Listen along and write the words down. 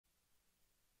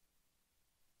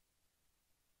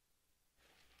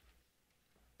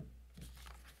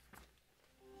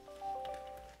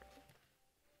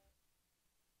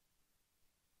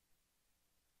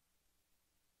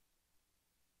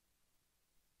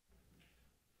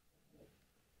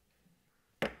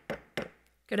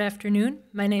Good afternoon.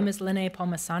 My name is Lene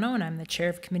Palmasano, and I'm the Chair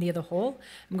of Committee of the Whole.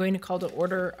 I'm going to call to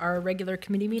order our regular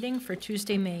committee meeting for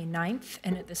Tuesday, May 9th,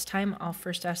 and at this time, I'll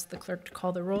first ask the clerk to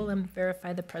call the roll and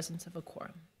verify the presence of a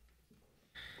quorum.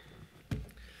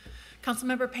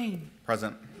 Councilmember Payne.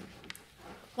 Present.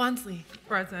 Wansley.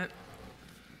 Present.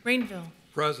 Rainville.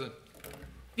 Present.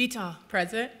 Vita.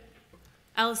 Present.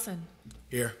 Ellison.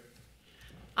 Here.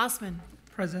 Osman.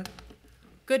 Present.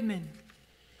 Goodman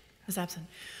is absent.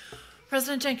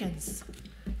 President Jenkins.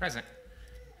 Present.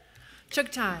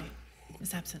 Chugtai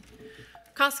is absent.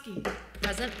 Koski.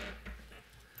 Present.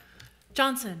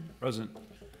 Johnson. Present.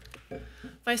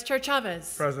 Vice Chair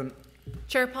Chavez. Present.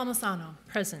 Chair Palmasano.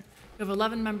 Present. We have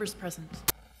 11 members present.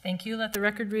 Thank you. Let the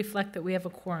record reflect that we have a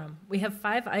quorum. We have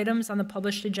 5 items on the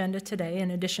published agenda today,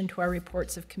 in addition to our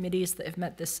reports of committees that have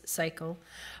met this cycle.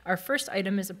 Our first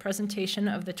item is a presentation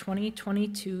of the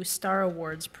 2022 Star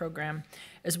Awards program,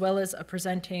 as well as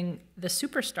presenting the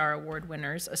Superstar Award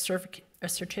winners a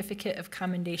certificate of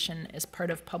commendation as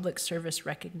part of Public Service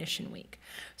Recognition Week.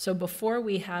 So before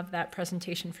we have that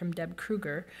presentation from Deb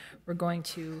Kruger, we're going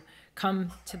to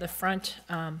come to the front,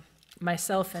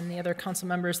 myself and the other council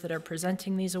members that are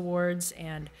presenting these awards,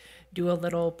 and do a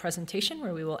little presentation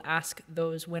where we will ask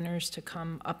those winners to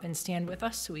come up and stand with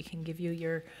us so we can give you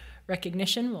your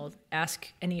recognition. We'll ask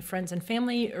any friends and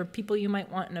family or people you might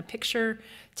want in a picture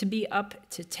to be up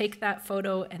to take that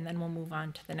photo, and then we'll move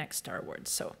on to the next Star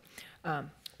Awards. So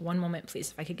one moment,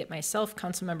 please. If I could get myself,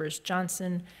 council members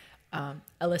Johnson,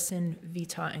 Ellison,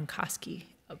 Vita, and Koski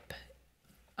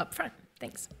up front.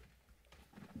 Thanks.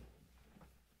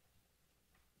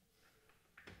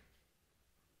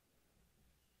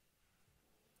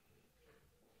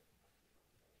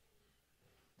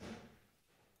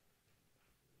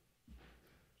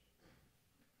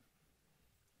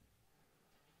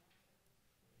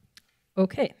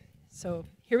 Okay, so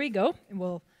here we go. And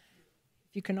if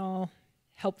you can all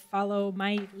help follow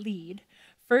my lead.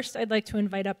 First, I'd like to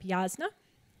invite up Yasna.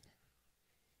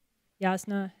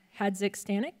 Yasna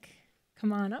Hadzik-Stanek,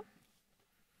 come on up.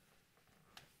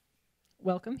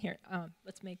 Welcome here.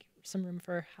 Let's make some room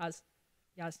for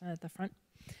Yasna at the front.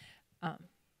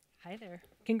 Hi there.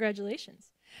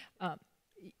 Congratulations.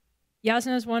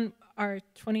 Yasna has won our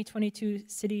 2022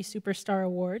 City Superstar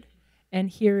Award. And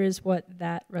here is what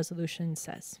that resolution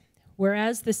says.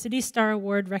 Whereas the City Star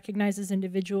Award recognizes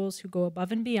individuals who go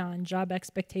above and beyond job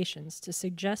expectations to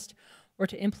suggest or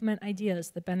to implement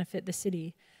ideas that benefit the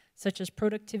city, such as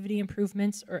productivity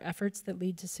improvements or efforts that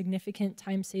lead to significant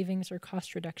time savings or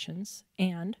cost reductions.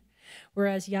 And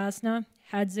whereas Yasna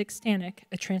Hadzik-Stanek,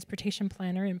 a transportation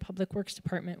planner in Public Works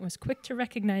Department, was quick to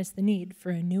recognize the need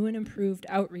for a new and improved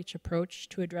outreach approach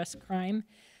to address crime,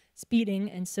 speeding,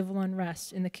 and civil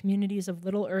unrest in the communities of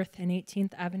Little Earth and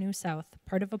 18th Avenue South,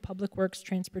 part of a Public Works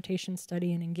Transportation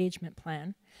Study and Engagement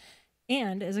Plan,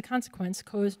 and as a consequence,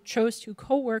 chose to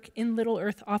co-work in Little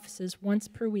Earth offices once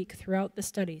per week throughout the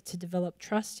study to develop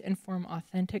trust and form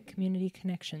authentic community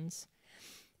connections.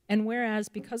 And whereas,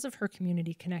 because of her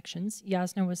community connections,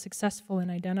 Yasna was successful in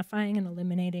identifying and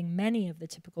eliminating many of the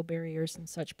typical barriers in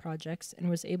such projects and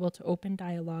was able to open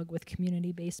dialogue with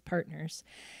community-based partners.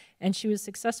 And she was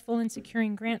successful in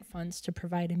securing grant funds to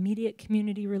provide immediate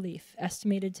community relief,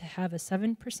 estimated to have a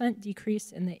 7%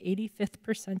 decrease in the 85th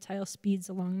percentile speeds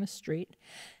along the street,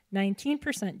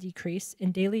 19% decrease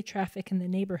in daily traffic in the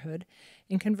neighborhood,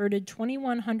 and converted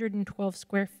 2,112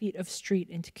 square feet of street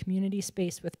into community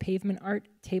space with pavement art,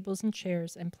 tables and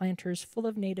chairs, and planters full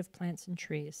of native plants and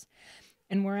trees.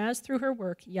 And whereas through her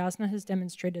work, Yasna has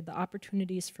demonstrated the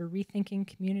opportunities for rethinking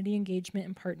community engagement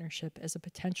and partnership as a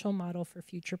potential model for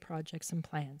future projects and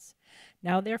plans.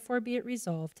 Now therefore be it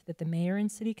resolved that the Mayor and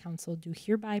City Council do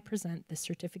hereby present the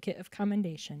Certificate of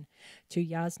Commendation to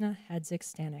Yasna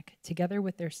Hadzik-Stanek, together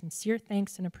with their sincere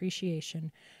thanks and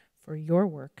appreciation for your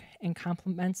work and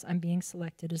compliments on being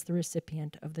selected as the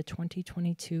recipient of the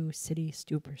 2022 City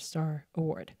Superstar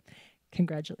Award.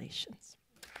 Congratulations.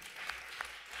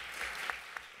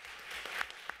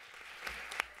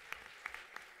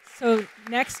 So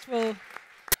next we'll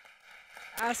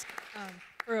ask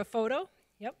for a photo.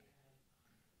 Yep.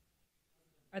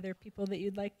 Are there people that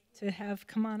you'd like to have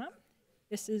come on up?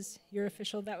 This is your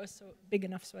official. That was so big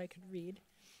enough so I could read.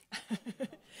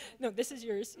 No, this is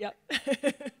yours. Yep.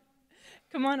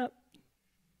 Come on up.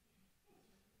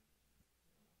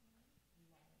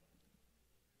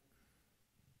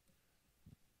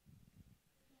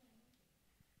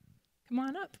 Come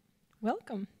on up.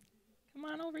 Welcome. Come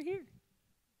on over here.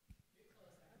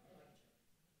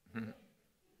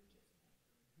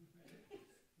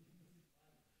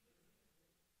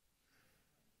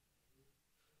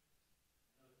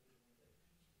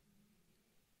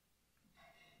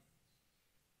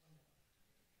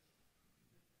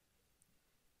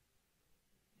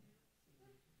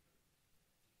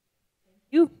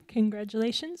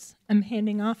 Congratulations. I'm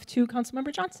handing off to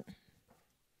Councilmember Johnson.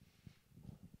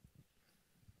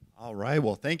 All right,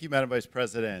 well, thank you, Madam Vice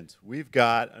President. We've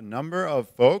got a number of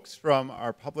folks from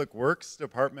our Public Works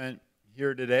Department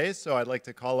here today, so I'd like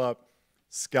to call up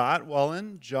Scott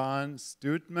Wellen, John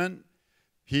Stutman,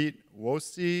 Pete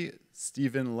Wosty,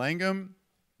 Stephen Langham,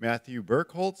 Matthew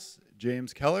Burkholz,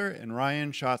 James Keller, and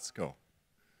Ryan Schatzko.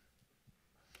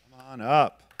 Come on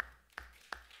up.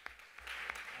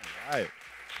 All right.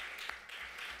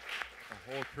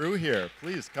 The whole crew here,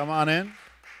 please come on in.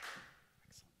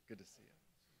 Excellent. Good to see you.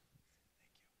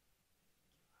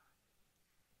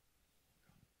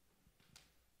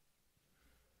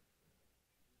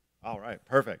 All right,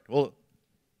 perfect. Well,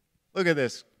 look at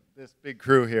this big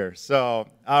crew here. So,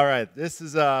 all right, this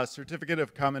is a certificate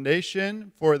of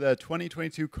commendation for the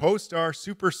 2022 CoStar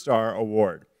Superstar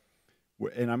Award.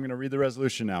 And I'm going to read the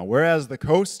resolution now. Whereas the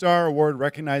CoStar Award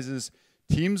recognizes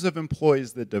teams of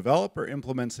employees that develop or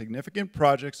implement significant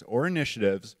projects or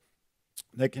initiatives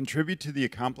that contribute to the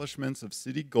accomplishments of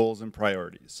city goals and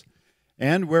priorities.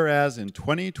 And whereas in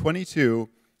 2022,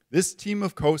 this team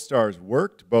of co-stars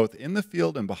worked both in the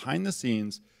field and behind the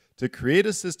scenes to create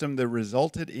a system that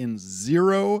resulted in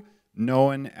 0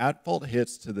 known at-fault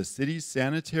hits to the city's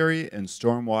sanitary and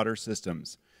stormwater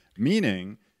systems,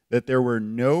 meaning that there were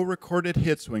no recorded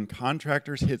hits when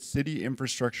contractors hit city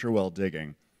infrastructure while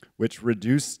digging, which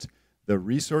reduced the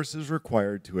resources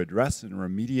required to address and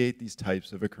remediate these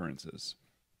types of occurrences.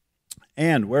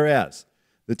 And whereas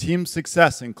the team's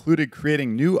success included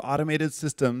creating new automated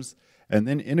systems and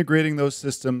then integrating those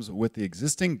systems with the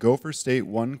existing Gopher State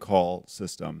One Call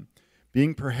system,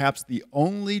 being perhaps the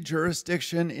only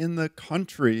jurisdiction in the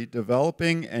country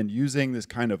developing and using this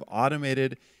kind of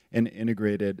automated and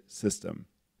integrated system.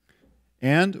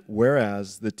 And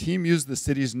whereas the team used the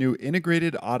city's new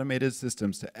integrated automated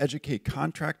systems to educate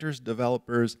contractors,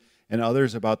 developers, and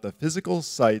others about the physical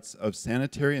sites of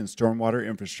sanitary and stormwater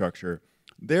infrastructure,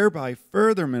 thereby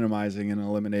further minimizing and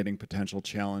eliminating potential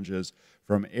challenges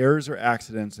from errors or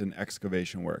accidents in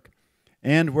excavation work.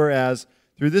 And whereas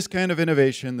through this kind of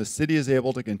innovation, the city is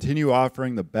able to continue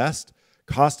offering the best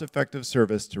cost-effective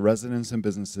service to residents and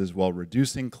businesses while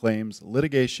reducing claims,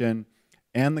 litigation,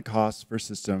 and the costs for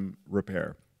system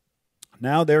repair.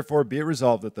 Now, therefore, be it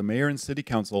resolved that the mayor and city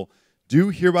council do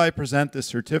hereby present this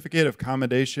certificate of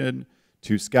commendation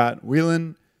to Scott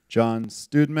Whelan, John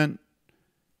Stutman,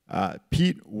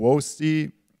 Pete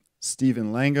Wosty,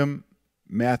 Stephen Langham,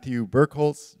 Matthew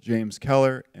Burkholz, James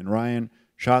Keller, and Ryan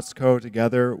Schatzko,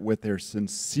 together with their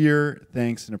sincere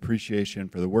thanks and appreciation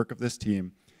for the work of this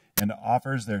team, and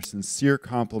offers their sincere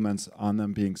compliments on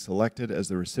them being selected as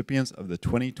the recipients of the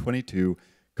 2022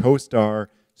 CoStar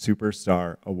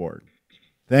Superstar Award.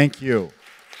 Thank you.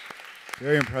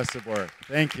 Very impressive work.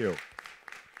 Thank you.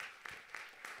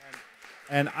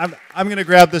 And I'm going to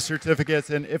grab the certificates,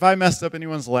 and if I messed up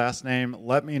anyone's last name,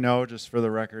 let me know just for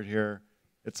the record here.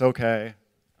 It's okay.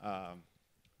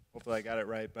 Hopefully I got it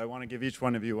right, but I want to give each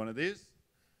one of you one of these.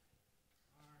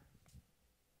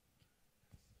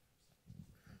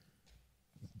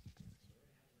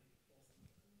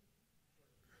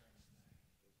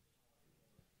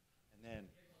 And then,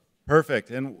 perfect.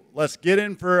 And let's get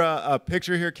in for a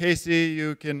picture here. Casey,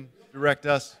 you can direct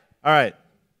us. All right.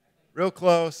 Real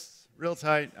close, real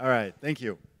tight. All right. Thank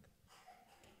you.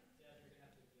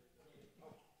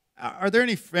 Are there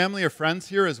any family or friends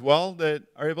here as well that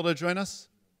are able to join us?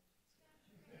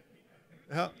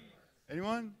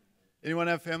 Anyone? Anyone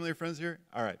have family or friends here?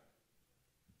 All right.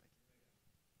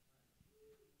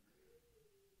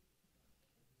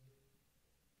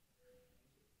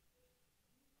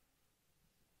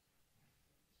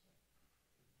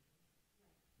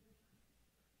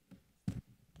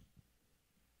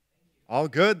 All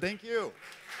good. Thank you.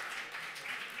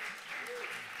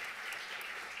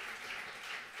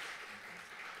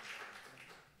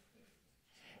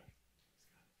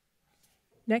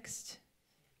 Next,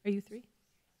 are you three?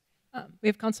 We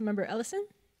have Councilmember Ellison.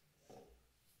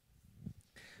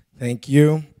 Thank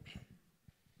you.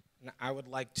 And I would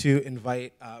like to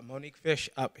invite Monique Fish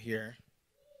up here.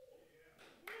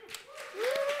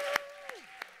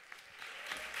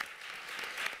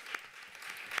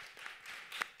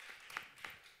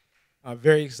 I'm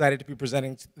very excited to be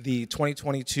presenting the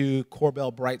 2022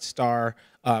 Corbell Bright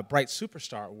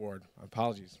Superstar Award.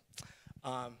 Apologies.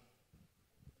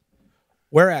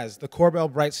 Whereas the Corbell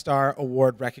Bright Star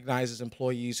Award recognizes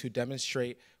employees who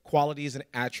demonstrate qualities and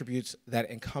attributes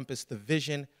that encompass the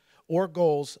vision or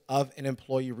goals of an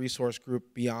employee resource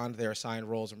group beyond their assigned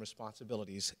roles and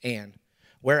responsibilities. And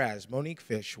Whereas Monique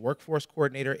Fish, Workforce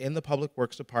Coordinator in the Public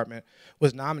Works Department,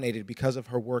 was nominated because of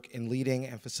her work in leading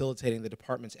and facilitating the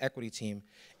department's equity team,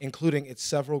 including its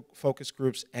several focus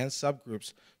groups and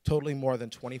subgroups, totaling more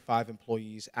than 25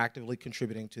 employees actively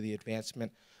contributing to the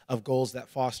advancement of goals that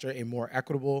foster a more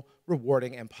equitable,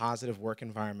 rewarding, and positive work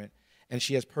environment. And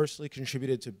she has personally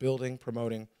contributed to building,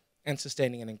 promoting, and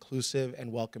sustaining an inclusive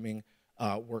and welcoming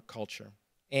work culture.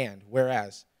 And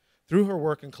whereas, through her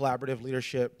work in collaborative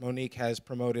leadership, Monique has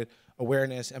promoted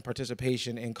awareness and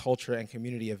participation in culture and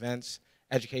community events,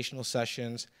 educational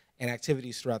sessions, and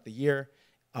activities throughout the year,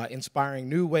 inspiring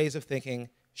new ways of thinking,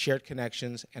 shared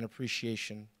connections, and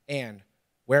appreciation. And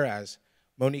whereas,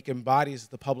 Monique embodies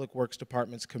the Public Works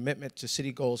Department's commitment to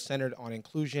city goals centered on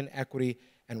inclusion, equity,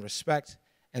 and respect,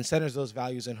 and centers those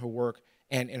values in her work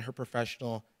and in her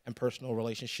professional and personal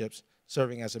relationships,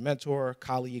 serving as a mentor,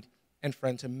 colleague, and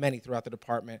friend to many throughout the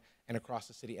department and across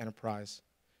the city enterprise.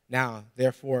 Now,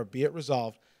 therefore, be it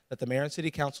resolved that the Mayor and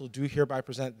City Council do hereby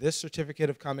present this certificate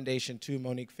of commendation to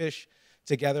Monique Fish,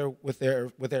 together with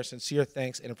their sincere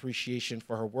thanks and appreciation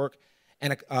for her work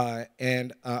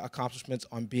and accomplishments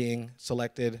on being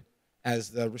selected as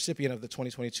the recipient of the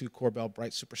 2022 Corbell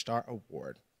Bright Superstar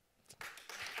Award.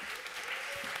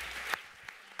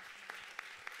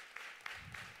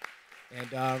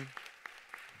 And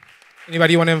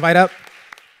anybody you want to invite up?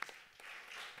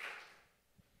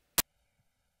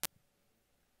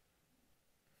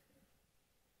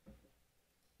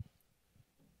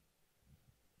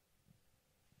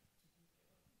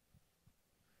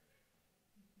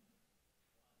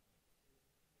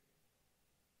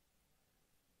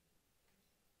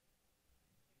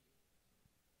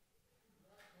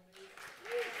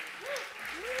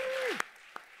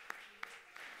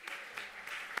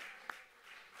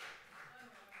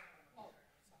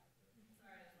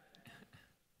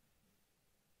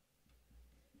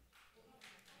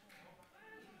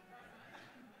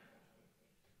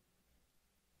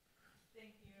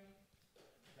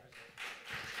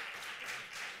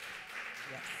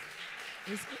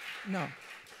 No.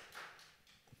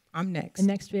 I'm next. And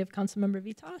next we have Councilmember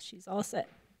Vita. She's all set.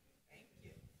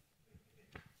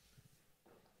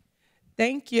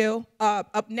 Thank you.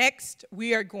 Up next,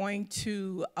 we are going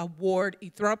to award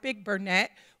Ethropic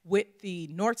Burnett with the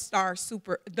North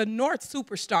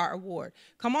Superstar Award.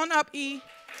 Come on up, E.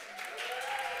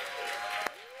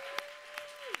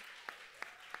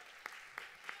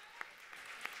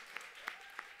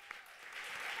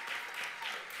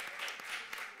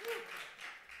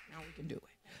 Can do it.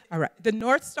 All right. The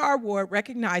North Star Award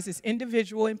recognizes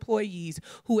individual employees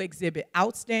who exhibit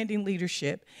outstanding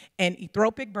leadership, and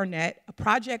Ethropic Burnett, a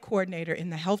project coordinator in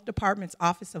the Health Department's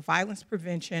Office of Violence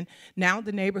Prevention, now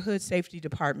the Neighborhood Safety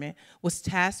Department, was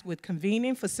tasked with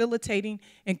convening, facilitating,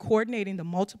 and coordinating the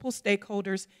multiple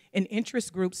stakeholders and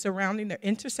interest groups surrounding the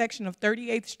intersection of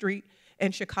 38th Street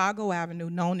and Chicago Avenue,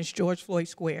 known as George Floyd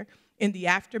Square, in the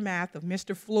aftermath of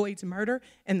Mr. Floyd's murder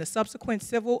and the subsequent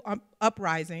civil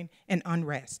uprising and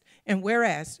unrest. And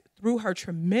whereas, through her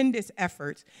tremendous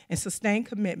efforts and sustained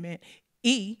commitment,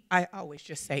 I always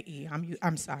just say E,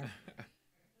 I'm sorry,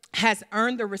 has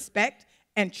earned the respect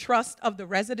and trust of the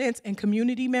residents and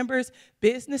community members,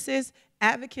 businesses,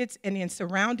 advocates, and in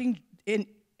surrounding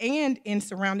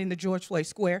the George Floyd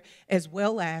Square, as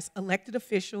well as elected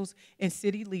officials and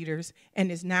city leaders,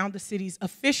 and is now the city's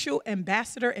official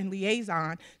ambassador and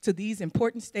liaison to these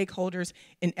important stakeholders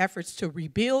in efforts to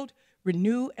rebuild,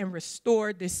 renew, and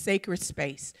restore this sacred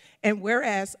space. And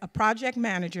whereas a project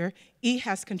manager, E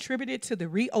has contributed to the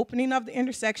reopening of the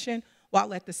intersection,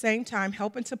 while at the same time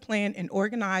helping to plan and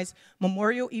organize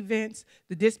memorial events,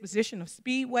 the disposition of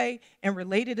Speedway, and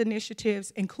related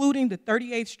initiatives, including the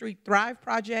 38th Street Thrive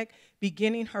Project,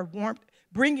 bringing her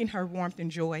warmth and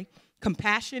joy,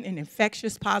 compassion, and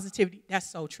infectious positivity.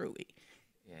 That's so true.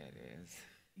 Yeah, it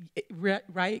is.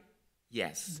 Right?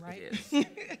 Yes, Right? it is.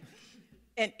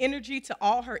 And energy to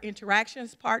all her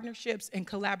interactions, partnerships, and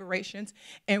collaborations.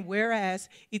 And whereas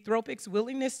Ethropic's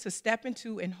willingness to step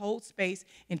into and hold space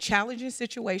in challenging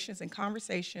situations and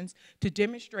conversations to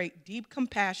demonstrate deep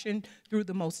compassion through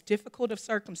the most difficult of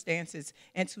circumstances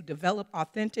and to develop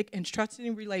authentic and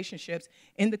trusting relationships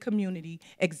in the community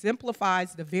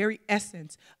exemplifies the very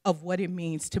essence of what it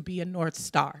means to be a North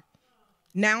Star.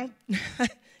 Now,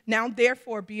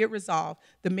 therefore, be it resolved,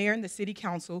 the mayor and the city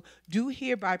council do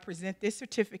hereby present this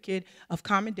certificate of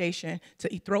commendation to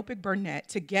Ethropic Burnett,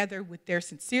 together with their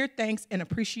sincere thanks and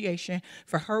appreciation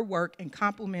for her work and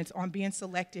compliments on being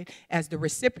selected as the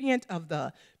recipient of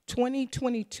the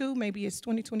 2022, maybe it's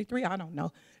 2023, I don't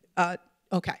know.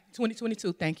 Okay,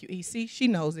 2022, thank you, EC, she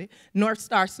knows it, North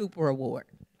Star Super Award.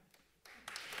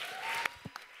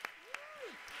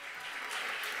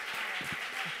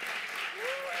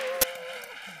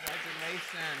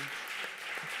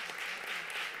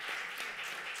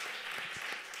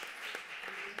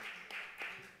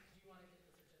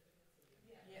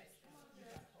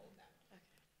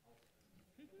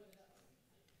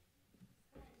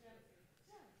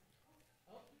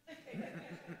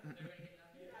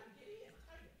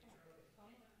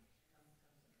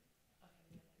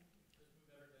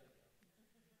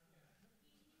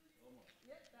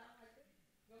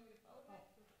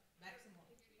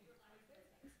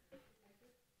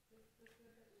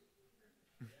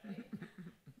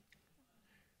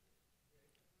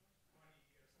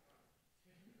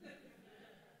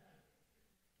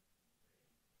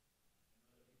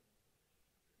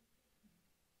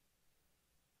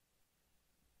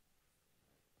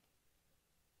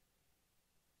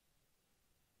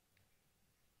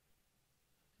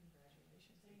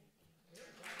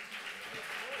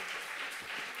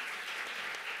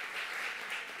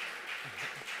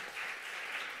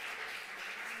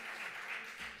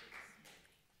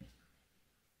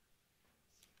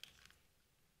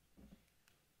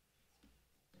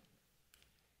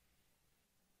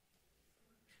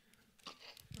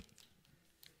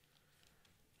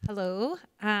 Hello.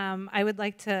 I would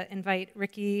like to invite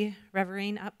Ricky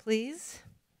Reverine up, please.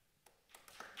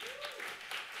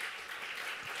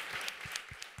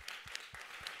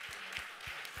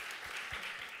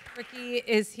 Ricky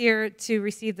is here to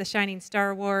receive the Shining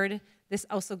Star Award. This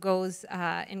also goes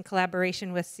in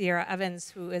collaboration with Sierra Evans,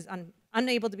 who is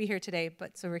unable to be here today,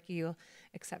 but so Ricky, you'll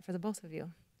accept for the both of you.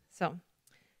 So,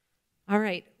 all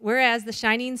right. Whereas the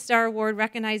Shining Star Award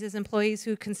recognizes employees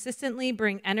who consistently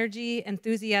bring energy,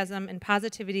 enthusiasm, and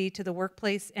positivity to the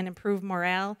workplace and improve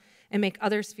morale and make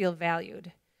others feel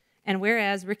valued. And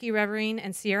whereas Ricky Reverine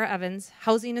and Sierra Evans,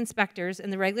 housing inspectors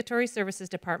in the Regulatory Services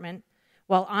Department,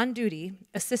 while on duty,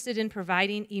 assisted in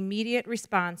providing immediate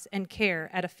response and care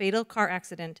at a fatal car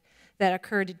accident that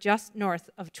occurred just north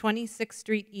of 26th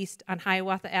Street East on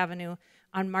Hiawatha Avenue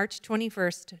on March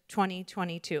 21st,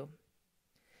 2022.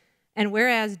 And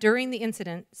whereas during the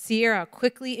incident, Sierra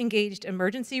quickly engaged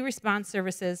emergency response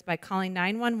services by calling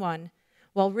 911,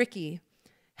 while Ricky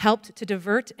helped to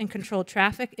divert and control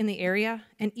traffic in the area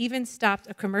and even stopped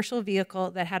a commercial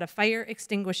vehicle that had a fire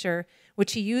extinguisher,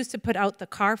 which he used to put out the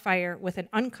car fire with an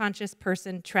unconscious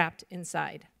person trapped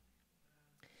inside.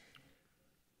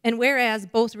 And whereas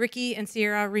both Ricky and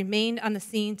Sierra remained on the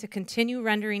scene to continue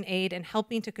rendering aid and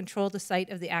helping to control the site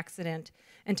of the accident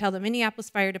until the Minneapolis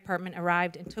Fire Department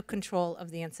arrived and took control of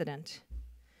the incident.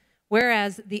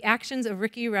 Whereas the actions of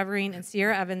Ricky Reverine and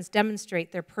Sierra Evans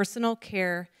demonstrate their personal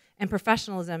care and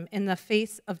professionalism in the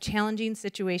face of challenging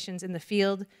situations in the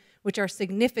field, which are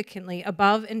significantly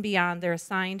above and beyond their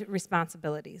assigned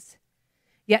responsibilities,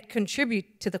 yet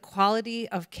contribute to the quality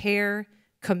of care,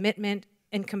 commitment,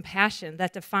 and compassion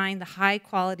that define the high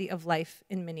quality of life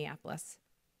in Minneapolis.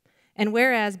 And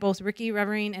whereas both Ricky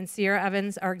Reverine and Sierra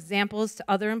Evans are examples to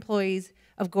other employees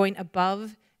of going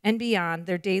above and beyond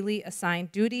their daily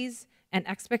assigned duties and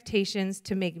expectations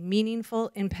to make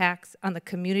meaningful impacts on the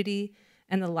community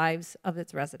and the lives of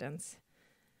its residents.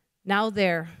 Now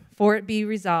therefore it be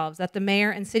resolved that the mayor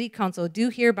and city council do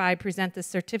hereby present the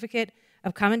certificate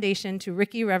of commendation to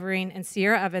Ricky Reverine and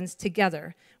Sierra Evans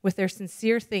together with their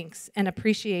sincere thanks and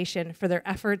appreciation for their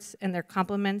efforts and their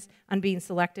compliments on being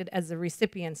selected as the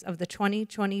recipients of the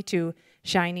 2022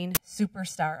 Shining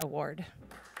Superstar Award.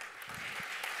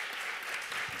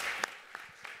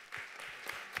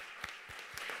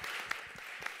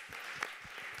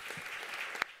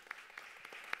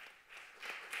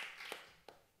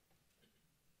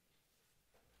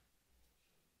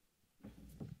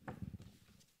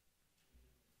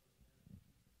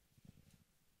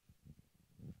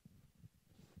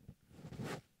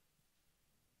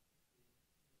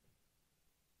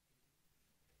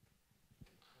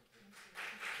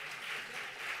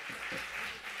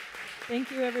 Thank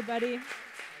you, everybody.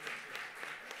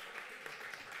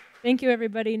 Thank you,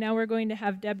 everybody. Now we're going to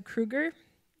have Deb Kruger.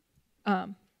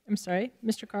 I'm sorry,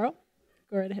 Mr. Carl,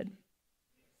 go right ahead.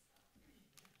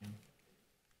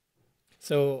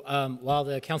 So while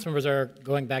the council members are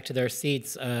going back to their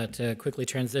seats to quickly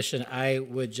transition, I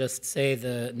would just say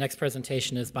the next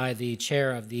presentation is by the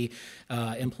chair of the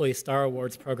Employee Star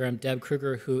Awards program, Deb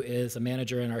Kruger, who is a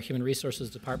manager in our Human Resources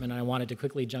Department. And I wanted to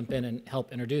quickly jump in and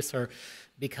help introduce her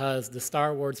because the Star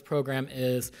Awards program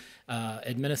is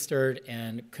administered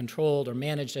and controlled, or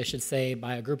managed, I should say,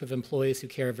 by a group of employees who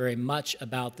care very much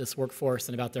about this workforce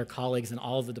and about their colleagues in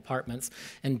all of the departments.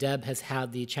 And Deb has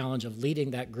had the challenge of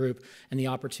leading that group and the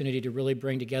opportunity to really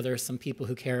bring together some people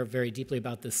who care very deeply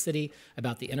about this city,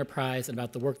 about the enterprise, and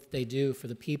about the work that they do for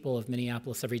the people of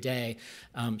Minneapolis every day.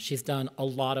 She's done a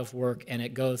lot of work, and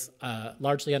it goes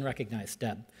largely unrecognized,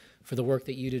 Deb, for the work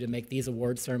that you do to make these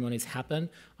award ceremonies happen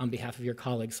on behalf of your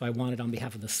colleagues. So I wanted, on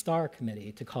behalf of the STAR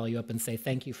Committee, to call you up and say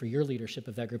thank you for your leadership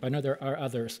of that group. I know there are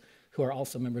others who are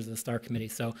also members of the STAR Committee.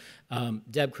 So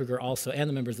Deb Kruger also, and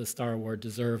the members of the STAR Award,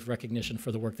 deserve recognition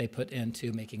for the work they put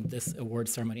into making this award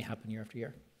ceremony happen year after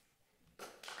year.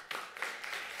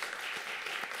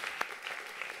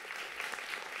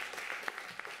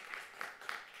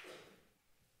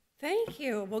 Thank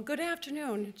you. Well, good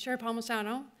afternoon, Chair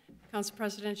Palmisano, Council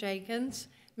President Jenkins,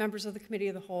 members of the Committee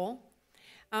of the Whole.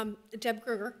 Deb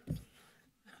Kruger,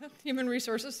 Human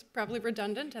Resources, probably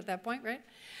redundant at that point, right?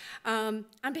 On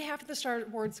behalf of the Star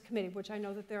Awards Committee, which I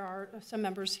know that there are some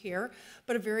members here,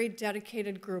 but a very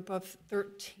dedicated group of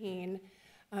 13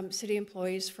 city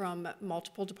employees from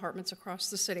multiple departments across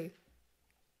the city.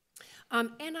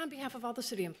 And on behalf of all the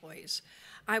city employees,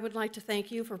 I would like to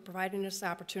thank you for providing us the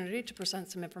opportunity to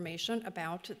present some information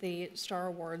about the Star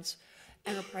Awards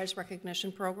Enterprise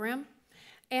Recognition Program.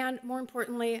 And more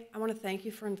importantly, I want to thank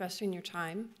you for investing your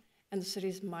time and the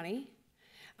city's money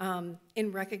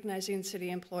in recognizing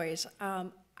city employees.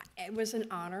 it was an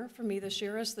honor for me this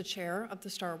year as the chair of the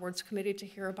Star Awards Committee to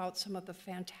hear about some of the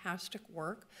fantastic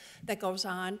work that goes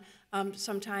on,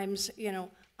 sometimes, you know,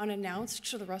 unannounced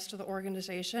to the rest of the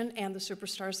organization and the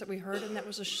superstars that we heard, and that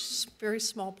was a very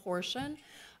small portion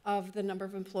of the number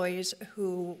of employees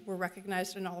who were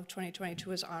recognized in all of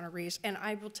 2022 as honorees. And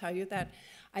I will tell you that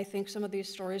I think some of these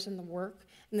stories and the work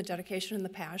and the dedication and the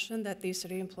passion that these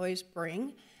city employees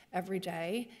bring every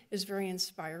day is very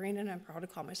inspiring, and I'm proud to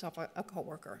call myself a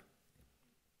coworker.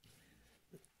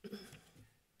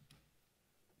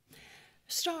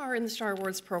 STAR in the Star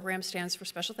Awards program stands for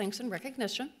Special Thanks and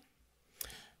Recognition.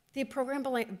 The program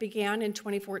began in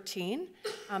 2014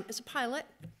 as a pilot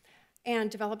and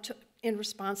developed in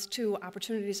response to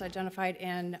opportunities identified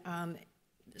in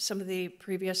some of the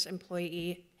previous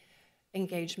employee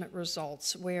engagement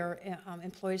results, where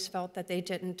employees felt that they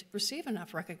didn't receive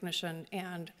enough recognition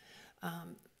and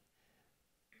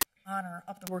honor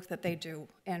of the work that they do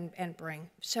and bring.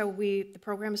 So the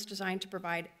program is designed to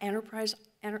provide enterprise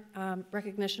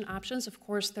recognition options. Of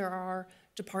course, there are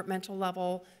departmental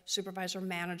level, supervisor,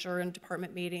 manager, and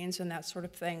department meetings and that sort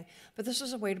of thing. But this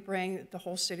is a way to bring the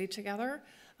whole city together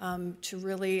to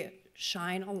really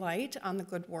shine a light on the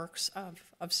good works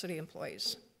of city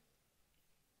employees.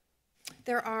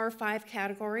 There are 5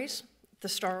 categories. The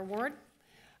Star Award,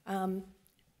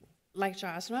 like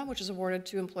JOSNA, which is awarded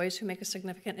to employees who make a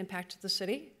significant impact to the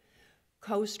city.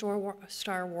 Co-Star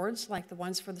Awards, like the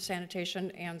ones for the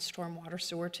sanitation and stormwater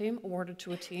sewer team, awarded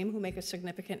to a team who make a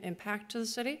significant impact to the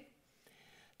city.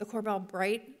 The Corbell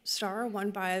Bright Star, won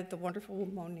by the wonderful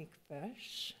Monique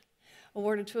Fish,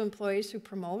 awarded to employees who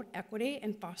promote equity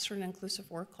and foster an inclusive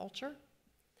work culture.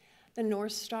 The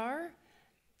North Star,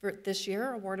 for this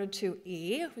year, awarded to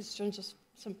E, who's doing just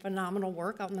some phenomenal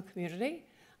work out in the community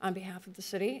on behalf of the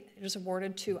city. It is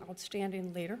awarded to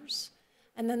outstanding leaders.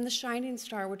 And then the Shining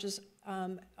Star, which is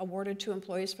awarded to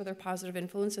employees for their positive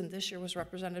influence, and this year was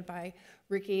represented by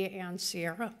Ricky and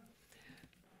Sierra.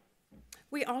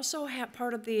 We also have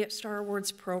part of the Star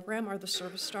Awards program are the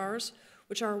Service Stars,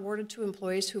 which are awarded to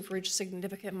employees who've reached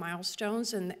significant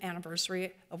milestones in the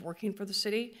anniversary of working for the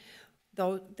city,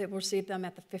 though they will receive them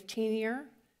at the 15-year,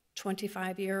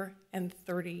 25-year, and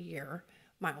 30-year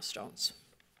milestones.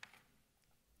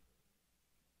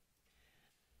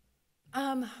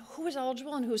 Who is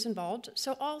eligible and who's involved?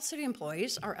 So all city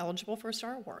employees are eligible for a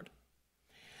Star Award.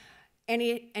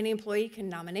 Any employee can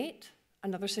nominate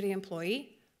another city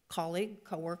employee, colleague,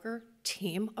 coworker,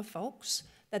 team of folks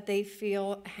that they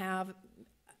feel have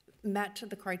met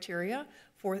the criteria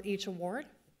for each award.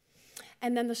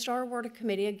 And then the Star Award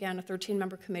Committee, again, a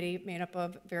 13-member committee made up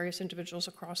of various individuals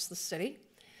across the city.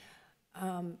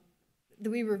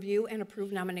 We review and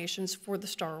approve nominations for the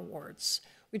Star Awards.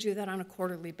 We do that on a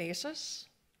quarterly basis.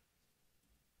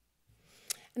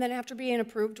 And then after being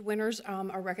approved, winners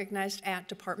are recognized at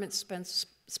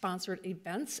department-sponsored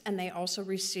events, and they also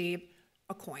receive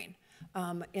a coin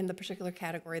in the particular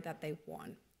category that they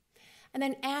won. And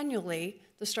then annually,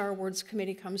 the Star Awards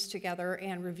Committee comes together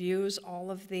and reviews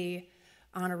all of the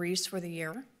honorees for the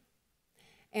year.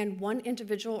 And one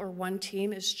individual or one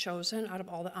team is chosen out of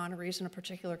all the honorees in a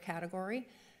particular category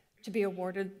to be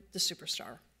awarded the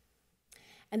Superstar.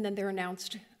 And then they're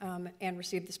announced and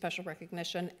receive the special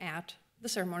recognition at the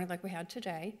ceremony like we had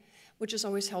today, which is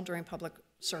always held during Public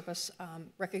Service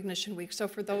Recognition Week. So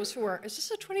for those who are, is this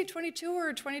a 2022 or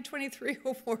a 2023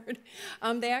 award?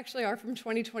 They actually are from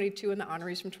 2022 and the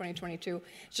honorees from 2022.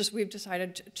 It's just we've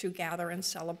decided to gather and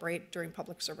celebrate during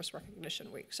Public Service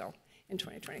Recognition Week, so in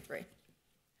 2023.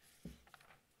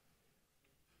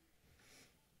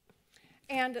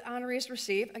 And the honorees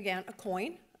receive, again, a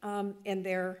coin in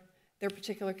their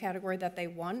particular category that they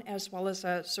won, as well as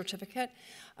a certificate,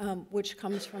 which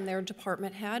comes from their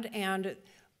department head, and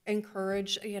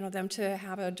encourage them to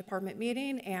have a department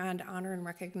meeting and honor and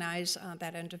recognize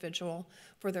that individual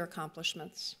for their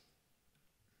accomplishments.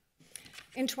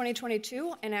 In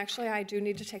 2022, and actually I do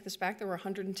need to take this back, there were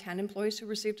 110 employees who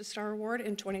received a Star Award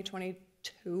in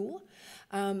 2022.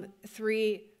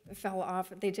 3 fell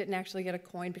off. They didn't actually get a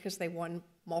coin because they won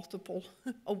multiple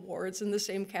awards in the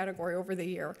same category over the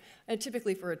year, and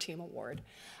typically for a team award.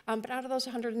 But out of those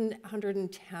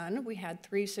 110, we had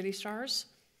 3 City Stars,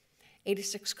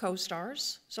 86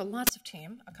 co-stars, so lots of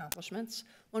team accomplishments,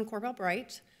 1 Corbell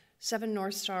Bright, 7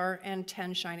 North Star, and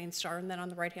 10 Shining Star. And then on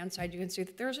the right-hand side, you can see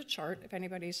that there's a chart if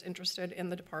anybody's interested in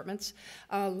the departments.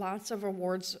 Lots of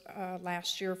awards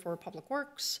last year for Public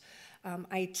Works,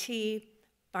 IT,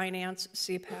 Finance,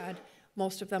 CPAD,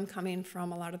 most of them coming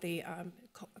from a lot of the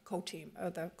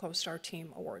the co-star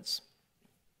team awards.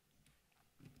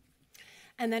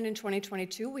 And then in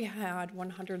 2022, we had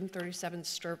 137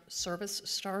 service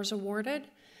stars awarded,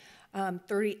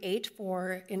 38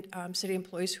 for city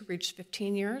employees who reached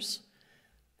 15 years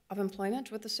of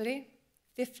employment with the city.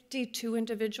 52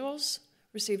 individuals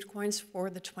received coins for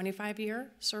the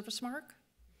 25-year service mark,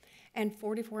 and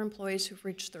 44 employees who've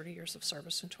reached 30 years of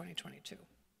service in 2022.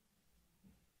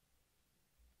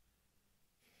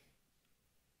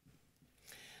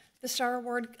 The Star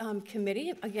Award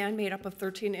Committee, again, made up of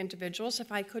 13 individuals.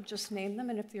 If I could just name them,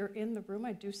 and if you're in the room,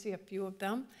 I do see a few of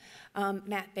them.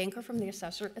 Matt Banker from the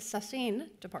Assessing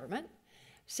Department,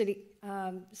 City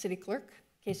Clerk,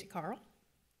 Casey Carl,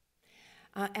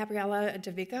 Abriella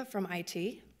Davica from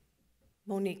IT,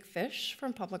 Monique Fish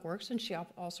from Public Works, and she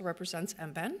also represents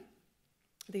MBEN,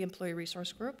 the Employee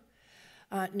Resource Group,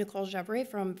 Nicole Jevry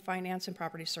from Finance and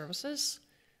Property Services,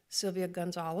 Sylvia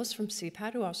Gonzalez from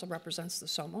CPAD, who also represents the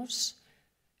SOMOS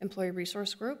Employee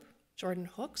Resource Group, Jordan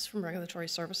Hooks from Regulatory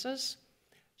Services,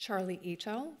 Charlie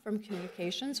Ito from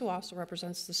Communications, who also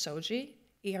represents the SOGI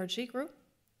ERG Group,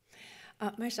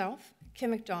 myself,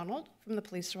 Kim McDonald from the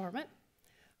Police Department,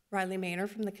 Riley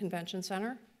Maynard from the Convention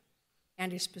Center,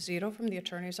 Andy Sposito from the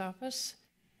Attorney's Office,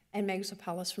 and Meg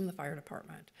Zapellis from the Fire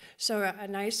Department. So a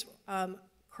nice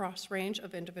cross range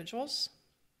of individuals.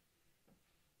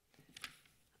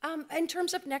 In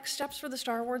terms of next steps for the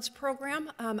Star Awards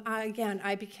program,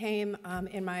 I became,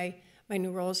 in my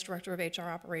new role as Director of HR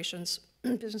Operations,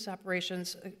 Business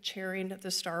Operations, chairing the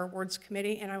Star Awards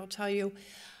Committee, and I will tell you,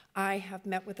 I have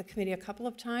met with the committee a couple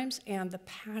of times, and the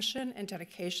passion and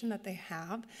dedication that they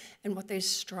have and what they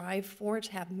strive for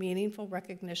to have meaningful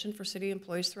recognition for city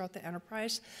employees throughout the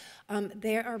enterprise,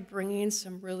 they are bringing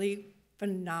some really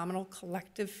phenomenal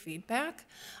collective feedback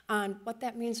on what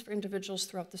that means for individuals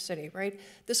throughout the city, right?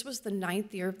 This was the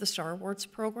 9th year of the Star Awards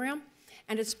program,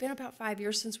 and it's been about 5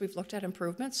 years since we've looked at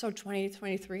improvements. So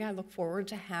 2023, I look forward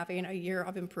to having a year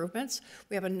of improvements.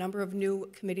 We have a number of new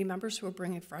committee members who are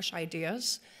bringing fresh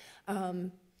ideas.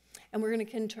 And we're going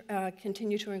to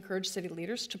continue to encourage city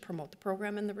leaders to promote the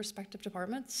program in the respective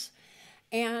departments.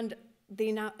 And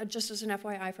just as an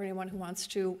FYI for anyone who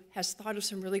has thought of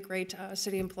some really great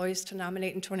city employees to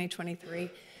nominate in 2023,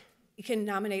 you can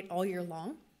nominate all year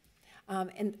long,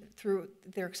 and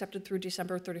they're accepted through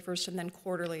December 31st, and then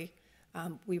quarterly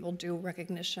we will do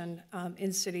recognition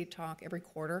in City Talk every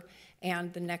quarter,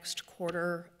 and the next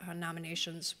quarter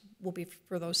nominations will be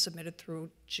for those submitted through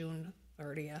June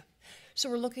 30th. So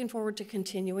we're looking forward to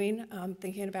continuing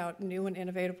thinking about new and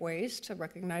innovative ways to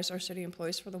recognize our city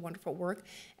employees for the wonderful work.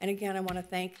 And again, I want to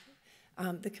thank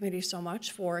the committee so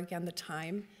much for, again, the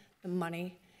time, the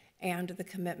money, and the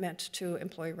commitment to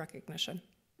employee recognition.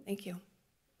 Thank you.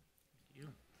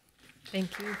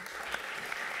 Thank you.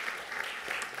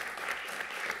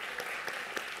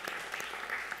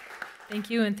 Thank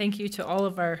you, and thank you to all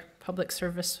of our public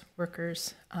service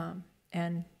workers,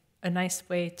 and a nice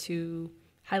way to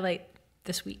highlight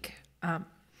this week. I'll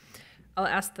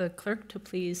ask the clerk to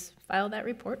please file that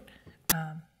report.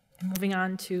 And moving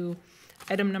on to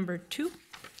item number 2.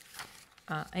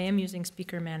 I am using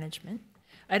speaker management.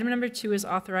 Item number 2 is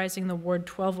authorizing the Ward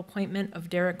 12 appointment of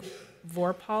Derek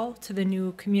Vorpal to the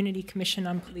new Community Commission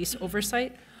on Police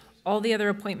Oversight. All the other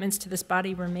appointments to this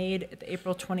body were made at the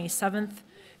April 27th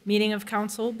meeting of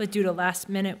council, but due to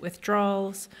last-minute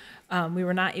withdrawals, we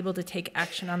were not able to take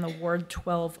action on the Ward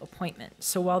 12 appointment.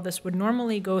 So while this would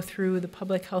normally go through the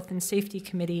Public Health and Safety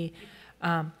Committee,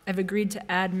 I've agreed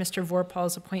to add Mr.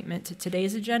 Vorpal's appointment to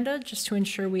today's agenda just to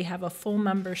ensure we have a full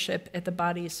membership at the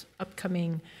body's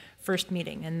upcoming first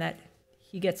meeting and that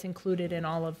he gets included in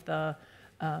all of the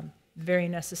very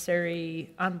necessary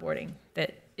onboarding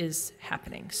that is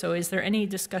happening. So is there any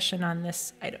discussion on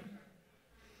this item?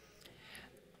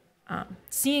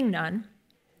 Seeing none,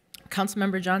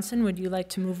 Councilmember Johnson, would you like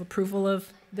to move approval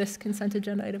of this consent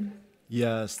agenda item?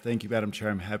 Yes, thank you, Madam Chair.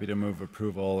 I'm happy to move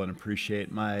approval and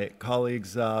appreciate my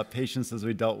colleagues' patience as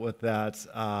we dealt with that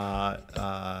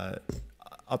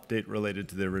update related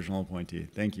to the original appointee.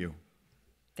 Thank you.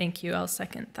 Thank you. I'll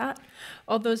second that.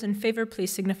 All those in favor,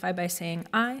 please signify by saying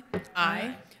aye.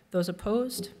 Aye. Those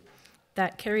opposed?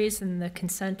 That carries, and the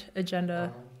consent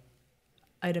agenda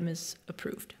item is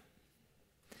approved.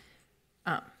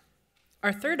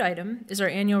 Our third item is our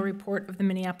annual report of the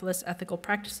Minneapolis Ethical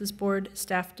Practices Board.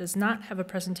 Staff does not have a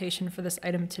presentation for this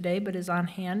item today, but is on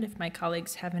hand if my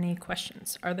colleagues have any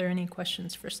questions. Are there any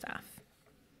questions for staff?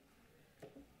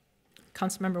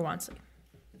 Councilmember Wonsley.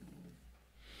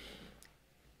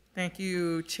 Thank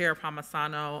you, Chair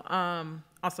Palmisano.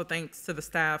 Also, thanks to the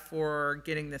staff for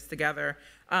getting this together.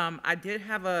 I did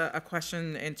have a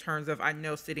question in terms of, I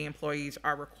know city employees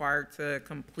are required to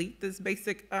complete this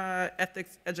basic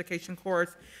ethics education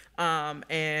course.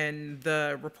 And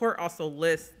the report also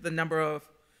lists the number of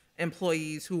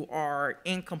employees who are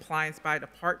in compliance by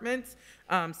departments.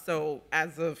 So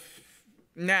as of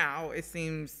now, it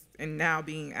seems, and now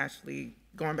being actually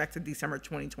going back to December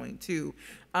 2022,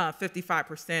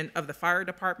 55% of the fire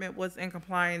department was in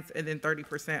compliance, and then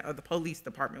 30% of the police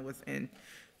department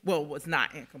was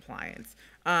not in compliance.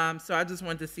 So I just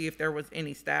wanted to see if there was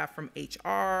any staff from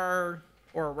HR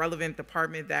or a relevant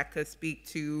department that could speak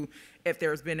to if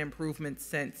there's been improvements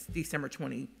since December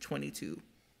 2022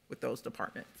 with those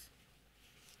departments.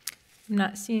 I'm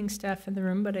not seeing staff in the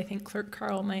room, but I think Clerk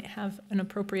Carl might have an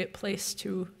appropriate place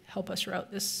to help us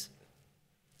route this.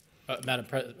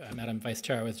 Madam Vice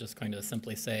Chair, I was just going to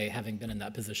simply say, having been in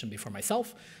that position before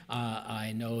myself,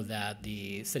 I know that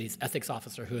the city's ethics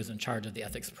officer, who is in charge of the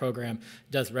ethics program,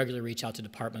 does regularly reach out to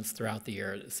departments throughout the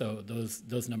year. So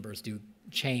those numbers do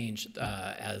change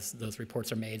as those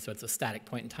reports are made. So it's a static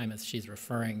point in time as she's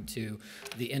referring to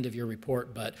the end of your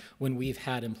report. But when we've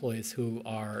had employees who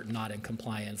are not in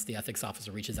compliance, the ethics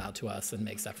officer reaches out to us and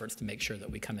makes efforts to make sure that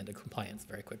we come into compliance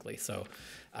very quickly. So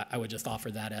I would just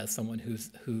offer that as someone who's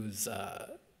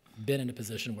been in a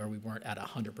position where we weren't at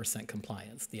 100%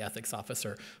 compliance. The ethics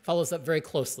officer follows up very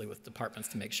closely with departments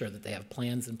to make sure that they have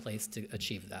plans in place to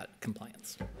achieve that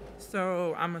compliance.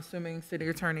 So I'm assuming City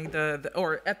Attorney,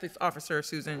 or Ethics Officer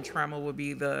Susan Trammell would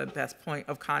be the best point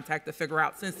of contact to figure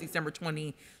out, since December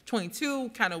 2022,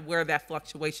 kind of where that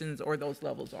fluctuations or those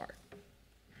levels are.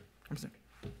 I'm sorry.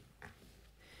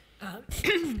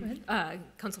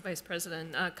 Council Vice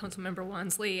President, Councilmember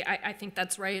Wansley, I think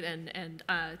that's right, and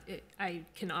I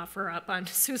can offer up on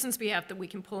Susan's behalf that we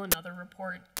can pull another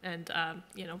report and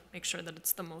make sure that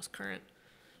it's the most current.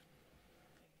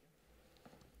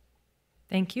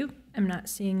 Thank you. I'm not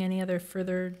seeing any other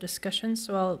further discussion,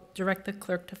 so I'll direct the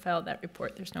clerk to file that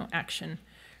report. There's no action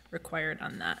required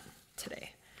on that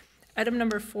today. Item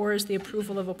number 4 is the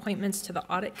approval of appointments to the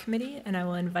Audit Committee, and I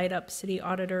will invite up City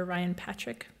Auditor Ryan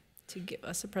Patrick to give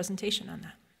us a presentation on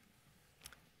that.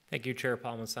 Thank you, Chair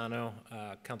Palmisano,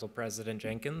 Council President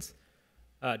Jenkins.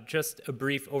 Just a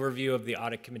brief overview of the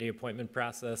Audit Committee appointment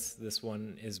process. This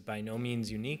one is by no means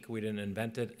unique. We didn't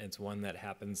invent it. It's one that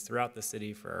happens throughout the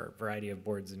city for a variety of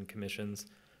boards and commissions.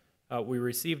 We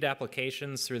received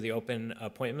applications through the open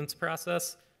appointments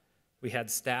process. We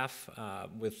had staff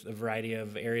with a variety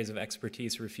of areas of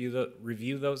expertise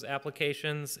review those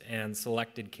applications and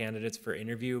selected candidates for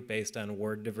interview based on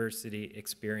ward diversity,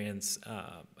 experience,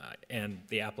 and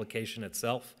the application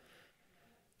itself.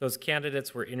 Those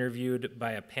candidates were interviewed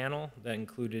by a panel that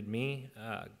included me,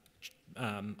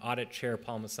 Audit Chair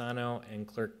Palmisano, and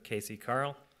Clerk Casey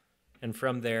Carl. And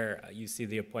from there, you see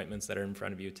the appointments that are in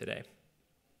front of you today.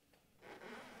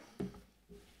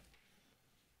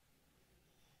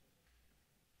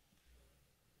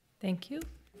 Thank you.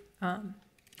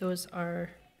 Those are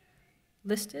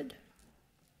listed.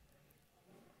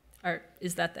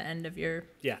 Is that the end of your?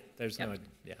 Yeah, there's no,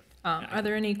 yeah. Are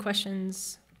there any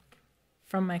questions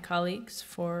from my colleagues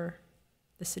for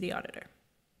the city auditor?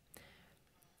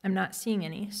 I'm not seeing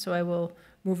any, so I will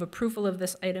move approval of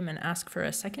this item and ask for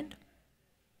a second.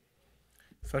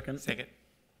 Second.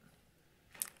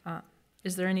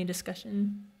 Is there any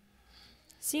discussion?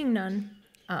 Seeing none,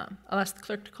 I'll ask the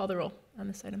clerk to call the roll on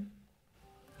this item.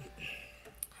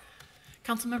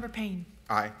 Councilmember Payne.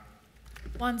 Aye.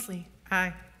 Wansley.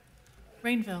 Aye.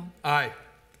 Rainville. Aye.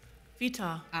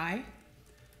 Vita. Aye.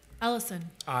 Ellison.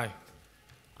 Aye.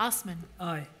 Osman.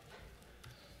 Aye.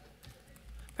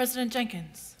 President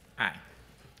Jenkins. Aye.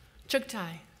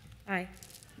 Chugtai. Aye.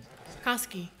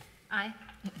 Koski. Aye.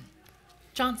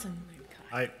 Johnson.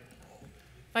 Aye.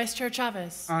 Vice Chair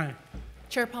Chavez. Aye.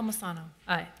 Chair Palmisano.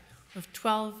 Aye. With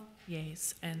 12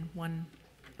 yeas and 1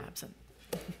 absent.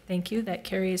 Thank you. That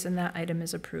carries and that item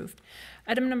is approved.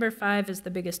 Item number 5 is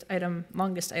the biggest item,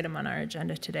 longest item on our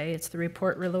agenda today. It's the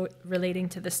report relating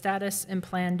to the status and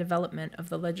plan development of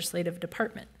the legislative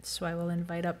department. So I will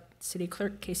invite up City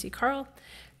Clerk Casey Carl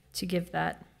to give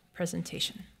that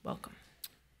presentation. Welcome.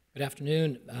 Good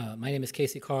afternoon. My name is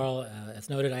Casey Carl. As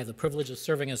noted, I have the privilege of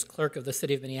serving as clerk of the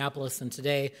City of Minneapolis, and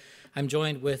today I'm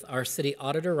joined with our city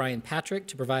auditor, Ryan Patrick,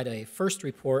 to provide a first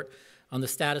report on the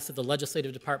status of the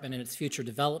legislative department and its future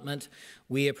development.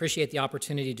 We appreciate the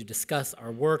opportunity to discuss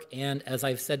our work, and as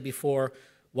I've said before,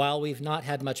 while we've not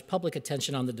had much public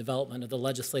attention on the development of the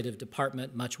legislative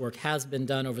department, much work has been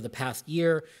done over the past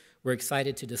year. We're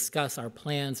excited to discuss our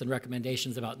plans and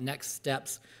recommendations about next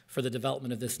steps for the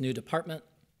development of this new department.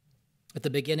 At the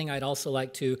beginning, I'd also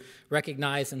like to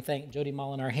recognize and thank Jody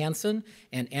Molinar Hansen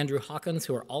and Andrew Hawkins,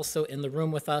 who are also in the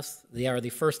room with us. They are the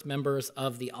first members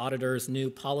of the auditor's new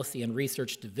Policy and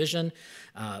Research Division.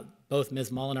 Both Ms.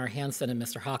 Molinar Hansen and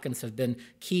Mr. Hawkins have been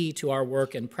key to our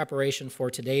work in preparation for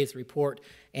today's report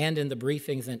and in the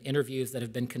briefings and interviews that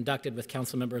have been conducted with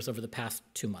council members over the past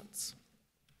 2 months.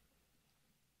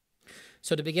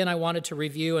 So to begin, I wanted to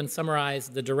review and summarize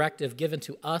the directive given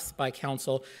to us by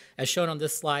council. As shown on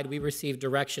this slide, we received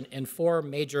direction in 4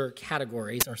 major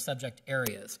categories or subject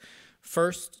areas.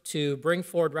 First, to bring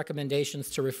forward recommendations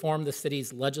to reform the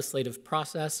city's legislative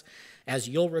process. As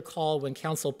you'll recall, when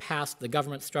council passed the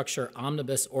Government Structure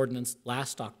Omnibus Ordinance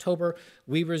last October,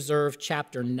 we reserved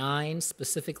Chapter 9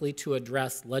 specifically to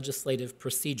address legislative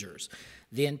procedures.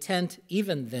 The intent,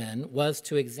 even then, was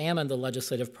to examine the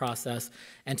legislative process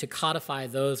and to codify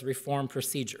those reform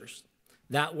procedures.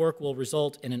 That work will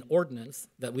result in an ordinance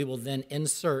that we will then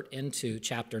insert into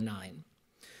Chapter 9.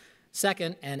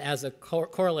 Second, and as a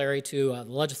corollary to the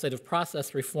legislative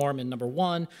process reform in number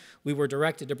 1, we were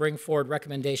directed to bring forward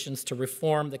recommendations to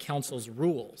reform the council's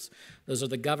rules. Those are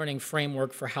the governing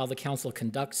framework for how the council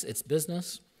conducts its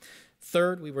business.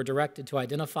 Third, we were directed to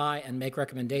identify and make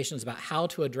recommendations about how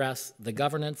to address the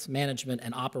governance, management,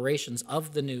 and operations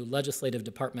of the new legislative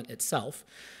department itself.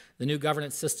 The new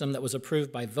governance system that was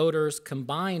approved by voters,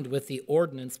 combined with the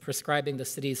ordinance prescribing the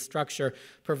city's structure,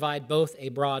 provide both a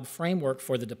broad framework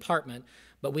for the department,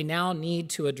 but we now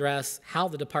need to address how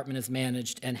the department is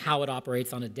managed and how it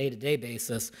operates on a day-to-day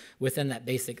basis within that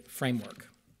basic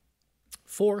framework.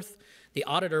 Fourth, the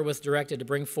auditor was directed to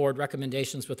bring forward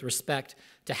recommendations with respect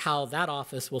to how that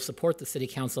office will support the City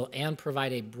Council and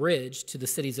provide a bridge to the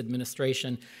city's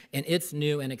administration in its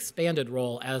new and expanded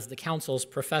role as the Council's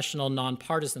professional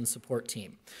nonpartisan support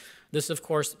team. This, of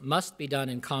course, must be done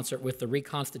in concert with the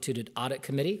reconstituted Audit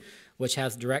Committee, which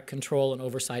has direct control and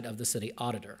oversight of the City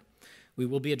Auditor. We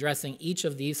will be addressing each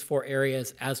of these 4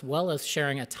 areas as well as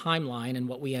sharing a timeline and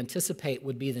what we anticipate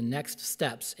would be the next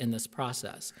steps in this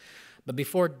process. But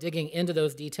before digging into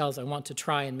those details, I want to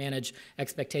try and manage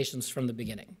expectations from the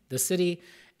beginning. The city,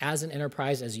 as an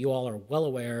enterprise, as you all are well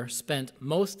aware, spent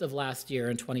most of last year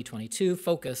in 2022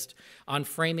 focused on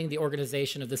framing the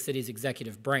organization of the city's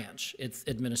executive branch, its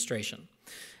administration.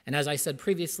 And as I said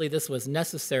previously, this was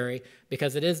necessary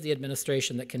because it is the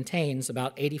administration that contains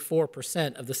about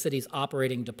 84% of the city's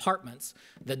operating departments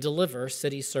that deliver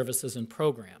city services and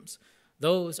programs.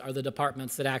 Those are the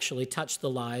departments that actually touch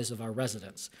the lives of our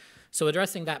residents. So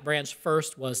addressing that branch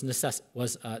first was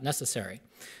necessary.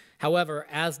 However,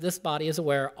 as this body is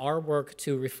aware, our work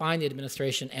to refine the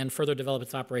administration and further develop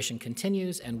its operation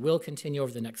continues and will continue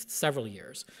over the next several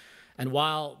years. And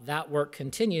while that work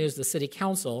continues, the City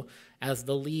Council, as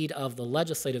the lead of the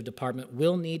legislative department,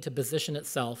 will need to position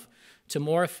itself to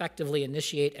more effectively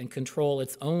initiate and control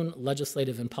its own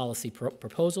legislative and policy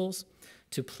proposals,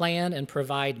 to plan and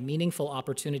provide meaningful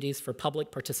opportunities for public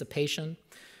participation,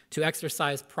 to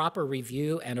exercise proper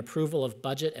review and approval of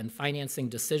budget and financing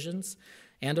decisions,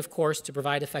 and of course, to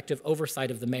provide effective oversight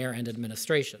of the mayor and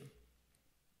administration.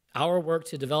 Our work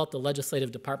to develop the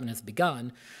legislative department has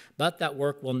begun, but that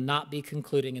work will not be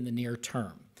concluding in the near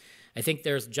term. I think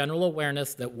there's general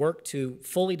awareness that work to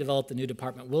fully develop the new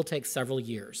department will take several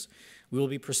years. We will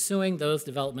be pursuing those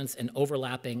developments in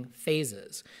overlapping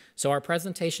phases. So our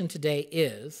presentation today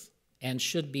is, and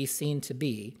should be seen to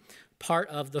be, part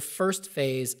of the first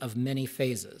phase of many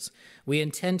phases. We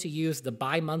intend to use the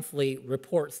bi-monthly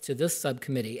reports to this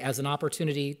subcommittee as an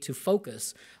opportunity to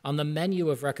focus on the menu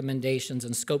of recommendations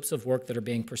and scopes of work that are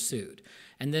being pursued.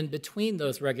 And then between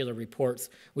those regular reports,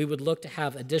 we would look to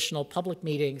have additional public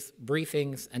meetings,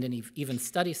 briefings, and even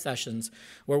study sessions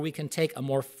where we can take a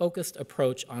more focused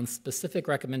approach on specific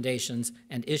recommendations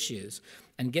and issues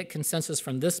and get consensus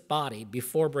from this body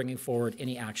before bringing forward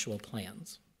any actual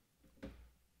plans.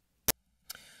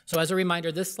 So as a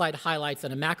reminder, this slide highlights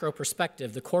in a macro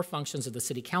perspective the core functions of the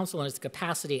City Council and its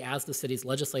capacity as the city's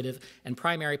legislative and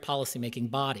primary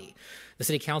policymaking body. The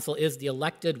City Council is the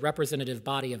elected representative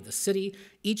body of the city.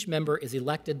 Each member is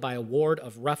elected by a ward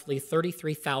of roughly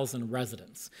 33,000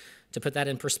 residents. To put that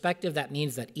in perspective, that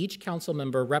means that each council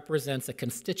member represents a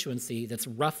constituency that's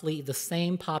roughly the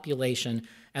same population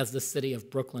as the city of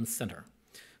Brooklyn Center.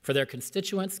 For their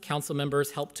constituents, council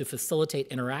members help to facilitate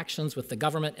interactions with the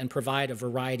government and provide a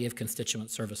variety of constituent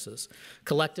services.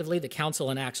 Collectively, the council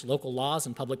enacts local laws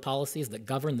and public policies that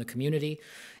govern the community,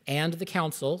 and the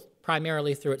council,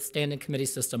 primarily through its standing committee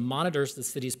system, monitors the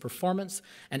city's performance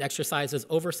and exercises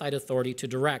oversight authority to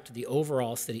direct the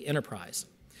overall city enterprise.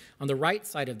 On the right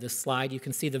side of this slide, you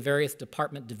can see the various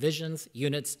department divisions,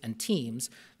 units, and teams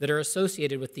that are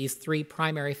associated with these three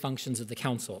primary functions of the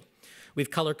council. We've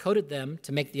color-coded them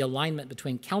to make the alignment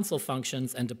between council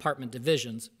functions and department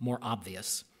divisions more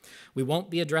obvious. We won't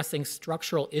be addressing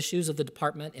structural issues of the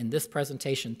department in this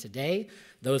presentation today.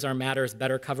 Those are matters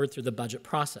better covered through the budget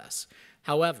process.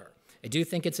 However, I do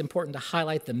think it's important to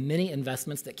highlight the many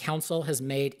investments that council has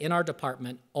made in our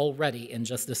department already in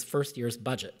just this first year's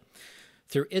budget.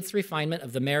 Through its refinement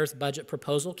of the mayor's budget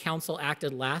proposal, council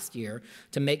acted last year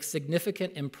to make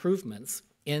significant improvements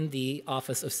in the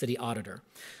Office of City Auditor.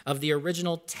 Of the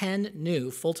original 10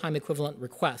 new full-time equivalent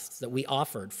requests that we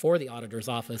offered for the auditor's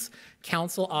office,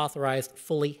 council authorized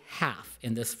fully half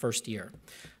in this first year.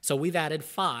 So we've added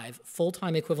 5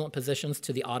 full-time equivalent positions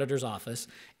to the auditor's office,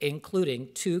 including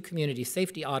 2 community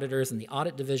safety auditors in the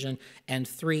audit division and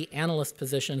 3 analyst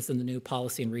positions in the new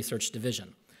policy and research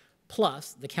division.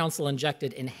 Plus, the council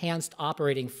injected enhanced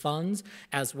operating funds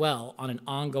as well on an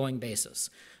ongoing basis.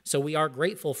 So we are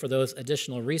grateful for those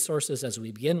additional resources as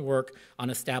we begin work on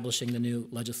establishing the new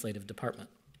legislative department.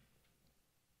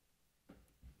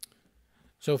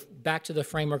 So back to the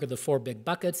framework of the 4 big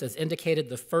buckets. As indicated,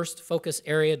 the first focus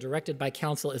area directed by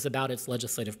council is about its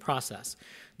legislative process.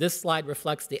 This slide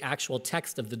reflects the actual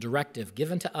text of the directive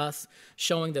given to us,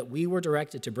 showing that we were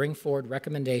directed to bring forward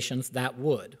recommendations that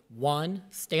would, 1,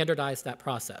 standardize that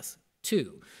process,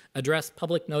 2, address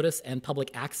public notice and public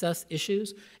access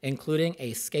issues, including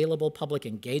a scalable public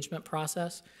engagement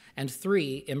process, and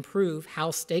 3, improve how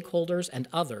stakeholders and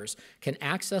others can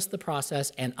access the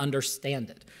process and understand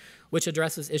it, which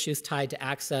addresses issues tied to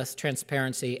access,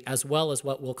 transparency, as well as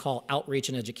what we'll call outreach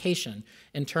and education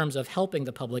in terms of helping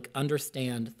the public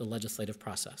understand the legislative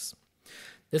process.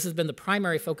 This has been the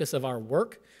primary focus of our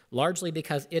work, largely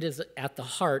because it is at the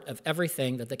heart of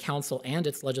everything that the council and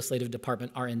its legislative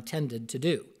department are intended to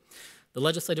do. The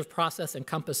legislative process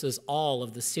encompasses all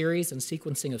of the series and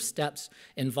sequencing of steps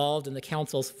involved in the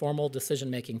council's formal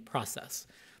decision-making process.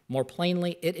 More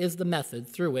plainly, it is the method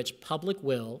through which public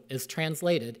will is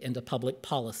translated into public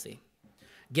policy.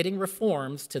 Getting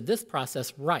reforms to this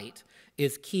process right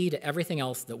is key to everything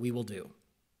else that we will do.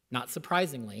 Not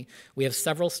surprisingly, we have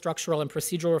several structural and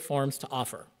procedural reforms to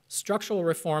offer. Structural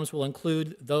reforms will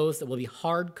include those that will be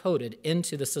hard-coded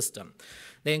into the system.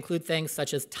 They include things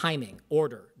such as timing,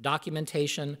 order,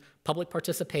 documentation, public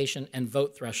participation, and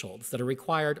vote thresholds that are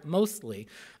required mostly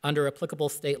under applicable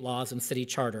state laws and city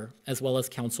charter, as well as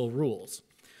council rules.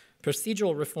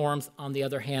 Procedural reforms, on the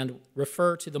other hand,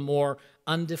 refer to the more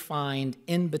undefined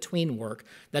in-between work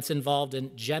that's involved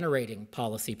in generating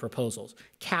policy proposals,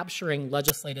 capturing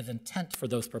legislative intent for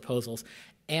those proposals,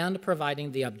 and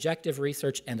providing the objective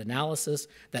research and analysis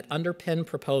that underpin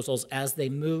proposals as they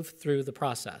move through the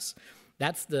process.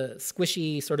 That's the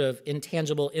squishy, sort of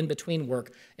intangible in-between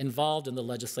work involved in the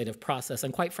legislative process.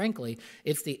 And quite frankly,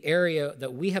 it's the area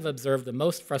that we have observed the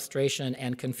most frustration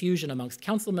and confusion amongst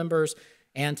council members,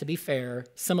 and to be fair,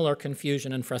 similar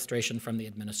confusion and frustration from the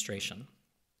administration.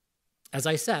 As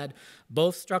I said,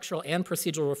 both structural and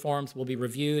procedural reforms will be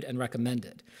reviewed and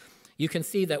recommended. You can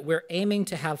see that we're aiming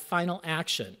to have final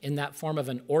action in that form of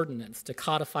an ordinance to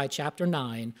codify Chapter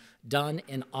 9 done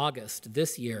in August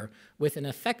this year with an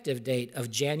effective date of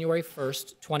January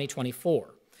 1st,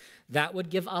 2024. That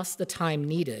would give us the time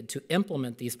needed to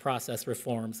implement these process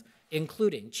reforms,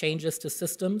 including changes to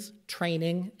systems,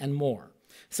 training, and more.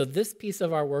 So this piece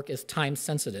of our work is time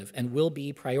sensitive and will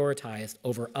be prioritized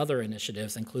over other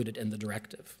initiatives included in the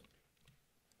directive.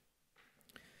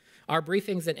 Our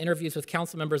briefings and interviews with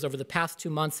council members over the past 2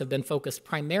 months have been focused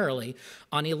primarily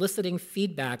on eliciting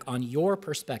feedback on your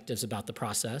perspectives about the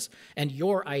process and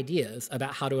your ideas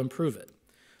about how to improve it.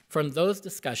 From those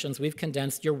discussions, we've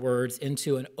condensed your words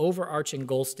into an overarching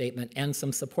goal statement and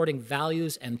some supporting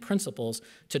values and principles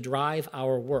to drive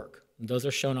our work. And those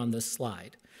are shown on this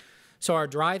slide. So our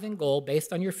driving goal,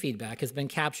 based on your feedback, has been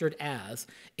captured as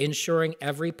ensuring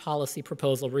every policy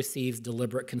proposal receives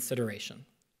deliberate consideration.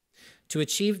 To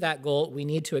achieve that goal, we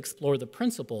need to explore the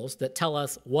principles that tell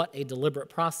us what a deliberate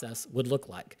process would look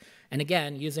like. And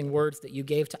again, using words that you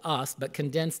gave to us, but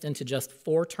condensed into just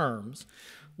 4 terms,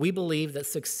 we believe that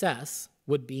success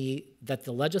would be that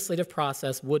the legislative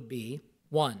process would be,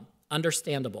 1,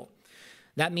 understandable.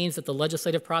 That means that the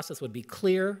legislative process would be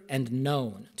clear and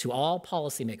known to all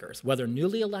policymakers, whether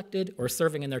newly elected or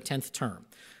serving in their 10th term.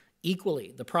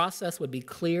 Equally, the process would be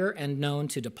clear and known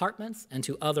to departments and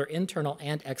to other internal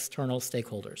and external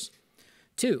stakeholders.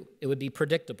 2, it would be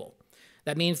predictable.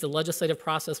 That means the legislative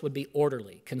process would be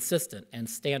orderly, consistent, and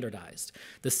standardized.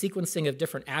 The sequencing of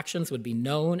different actions would be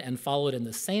known and followed in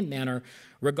the same manner,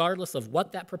 regardless of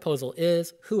what that proposal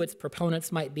is, who its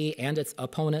proponents might be and its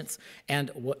opponents, and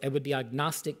it would be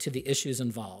agnostic to the issues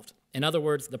involved. In other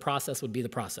words, the process would be the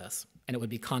process, and it would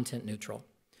be content neutral.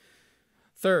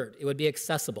 Third, it would be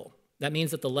accessible. That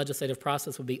means that the legislative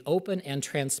process would be open and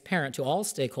transparent to all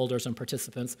stakeholders and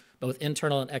participants, both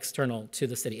internal and external to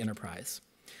the city enterprise.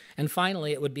 And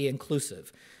finally, it would be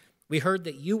inclusive. We heard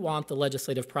that you want the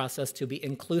legislative process to be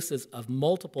inclusive of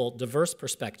multiple diverse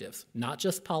perspectives, not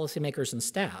just policymakers and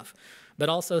staff, but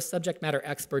also subject matter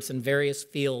experts in various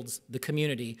fields, the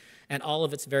community, and all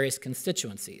of its various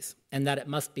constituencies, and that it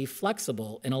must be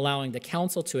flexible in allowing the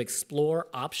council to explore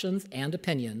options and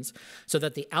opinions so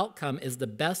that the outcome is the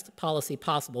best policy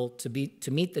possible to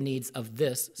meet the needs of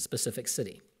this specific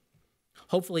city.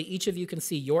 Hopefully, each of you can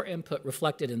see your input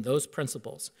reflected in those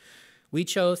principles. We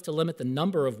chose to limit the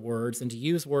number of words and to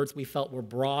use words we felt were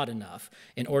broad enough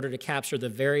in order to capture the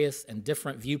various and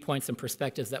different viewpoints and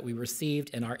perspectives that we received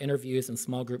in our interviews and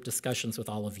small group discussions with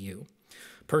all of you.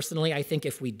 Personally, I think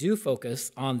if we do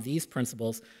focus on these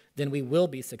principles, then we will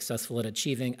be successful at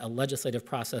achieving a legislative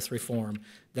process reform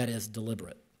that is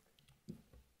deliberate.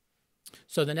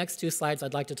 So the next 2 slides,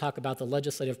 I'd like to talk about the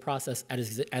legislative process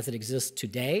as it exists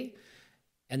today,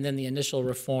 and then the initial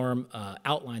reform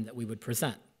outline that we would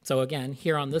present. So again,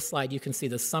 here on this slide, you can see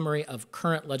the summary of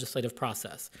current legislative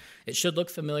process. It should look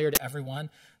familiar to everyone.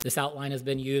 This outline has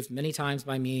been used many times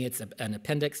by me. It's an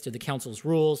appendix to the council's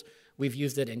rules. We've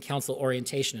used it in council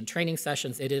orientation and training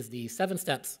sessions. It is the 7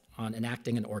 steps on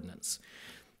enacting an ordinance.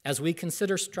 As we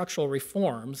consider structural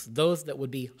reforms, those that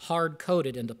would be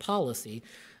hard-coded into policy,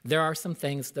 there are some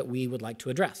things that we would like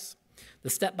to address. The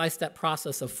step-by-step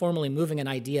process of formally moving an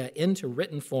idea into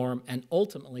written form and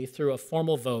ultimately through a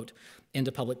formal vote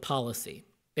into public policy.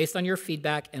 Based on your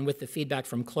feedback and with the feedback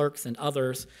from clerks and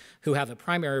others who have a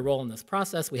primary role in this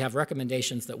process, we have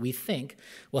recommendations that we think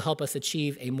will help us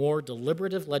achieve a more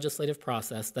deliberative legislative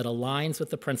process that aligns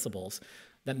with the principles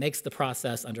that makes the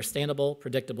process understandable,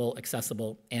 predictable,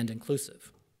 accessible, and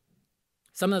inclusive.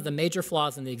 Some of the major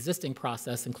flaws in the existing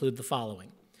process include the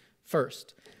following.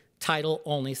 First,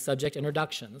 title-only subject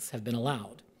introductions have been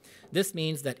allowed. This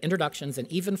means that introductions and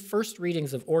even first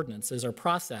readings of ordinances are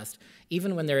processed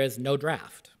even when there is no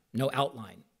draft, no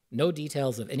outline, no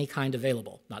details of any kind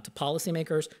available, not to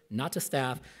policymakers, not to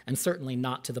staff, and certainly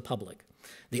not to the public.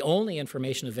 The only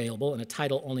information available in a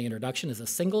title-only introduction is a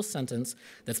single sentence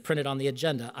that's printed on the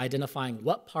agenda identifying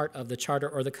what part of the charter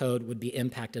or the code would be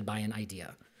impacted by an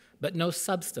idea. But no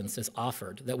substance is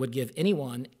offered that would give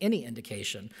anyone any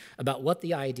indication about what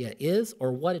the idea is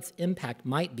or what its impact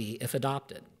might be if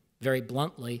adopted. Very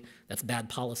bluntly, that's bad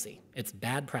policy. It's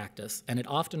bad practice, and it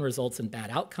often results in bad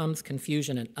outcomes,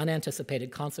 confusion, and unanticipated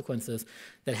consequences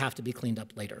that have to be cleaned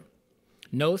up later.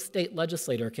 No state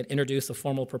legislator can introduce a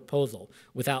formal proposal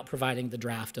without providing the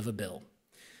draft of a bill.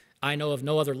 I know of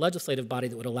no other legislative body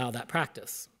that would allow that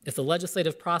practice. If the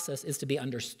legislative process is to be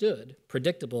understood,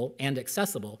 predictable, and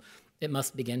accessible, it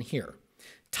must begin here.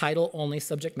 Title-only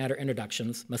subject matter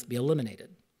introductions must be eliminated.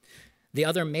 The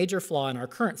other major flaw in our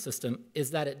current system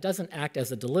is that it doesn't act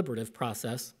as a deliberative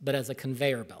process, but as a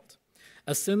conveyor belt.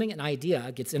 Assuming an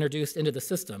idea gets introduced into the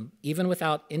system, even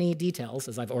without any details,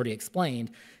 as I've already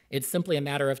explained, it's simply a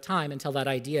matter of time until that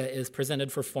idea is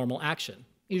presented for formal action,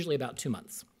 usually about 2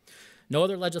 months. No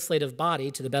other legislative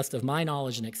body, to the best of my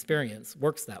knowledge and experience,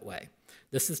 works that way.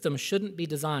 The system shouldn't be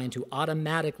designed to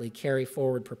automatically carry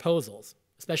forward proposals,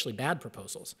 especially bad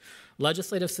proposals.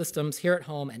 Legislative systems here at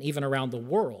home and even around the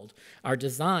world are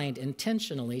designed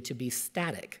intentionally to be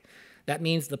static. That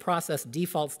means the process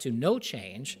defaults to no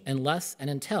change unless and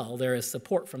until there is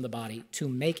support from the body to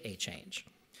make a change.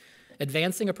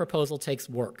 Advancing a proposal takes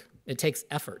work. It takes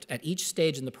effort at each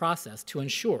stage in the process to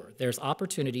ensure there's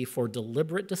opportunity for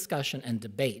deliberate discussion and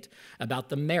debate about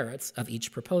the merits of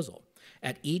each proposal.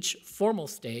 At each formal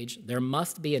stage, there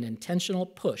must be an intentional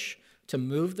push to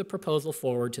move the proposal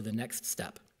forward to the next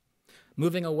step.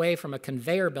 Moving away from a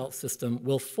conveyor belt system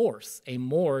will force a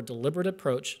more deliberate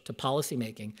approach to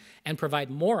policymaking and provide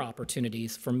more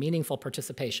opportunities for meaningful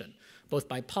participation, both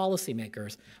by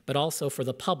policymakers, but also for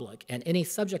the public and any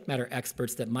subject matter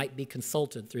experts that might be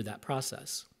consulted through that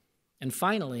process. And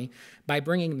finally, by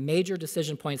bringing major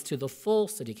decision points to the full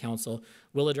City Council,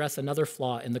 we'll address another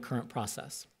flaw in the current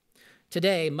process.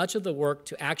 Today, much of the work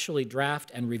to actually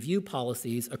draft and review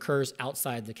policies occurs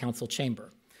outside the council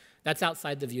chamber. That's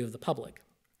outside the view of the public.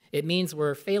 It means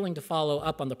we're failing to follow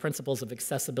up on the principles of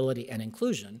accessibility and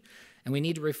inclusion, And we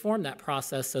need to reform that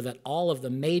process so that all of the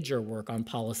major work on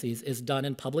policies is done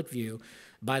in public view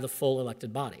by the full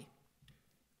elected body.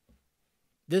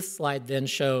 This slide then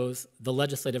shows the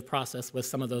legislative process with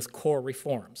some of those core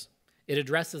reforms. It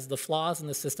addresses the flaws in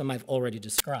the system I've already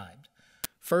described.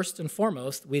 First and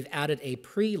foremost, we've added a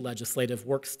pre-legislative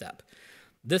work step.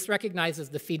 This recognizes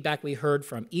the feedback we heard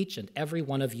from each and every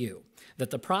one of you,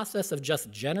 that the process of just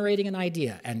generating an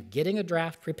idea and getting a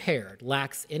draft prepared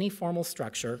lacks any formal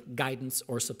structure, guidance,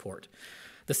 or support.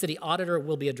 The city auditor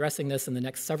will be addressing this in the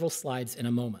next several slides in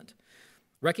a moment.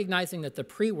 Recognizing that the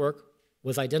pre-work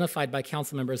was identified by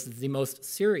council members as the most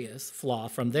serious flaw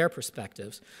from their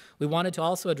perspectives, we wanted to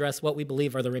also address what we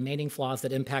believe are the remaining flaws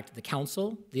that impact the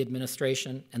council, the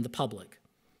administration, and the public.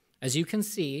 As you can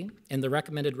see in the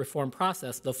recommended reform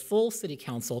process, the full city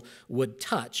council would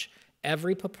touch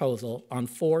every proposal on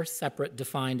 4 separate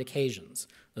defined occasions.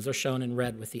 Those are shown in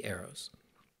red with the arrows.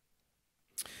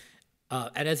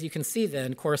 And as you can see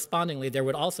then, correspondingly, there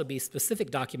would also be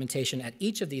specific documentation at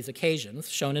each of these occasions,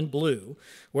 shown in blue,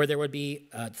 where there would be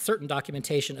certain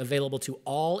documentation available to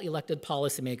all elected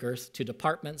policymakers, to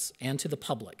departments, and to the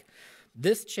public.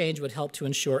 This change would help to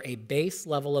ensure a base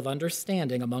level of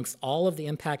understanding amongst all of the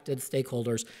impacted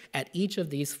stakeholders at each of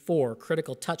these 4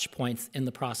 critical touch points in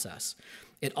the process.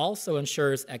 It also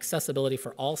ensures accessibility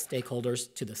for all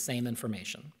stakeholders to the same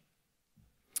information.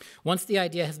 Once the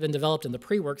idea has been developed in the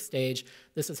pre-work stage,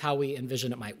 this is how we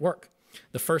envision it might work.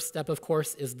 The first step, of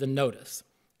course, is the notice.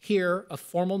 Here, a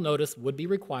formal notice would be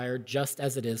required just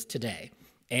as it is today.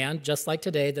 And just like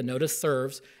today, the notice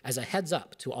serves as a heads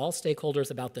up to all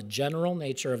stakeholders about the general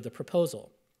nature of the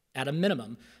proposal. At a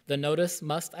minimum, the notice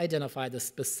must identify the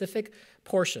specific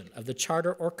portion of the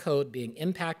charter or code being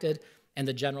impacted and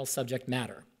the general subject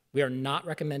matter. We are not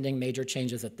recommending major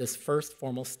changes at this first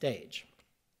formal stage.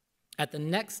 At the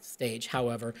next stage,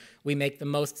 however, we make the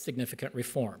most significant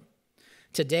reform.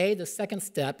 Today, the second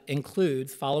step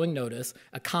includes, following notice,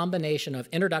 a combination of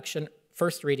introduction,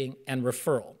 first reading, and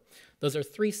referral. Those are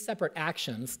 3 separate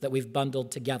actions that we've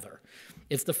bundled together.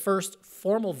 It's the first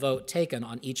formal vote taken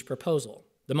on each proposal.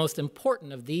 The most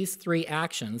important of these 3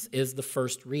 actions is the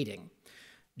first reading.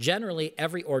 Generally,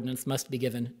 every ordinance must be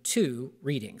given 2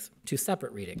 readings, 2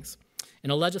 separate readings. In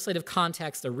a legislative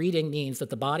context, a reading means that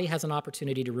the body has an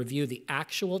opportunity to review the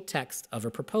actual text of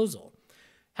a proposal.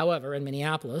 However, in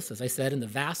Minneapolis, as I said, in the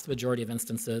vast majority of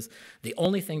instances, the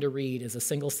only thing to read is a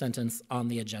single sentence on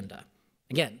the agenda.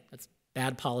 Again, that's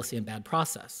bad policy and bad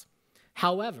process.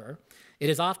 However, it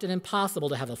is often impossible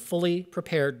to have a fully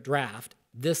prepared draft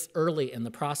this early in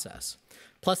the process.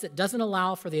 Plus, it doesn't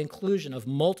allow for the inclusion of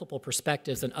multiple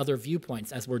perspectives and other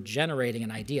viewpoints as we're generating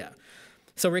an idea.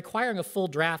 So requiring a full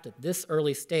draft at this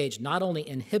early stage not only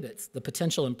inhibits the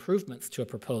potential improvements to a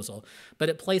proposal, but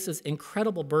it places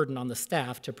incredible burden on the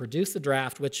staff to produce a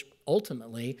draft which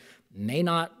ultimately may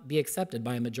not be accepted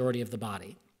by a majority of the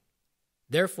body.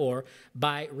 Therefore,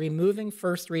 by removing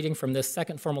first reading from this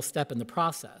second formal step in the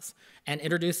process and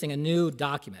introducing a new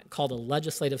document called a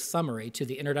legislative summary to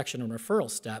the introduction and referral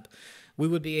step, we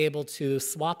would be able to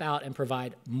swap out and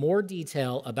provide more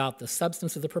detail about the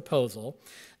substance of the proposal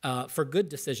for good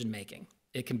decision making.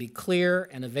 It can be clear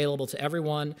and available to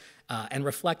everyone and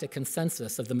reflect a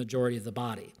consensus of the majority of the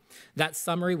body. That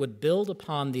summary would build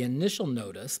upon the initial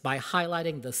notice by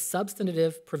highlighting the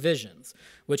substantive provisions,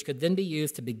 which could then be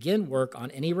used to begin work on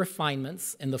any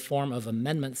refinements in the form of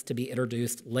amendments to be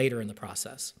introduced later in the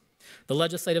process. The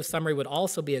legislative summary would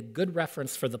also be a good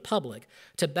reference for the public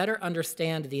to better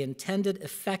understand the intended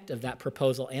effect of that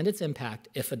proposal and its impact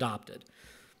if adopted.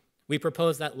 We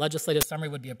propose that legislative summary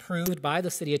would be approved by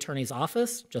the city attorney's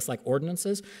office, just like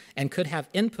ordinances, and could have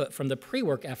input from the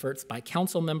pre-work efforts by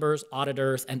council members,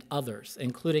 auditors, and others,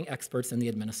 including experts in the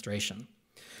administration.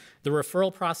 The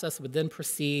referral process would then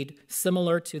proceed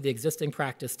similar to the existing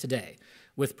practice today,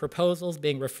 with proposals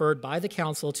being referred by the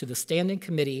council to the standing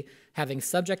committee having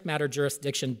subject matter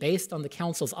jurisdiction based on the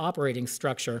council's operating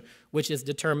structure, which is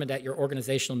determined at your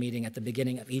organizational meeting at the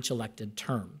beginning of each elected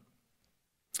term.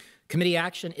 Committee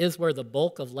action is where the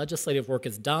bulk of legislative work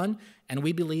is done, and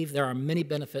we believe there are many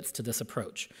benefits to this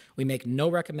approach. We make no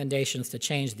recommendations to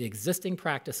change the existing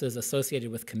practices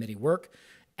associated with committee work.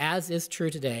 As is true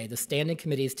today, the standing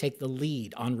committees take the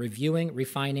lead on reviewing,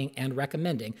 refining, and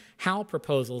recommending how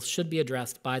proposals should be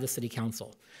addressed by the City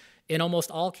Council. In almost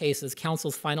all cases,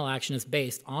 Council's final action is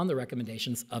based on the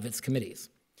recommendations of its committees.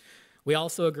 We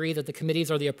also agree that the committees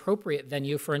are the appropriate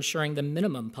venue for ensuring the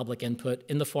minimum public input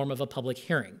in the form of a public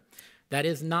hearing. That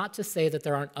is not to say that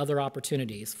there aren't other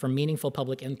opportunities for meaningful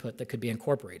public input that could be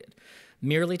incorporated,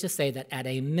 merely to say that at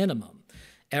a minimum,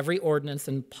 Every ordinance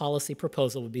and policy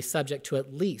proposal would be subject to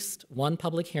at least one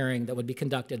public hearing that would be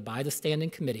conducted by the standing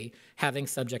committee having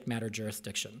subject matter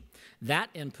jurisdiction. That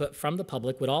input from the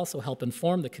public would also help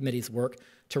inform the committee's work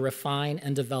to refine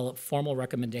and develop formal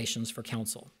recommendations for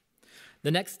council.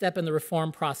 The next step in the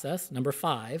reform process, number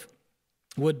 5,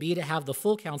 would be to have the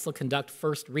full council conduct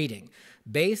first reading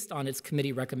based on its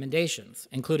committee recommendations,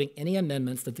 including any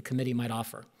amendments that the committee might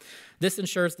offer. This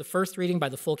ensures the first reading by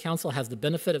the full council has the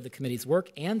benefit of the committee's work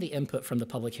and the input from the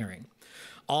public hearing.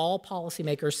 All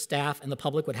policymakers, staff, and the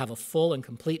public would have a full and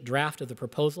complete draft of the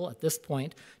proposal at this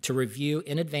point to review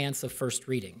in advance of first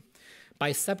reading.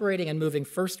 By separating and moving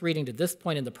first reading to this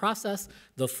point in the process,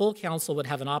 the full council would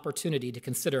have an opportunity to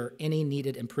consider any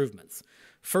needed improvements.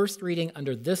 First reading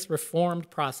under this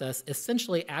reformed process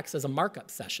essentially acts as a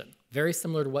markup session, very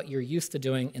similar to what you're used to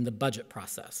doing in the budget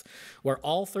process, where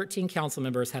all 13 council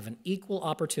members have an equal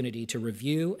opportunity to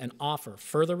review and offer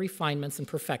further refinements and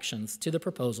perfections to the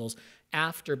proposals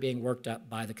after being worked up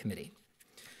by the committee.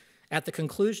 At the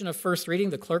conclusion of first reading,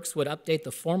 the clerks would update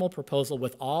the formal proposal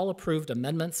with all approved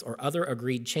amendments or other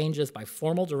agreed changes by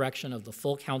formal direction of the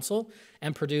full council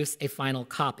and produce a final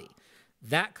copy.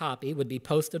 That copy would be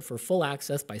posted for full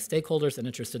access by stakeholders and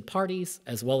interested parties,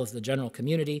 as well as the general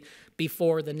community,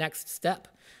 before the next step,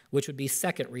 which would be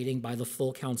second reading by the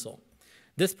full council.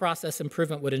 This process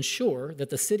improvement would ensure that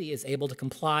the city is able to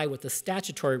comply with the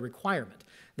statutory requirement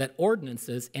that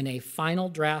ordinances in a final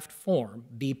draft form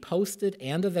be posted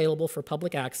and available for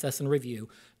public access and review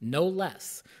no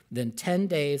less than 10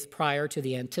 days prior to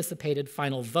the anticipated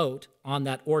final vote on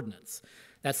that ordinance.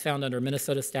 That's found under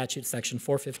Minnesota Statute Section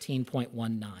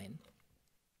 415.19.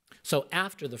 So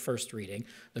after the first reading,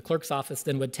 the clerk's office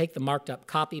then would take the marked up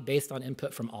copy based on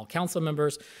input from all council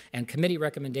members and committee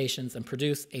recommendations and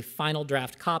produce a final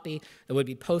draft copy that would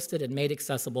be posted and made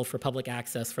accessible for public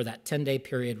access for that 10-day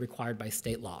period required by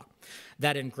state law.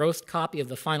 That engrossed copy of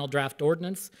the final draft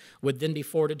ordinance would then be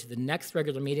forwarded to the next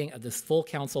regular meeting of this full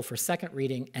council for second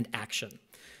reading and action.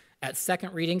 At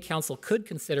second reading, council could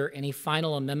consider any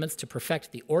final amendments to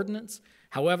perfect the ordinance.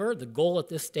 However, the goal at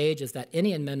this stage is that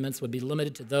any amendments would be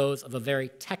limited to those of a very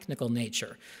technical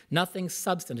nature. Nothing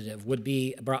substantive would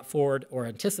be brought forward or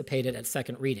anticipated at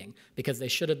second reading because they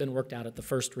should have been worked out at the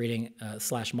first reading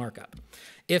 / markup.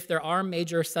 If there are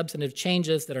major substantive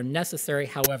changes that are necessary,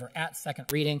 however, at second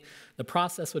reading, the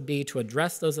process would be to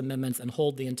address those amendments and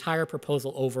hold the entire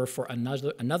proposal over for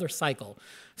another cycle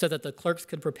so that the clerks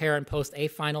could prepare and post a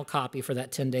final copy for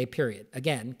that 10-day period,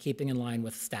 again, keeping in line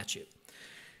with statute.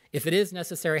 If it is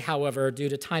necessary, however, due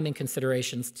to timing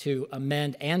considerations to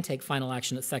amend and take final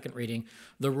action at second reading,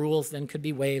 the rules then could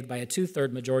be waived by a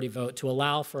 2/3 majority vote to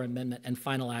allow for amendment and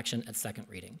final action at second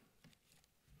reading.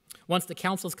 Once the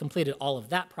council's completed all of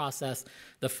that process,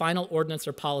 the final ordinance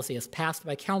or policy as passed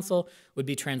by council would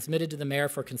be transmitted to the mayor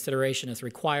for consideration as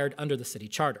required under the city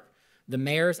charter. The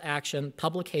mayor's action,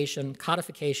 publication,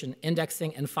 codification,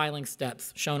 indexing, and filing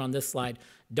steps shown on this slide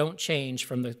don't change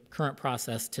from the current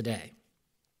process today.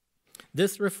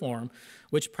 This reform,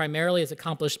 which primarily is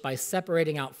accomplished by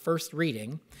separating out first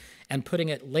reading and putting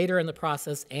it later in the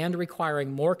process and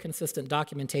requiring more consistent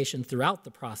documentation throughout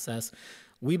the process,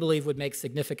 we believe would make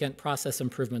significant process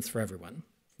improvements for everyone.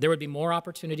 There would be more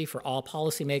opportunity for all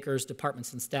policymakers,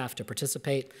 departments, and staff to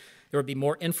participate. There would be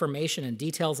more information and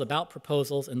details about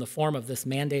proposals in the form of this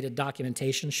mandated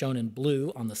documentation shown in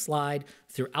blue on the slide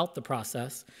throughout the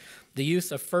process. The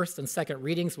use of first and second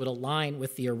readings would align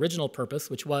with the original purpose,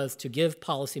 which was to give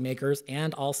policymakers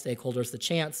and all stakeholders the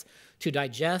chance to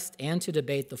digest and to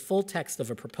debate the full text of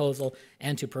a proposal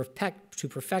and to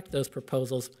perfect those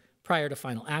proposals prior to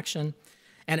final action.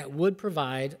 And it would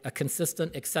provide a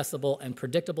consistent, accessible, and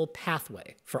predictable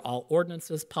pathway for all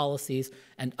ordinances, policies,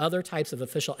 and other types of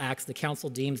official acts the council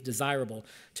deems desirable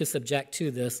to subject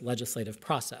to this legislative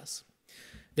process.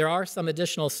 There are some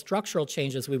additional structural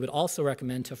changes we would also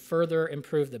recommend to further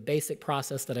improve the basic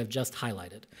process that I've just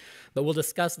highlighted, but we'll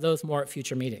discuss those more at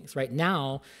future meetings. Right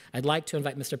now, I'd like to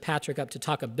invite Mr. Patrick up to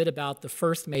talk a bit about the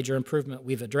first major improvement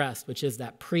we've addressed, which is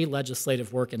that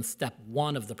pre-legislative work in step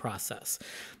 1 of the process.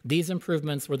 These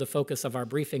improvements were the focus of our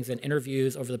briefings and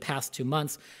interviews over the past 2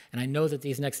 months, and I know that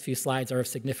these next few slides are of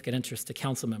significant interest to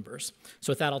council members.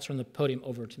 So with that, I'll turn the podium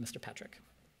over to Mr. Patrick.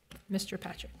 Mr.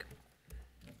 Patrick.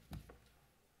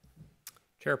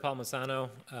 Chair Palmisano,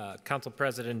 Council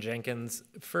President Jenkins,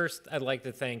 first I'd like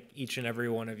to thank each and every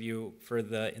one of you for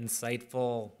the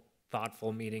insightful,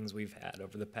 thoughtful meetings we've had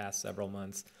over the past several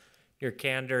months. Your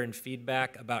candor and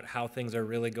feedback about how things are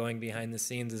really going behind the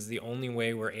scenes is the only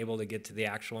way we're able to get to the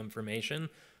actual information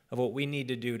of what we need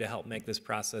to do to help make this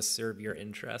process serve your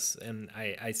interests. And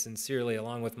I sincerely,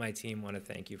 along with my team, want to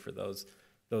thank you for those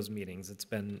those meetings. It's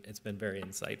been very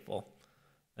insightful.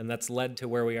 And that's led to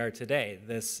where we are today.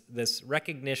 This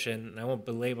recognition, and I won't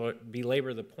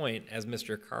belabor the point, as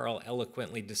Mr. Carl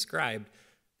eloquently described,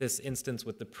 this instance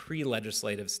with the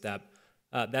pre-legislative step,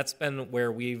 that's been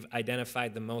where we've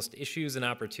identified the most issues and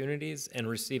opportunities and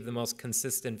received the most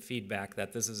consistent feedback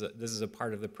that this is a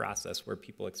part of the process where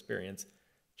people experience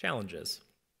challenges.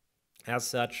 As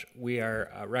such, we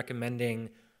are recommending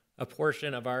a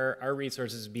portion of our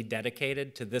resources be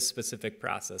dedicated to this specific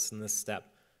process and this step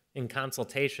in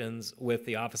consultations with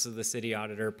the Office of the City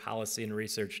Auditor Policy and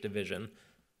Research Division.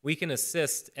 We can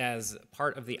assist as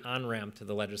part of the on-ramp to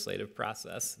the legislative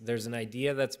process. There's an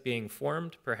idea that's being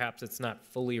formed, perhaps it's not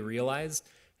fully realized,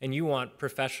 and you want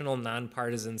professional,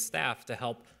 nonpartisan staff to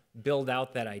help build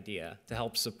out that idea, to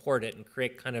help support it and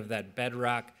create kind of that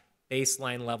bedrock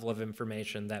baseline level of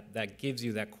information that gives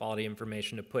you that quality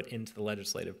information to put into the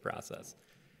legislative process.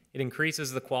 It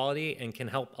increases the quality and can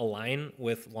help align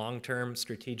with long-term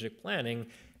strategic planning.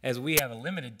 As we have a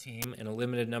limited team and a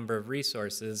limited number of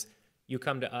resources, you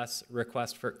come to us,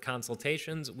 request for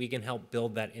consultations, we can help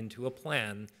build that into a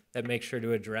plan that makes sure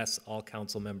to address all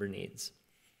council member needs.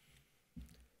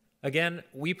 Again,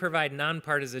 we provide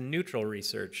nonpartisan neutral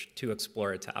research to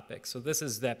explore a topic. So this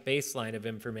is that baseline of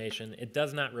information. It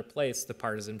does not replace the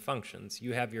partisan functions.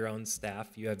 You have your own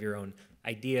staff, you have your own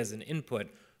ideas and input.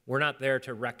 We're not there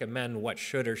to recommend what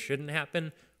should or shouldn't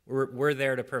happen. We're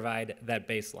there to provide that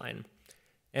baseline.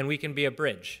 And we can be a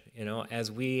bridge, you know,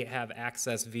 as we have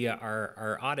access via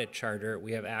our audit charter,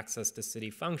 we have access to city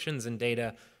functions and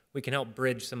data. We can help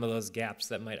bridge some of those gaps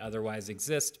that might otherwise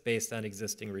exist based on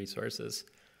existing resources.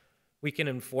 We can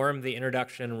inform the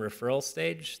introduction and referral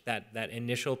stage, that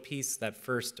initial piece, that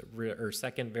first or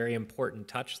second very important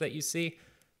touch that you see.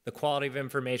 The quality of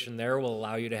information there will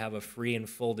allow you to have a free and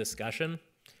full discussion.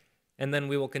 And then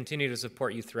we will continue to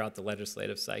support you throughout the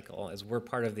legislative cycle. As we're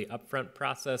part of the upfront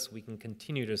process, we can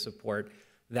continue to support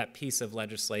that piece of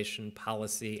legislation,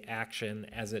 policy, action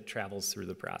as it travels through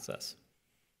the process.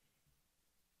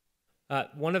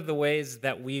 One of the ways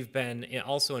that we've been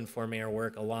also informing our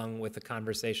work along with the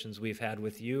conversations we've had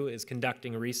with you is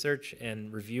conducting research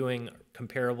and reviewing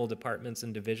comparable departments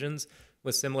and divisions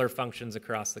with similar functions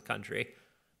across the country.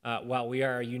 While we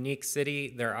are a unique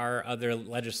city, there are other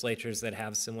legislatures that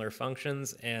have similar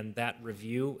functions, and that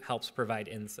review helps provide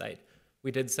insight.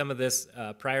 We did some of this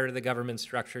prior to the government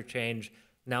structure change.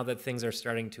 Now that things are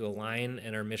starting to align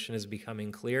and our mission is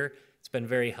becoming clear, it's been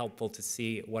very helpful to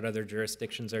see what other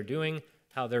jurisdictions are doing,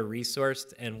 how they're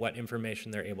resourced, and what information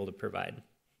they're able to provide.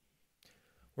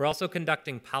 We're also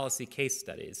conducting policy case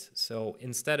studies. So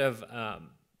instead of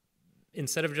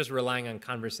just relying on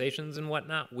conversations and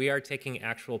whatnot, we are taking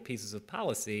actual pieces of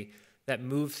policy that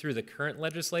move through the current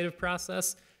legislative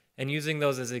process and using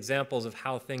those as examples of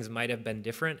how things might have been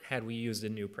different had we used a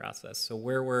new process. So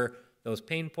where were those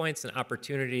pain points and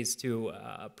opportunities to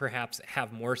perhaps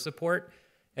have more support?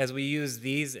 As we use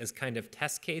these as kind of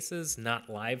test cases, not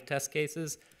live test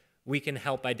cases, we can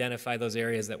help identify those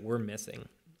areas that we're missing.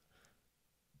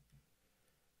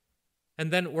 And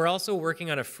then we're also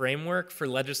working on a framework for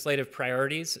legislative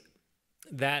priorities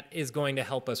that is going to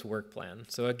help us work plan.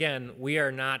 So again,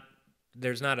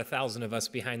 there's not 1,000 of us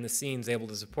behind the scenes able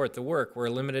to support the work. We're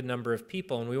a limited number of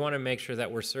people, and we want to make sure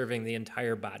that we're serving the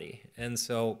entire body. And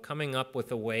so coming up with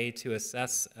a way to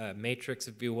assess a matrix,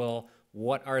 if you will,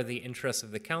 what are the interests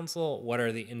of the council? What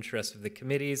are the interests of the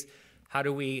committees? How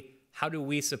do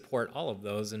we support all of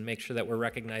those and make sure that we're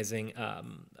recognizing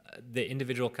the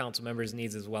individual council members'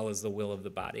 needs as well as the will of the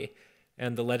body?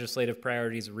 And the Legislative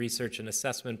Priorities Research and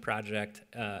Assessment Project,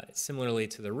 similarly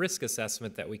to the risk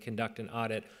assessment that we conduct and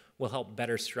audit, will help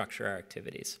better structure our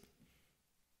activities.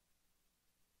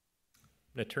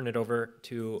 I'm going to turn it over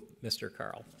to Mr.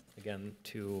 Carl, again,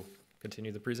 to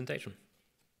continue the presentation.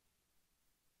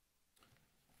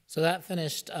 So that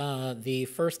finished the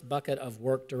first bucket of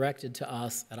work directed to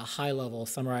us at a high level,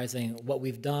 summarizing what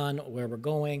we've done, where we're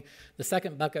going. The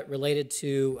second bucket related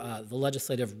to the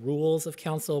legislative rules of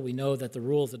council. We know that the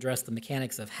rules address the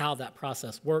mechanics of how that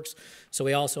process works, so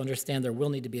we also understand there will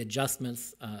need to be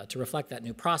adjustments to reflect that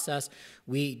new process.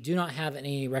 We do not have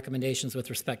any recommendations with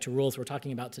respect to rules we're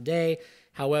talking about today.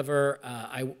 However,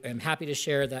 I am happy to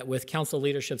share that with council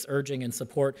leadership's urging and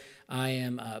support, I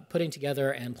am putting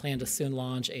together and plan to soon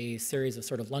launch a series of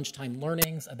sort of lunchtime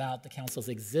learnings about the council's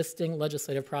existing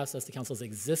legislative process, the council's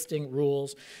existing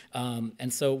rules.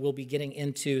 And so we'll be getting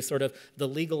into sort of the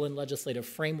legal and legislative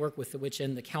framework with which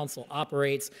in the council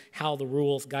operates, how the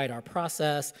rules guide our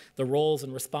process, the roles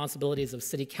and responsibilities of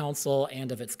city council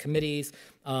and of its committees,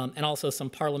 and also some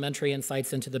parliamentary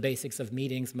insights into the basics of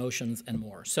meetings, motions, and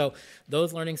more. So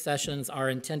those learning sessions are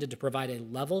intended to provide a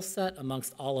level set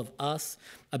amongst all of us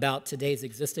about today's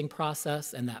existing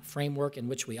process and that framework in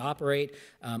which we operate.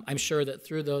 I'm sure that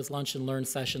through those lunch and learn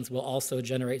sessions, we'll also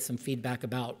generate some feedback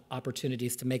about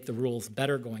opportunities to make the rules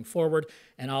better going forward,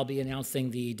 and I'll be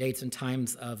announcing the dates and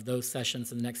times of those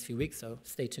sessions in the next few weeks, so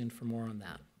stay tuned for more on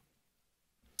that.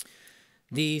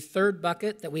 The third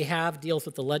bucket that we have deals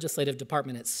with the legislative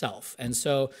department itself. And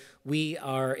so we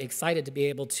are excited to be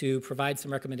able to provide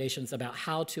some recommendations about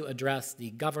how to address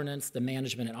the governance, the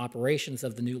management, and operations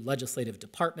of the new legislative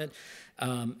department.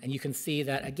 And you can see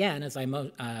that, again, as I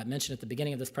mentioned at the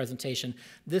beginning of this presentation,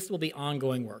 this will be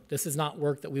ongoing work. This is not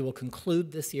work that we will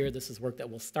conclude this year. This is work that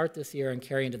will start this year and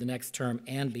carry into the next term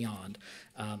and beyond.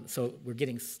 So we're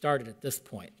getting started at this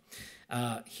point.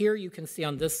 Here you can see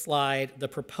on this slide the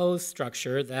proposed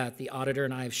structure that the auditor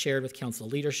and I have shared with council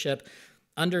leadership.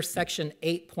 Under section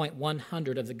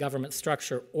 8.100 of the government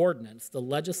structure ordinance, the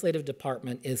legislative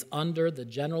department is under the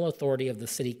general authority of the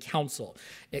city council.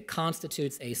 It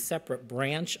constitutes a separate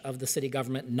branch of the city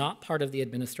government, not part of the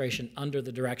administration under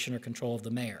the direction or control of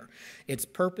the mayor. Its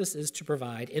purpose is to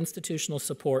provide institutional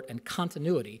support and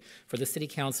continuity for the city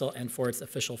council and for its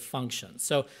official functions.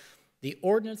 So the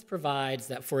ordinance provides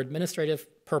that for administrative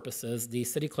purposes, the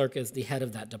city clerk is the head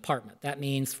of that department. That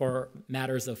means for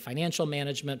matters of financial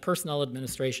management, personnel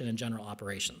administration, and general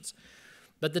operations.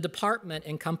 But the department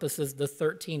encompasses the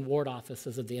 13 ward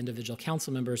offices of the individual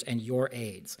council members and your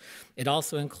aides. It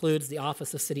also includes the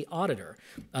Office of City Auditor,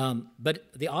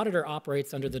 but the auditor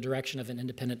operates under the direction of an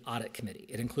independent audit committee.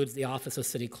 It includes the Office of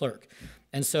City Clerk.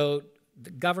 And so the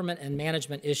government and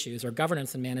management issues, or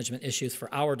governance and management issues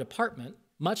for our department,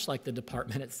 much like the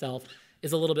department itself,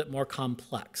 is a little bit more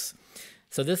complex.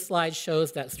 So this slide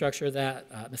shows that structure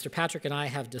that Mr. Patrick and I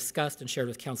have discussed and shared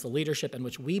with council leadership, and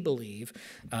which we believe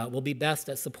will be best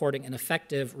at supporting an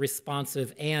effective,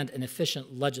 responsive, and an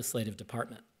efficient legislative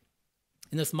department.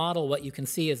 In this model, what you can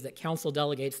see is that council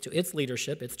delegates to its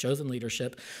leadership, its chosen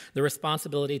leadership, the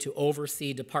responsibility to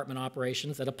oversee department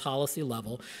operations at a policy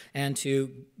level and to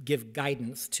give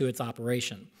guidance to its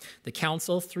operation. The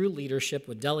council, through leadership,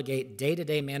 would delegate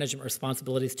day-to-day management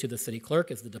responsibilities to the city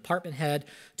clerk as the department head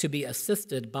to be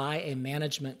assisted by a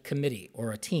management committee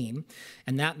or a team.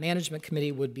 And that management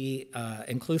committee would be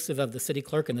inclusive of the city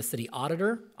clerk and the city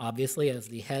auditor, obviously as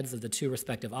the heads of the two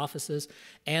respective offices,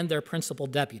 and their principal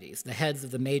deputies, the heads of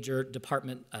the major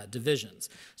department divisions.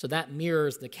 So that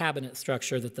mirrors the cabinet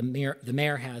structure that the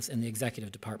mayor has in the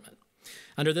executive department.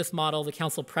 Under this model, the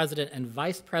council president and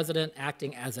vice president,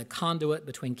 acting as a conduit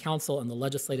between council and the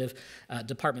legislative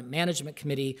department management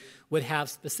committee, would have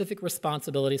specific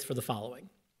responsibilities for the following.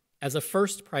 As a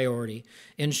first priority,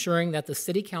 ensuring that the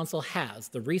city council has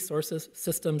the resources,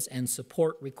 systems, and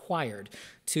support required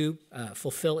to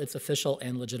fulfill its official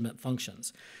and legitimate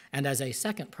functions. And as a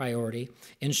second priority,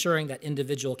 ensuring that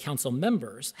individual council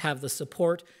members have the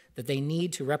support that they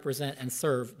need to represent and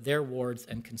serve their wards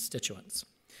and constituents.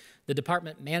 The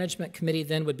Department Management Committee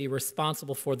then would be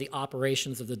responsible for the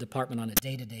operations of the department on a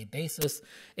day-to-day basis,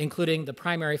 including the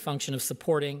primary function of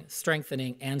supporting,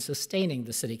 strengthening, and sustaining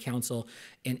the City Council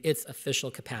in its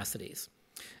official capacities.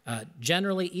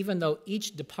 Generally, even though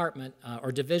each department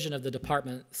or division of the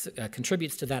department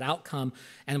contributes to that outcome,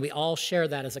 and we all share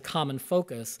that as a common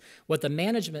focus, what the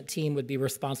management team would be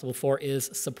responsible for is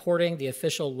supporting the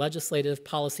official legislative,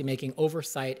 policymaking,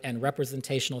 oversight, and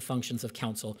representational functions of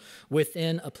council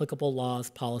within applicable laws,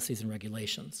 policies, and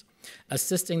regulations.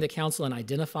 Assisting the council in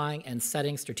identifying and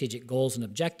setting strategic goals and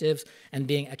objectives, and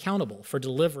being accountable for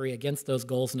delivery against those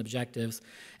goals and objectives.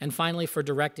 And finally, for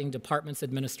directing department's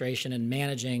administration and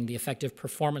managing the effective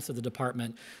performance of the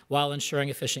department while ensuring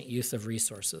efficient use of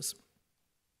resources.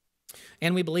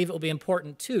 And we believe it will be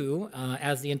important too,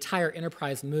 as the entire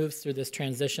enterprise moves through this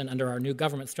transition under our new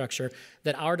government structure,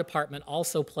 that our department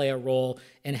also play a role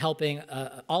in helping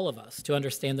all of us to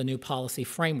understand the new policy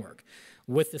framework.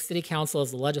 With the City Council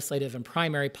as the legislative and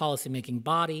primary policymaking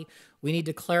body, we need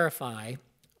to clarify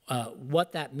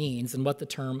what that means and what the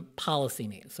term policy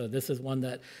means. So this is one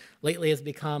that lately has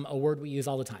become a word we use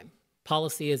all the time.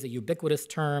 Policy is a ubiquitous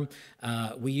term.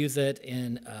 We use it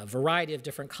in a variety of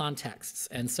different contexts.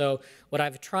 And so what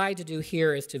I've tried to do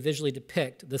here is to visually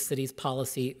depict the city's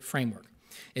policy framework.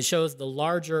 It shows the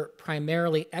larger,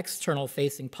 primarily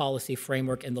external-facing policy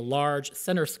framework in the large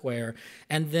center square,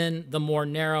 and then the more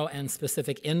narrow and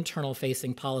specific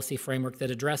internal-facing policy framework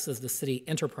that addresses the city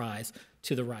enterprise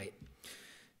to the right.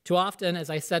 Too often,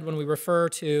 as I said, when we refer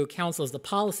to council as the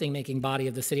policy-making body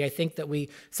of the city, I think that we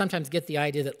sometimes get the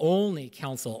idea that only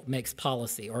council makes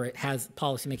policy or it has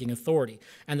policy-making authority,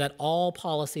 and that all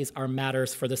policies are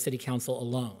matters for the city council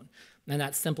alone. And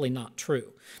that's simply not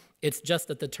true. It's just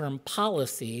that the term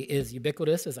policy is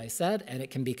ubiquitous, as I said, and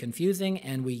it can be confusing,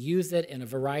 and we use it in a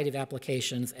variety of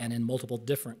applications and in multiple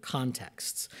different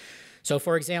contexts. So,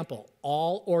 for example,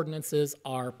 all ordinances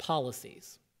are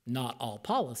policies. Not all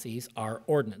policies are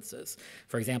ordinances.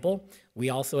 For example, we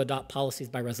also adopt policies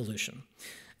by resolution.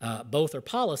 Both are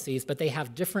policies, but they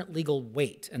have different legal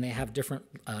weight and they have different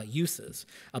uses.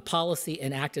 A policy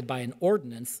enacted by an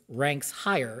ordinance ranks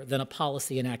higher than a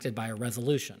policy enacted by a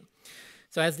resolution.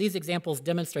 So as these examples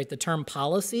demonstrate, the term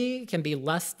policy can be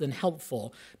less than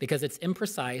helpful because it's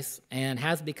imprecise and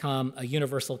has become a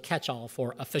universal catch-all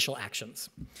for official actions.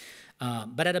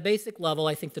 But at a basic level,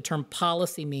 I think the term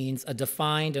policy means a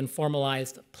defined and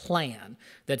formalized plan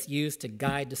that's used to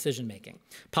guide decision-making.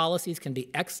 Policies can be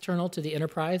external to the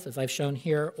enterprise, as I've shown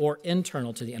here, or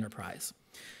internal to the enterprise.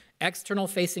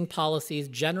 External-facing policies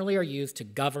generally are used to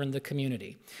govern the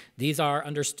community. These are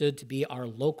understood to be our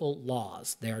local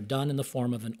laws. They are done in the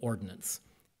form of an ordinance.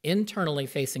 Internally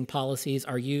facing policies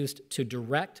are used to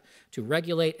direct, to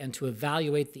regulate, and to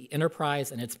evaluate the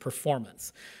enterprise and its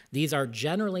performance. These are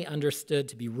generally understood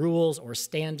to be rules or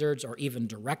standards or even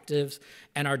directives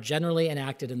and are generally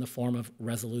enacted in the form of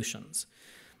resolutions.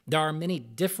 There are many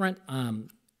different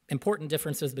important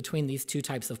differences between these two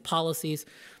types of policies,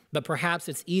 but perhaps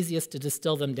it's easiest to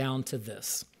distill them down to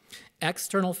this.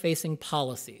 External-facing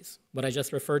policies, what I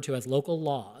just referred to as local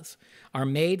laws, are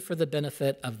made for the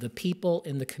benefit of the people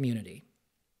in the community,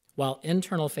 while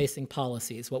internal-facing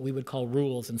policies, what we would call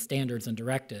rules and standards and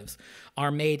directives,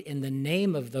 are made in the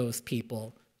name of those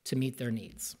people to meet their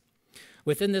needs.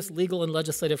 Within this legal and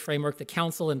legislative framework, the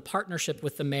council, in partnership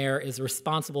with the mayor, is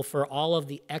responsible for all of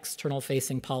the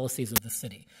external-facing policies of the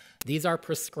city. These are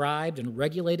prescribed and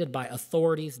regulated by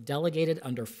authorities delegated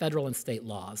under federal and state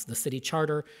laws, the city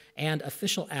charter, and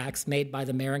official acts made by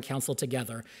the mayor and council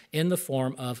together in the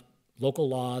form of local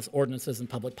laws, ordinances, and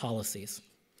public policies.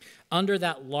 Under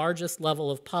that largest level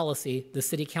of policy, the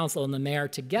city council and the mayor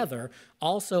together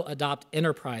also adopt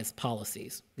enterprise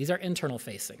policies. These are internal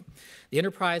facing. The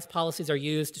enterprise policies are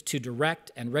used to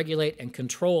direct and regulate and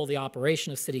control the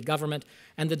operation of city government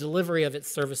and the delivery of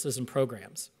its services and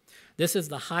programs. This is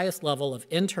the highest level of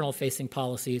internal facing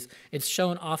policies. It's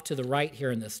shown off to the right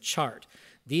here in this chart.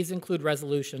 These include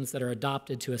resolutions that are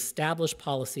adopted to establish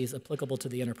policies applicable to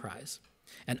the enterprise.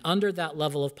 And under that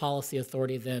level of policy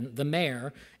authority, then, the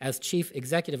mayor, as chief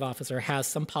executive officer, has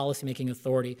some policymaking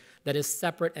authority that is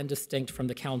separate and distinct from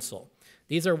the council.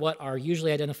 These are what are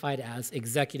usually identified as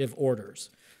executive orders.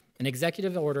 An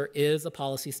executive order is a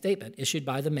policy statement issued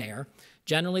by the mayor,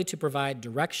 generally to provide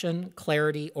direction,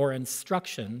 clarity, or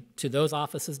instruction to those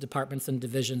offices, departments, and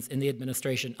divisions in the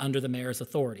administration under the mayor's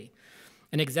authority.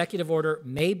 An executive order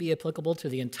may be applicable to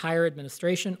the entire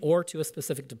administration or to a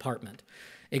specific department.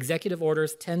 Executive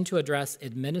orders tend to address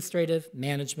administrative,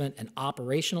 management, and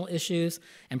operational issues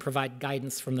and provide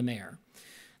guidance from the mayor.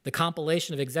 The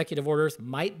compilation of executive orders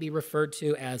might be referred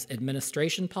to as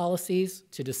administration policies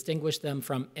to distinguish them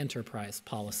from enterprise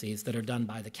policies that are done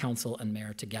by the council and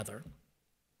mayor together.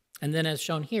 And then, as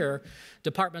shown here,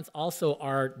 departments also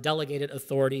are delegated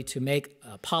authority to make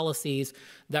policies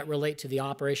that relate to the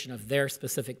operation of their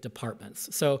specific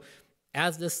departments. So,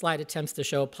 as this slide attempts to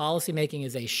show, policymaking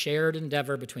is a shared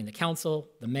endeavor between the council,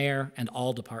 the mayor, and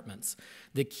all departments.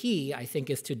 The key, I think,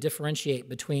 is to differentiate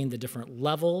between the different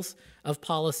levels of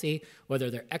policy, whether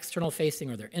they're external facing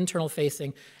or they're internal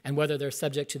facing, and whether they're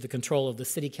subject to the control of the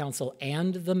city council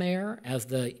and the mayor as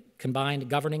the combined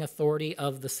governing authority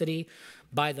of the city,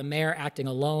 by the mayor acting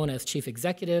alone as chief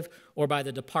executive, or by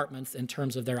the departments in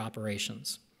terms of their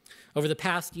operations. Over the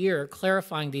past year,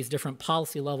 clarifying these different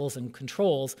policy levels and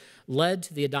controls led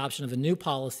to the adoption of a new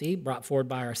policy brought forward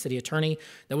by our city attorney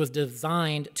that was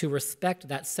designed to respect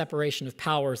that separation of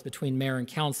powers between mayor and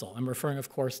council. I'm referring, of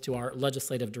course, to our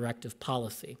legislative directive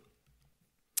policy.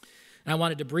 And I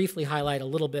wanted to briefly highlight a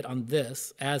little bit on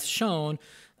this. As shown,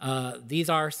 these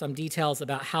are some details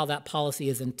about how that policy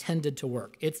is intended to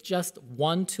work. It's just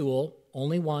one tool,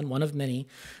 only one of many,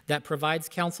 that provides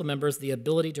council members the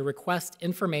ability to request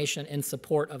information in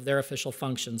support of their official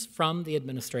functions from the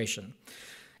administration.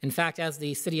 In fact, as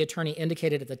the city attorney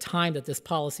indicated at the time that this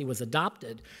policy was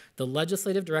adopted, the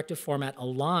legislative directive format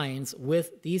aligns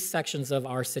with these sections of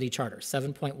our city charter,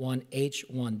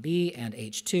 7.1H1B and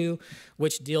H2,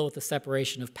 which deal with the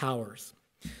separation of powers.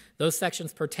 Those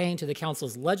sections pertain to the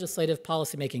council's legislative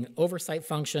policymaking oversight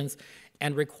functions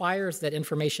and requires that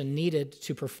information needed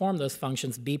to perform those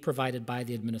functions be provided by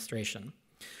the administration.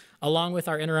 Along with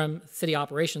our interim city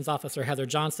operations officer, Heather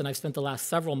Johnson, I've spent the last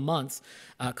several months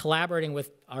collaborating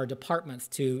with our departments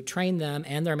to train them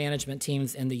and their management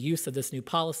teams in the use of this new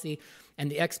policy and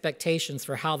the expectations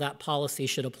for how that policy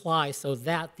should apply so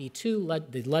that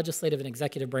the legislative and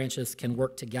executive branches can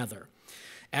work together.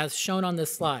 As shown on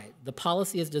this slide, the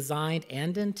policy is designed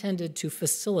and intended to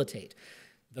facilitate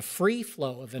the free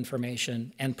flow of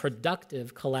information and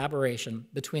productive collaboration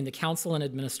between the council and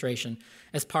administration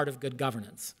as part of good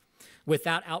governance. With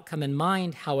that outcome in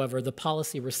mind, however, the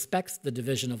policy respects the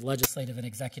division of legislative and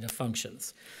executive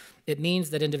functions. It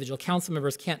means that individual council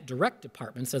members can't direct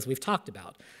departments, as we've talked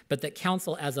about, but that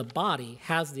council as a body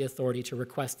has the authority to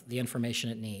request the information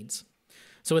it needs.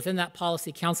 So within that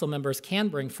policy, council members can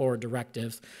bring forward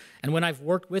directives, and when I've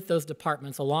worked with those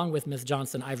departments, along with Ms.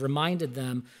 Johnson, I've reminded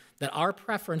them that our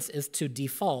preference is to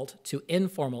default to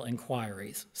informal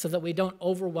inquiries so that we don't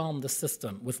overwhelm the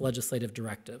system with legislative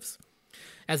directives.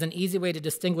 As an easy way to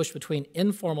distinguish between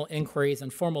informal inquiries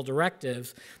and formal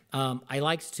directives, I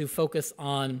like to focus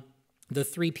on the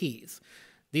 3 Ps.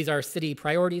 These are city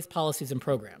priorities, policies, and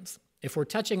programs. If we're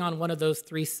touching on one of those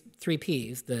three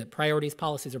Ps, the priorities,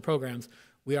 policies, or programs,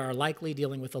 we are likely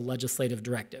dealing with a legislative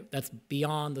directive. That's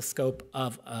beyond the scope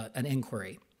of an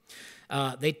inquiry.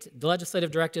 The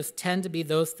legislative directives tend to be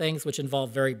those things which involve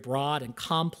very broad and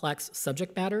complex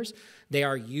subject matters. They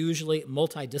are usually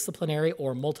multidisciplinary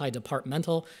or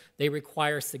multi-departmental. They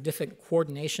require significant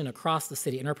coordination across the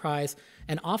city enterprise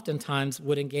and oftentimes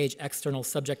would engage external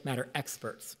subject matter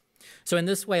experts. So in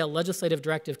this way, a legislative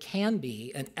directive can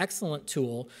be an excellent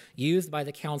tool used by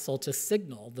the council to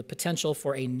signal the potential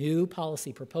for a new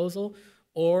policy proposal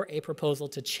or a proposal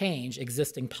to change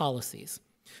existing policies.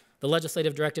 The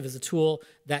legislative directive is a tool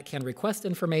that can request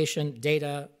information,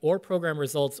 data, or program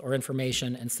results or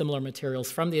information and similar materials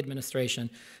from the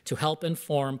administration to help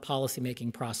inform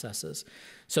policymaking processes.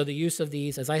 So the use of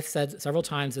these, as I've said several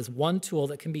times, is one tool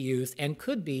that can be used and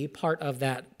could be part of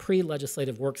that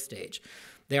pre-legislative work stage.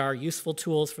 They are useful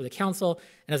tools for the council,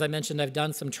 and as I mentioned, I've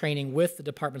done some training with the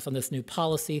departments on this new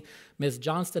policy. Ms.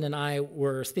 Johnston and I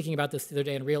were speaking about this the other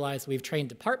day and realized we've trained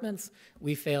departments,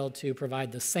 we failed to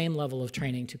provide the same level of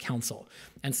training to council.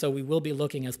 And so we will be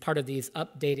looking as part of these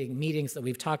updating meetings that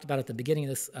we've talked about at the beginning of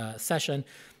this session,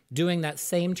 doing that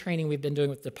same training we've been doing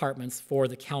with departments for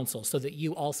the council so that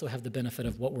you also have the benefit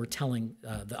of what we're telling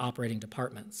the operating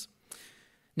departments.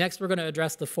 Next, we're going to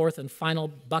address the 4th and final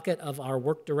bucket of our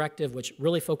work directive, which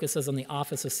really focuses on the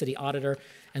Office of City Auditor.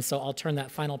 And so I'll turn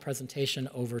that final presentation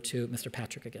over to Mr.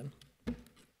 Patrick again.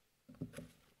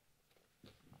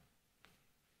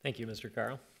 Thank you, Mr.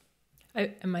 Carl.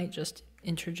 I might just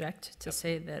interject to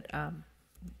say that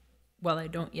while I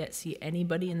don't yet see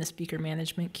anybody in the speaker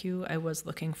management queue, I was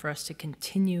looking for us to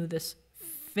continue this,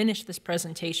 finish this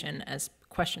presentation as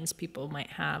questions people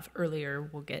might have earlier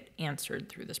will get answered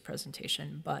through this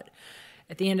presentation. But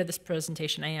at the end of this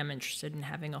presentation, I am interested in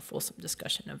having a fulsome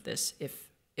discussion of this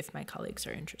if my colleagues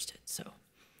are interested. So,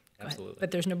 absolutely.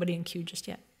 But there's nobody in queue just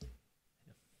yet.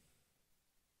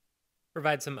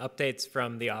 Provide some updates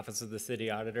from the Office of the City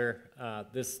Auditor.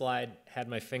 This slide had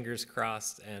my fingers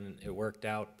crossed and it worked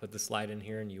out. Put the slide in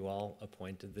here and you all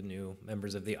appointed the new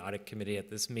members of the Audit Committee at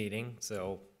this meeting.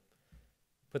 So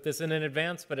put this in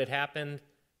advance, but it happened.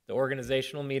 The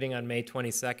organizational meeting on May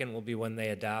 22nd will be when they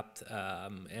adopt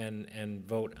and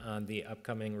vote on the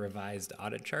upcoming revised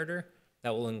audit charter.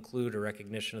 That will include a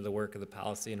recognition of the work of the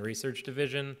Policy and Research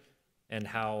Division and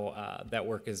how that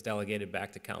work is delegated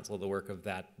back to council, the work of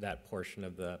that portion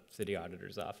of the City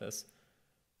Auditor's Office.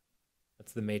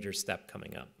 That's the major step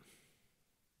coming up.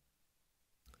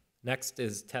 Next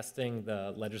is testing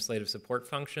the legislative support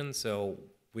function. So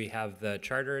we have the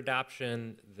charter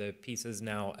adoption, the pieces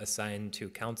now assigned to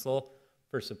council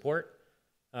for support.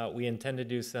 We intend to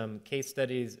do some case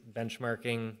studies,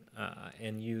 benchmarking,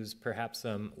 and use perhaps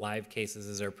some live cases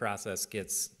as our process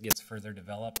gets further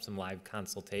developed, some live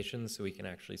consultations so we can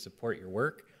actually support your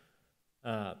work.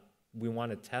 We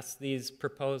want to test these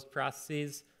proposed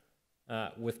processes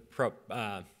with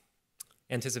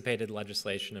anticipated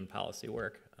legislation and policy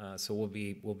work. So we'll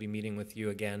be meeting with you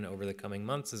again over the coming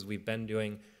months as we've been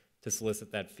doing to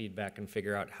solicit that feedback and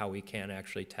figure out how we can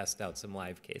actually test out some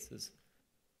live cases.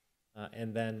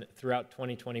 And then throughout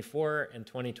 2024 and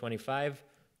 2025,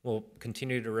 we'll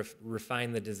continue to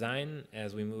refine the design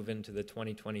as we move into the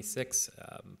 2026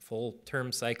 full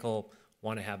term cycle,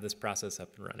 want to have this process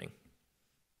up and running.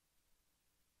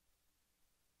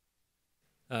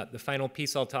 The final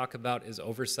piece I'll talk about is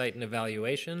oversight and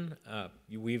evaluation.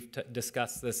 We've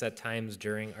discussed this at times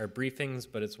during our briefings,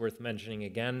 but it's worth mentioning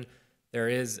again. there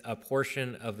is a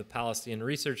portion of the Policy and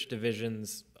Research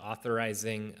Division's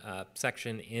authorizing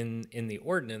section in the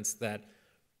ordinance that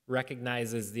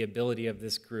recognizes the ability of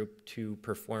this group to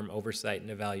perform oversight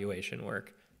and evaluation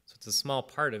work. So it's a small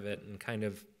part of it and kind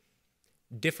of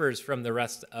differs from the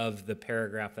rest of the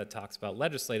paragraph that talks about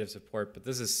legislative support, but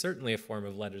this is certainly a form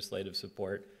of legislative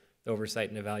support, the oversight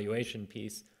and evaluation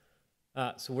piece.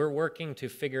 So we're working to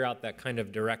figure out that kind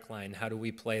of direct line. How do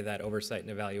we play that oversight and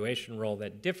evaluation role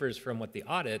that differs from what the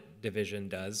audit division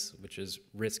does, which is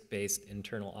risk-based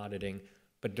internal auditing,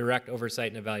 but direct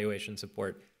oversight and evaluation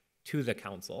support to the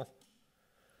council.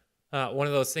 One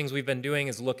of those things we've been doing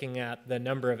is looking at the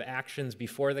number of actions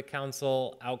before the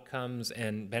council, outcomes,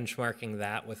 and benchmarking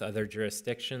that with other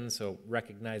jurisdictions. So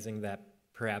recognizing that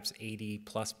perhaps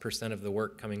 80+% of the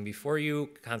work coming before you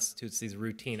constitutes these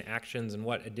routine actions, and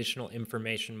what additional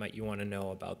information might you want to know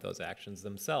about those actions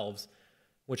themselves,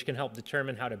 which can help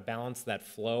determine how to balance that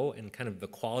flow and kind of the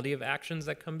quality of actions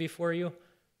that come before you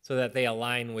so that they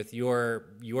align with your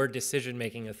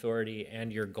decision-making authority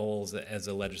and your goals as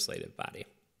a legislative body.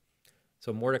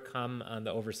 So more to come on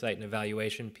the oversight and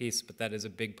evaluation piece, but that is a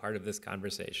big part of this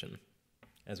conversation,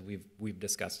 as we've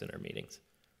discussed in our meetings.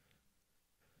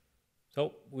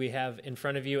 So we have in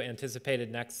front of you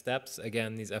anticipated next steps.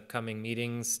 Again, these upcoming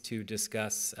meetings to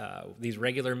discuss these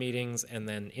regular meetings, and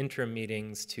then interim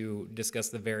meetings to discuss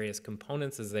the various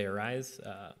components as they arise.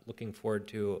 Looking forward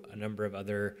to a number of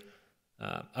other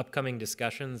upcoming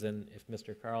discussions, and if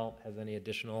Mr. Carl has any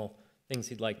additional things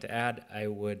he'd like to add, I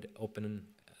would open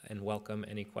and welcome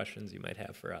any questions you might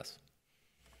have for us.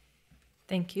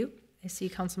 Thank you. I see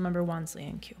Councilmember Wansley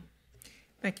in queue.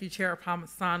 Thank you, Chair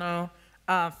Palmisano.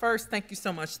 First, thank you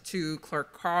so much to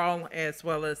Clerk Carl as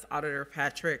well as Auditor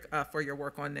Patrick for your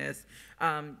work on this.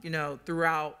 You know,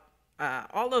 throughout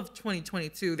all of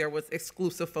 2022, there was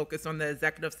exclusive focus on the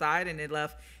executive side, and it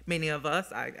left many of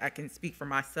us, I can speak for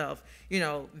myself, you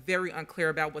know, very unclear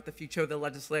about what the future of the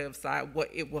legislative side, what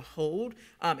it will hold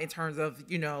in terms of,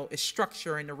 you know, its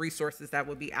structure and the resources that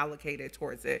would be allocated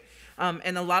towards it.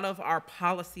 And a lot of our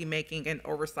policy making and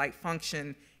oversight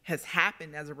function has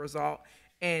happened as a result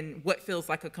in what feels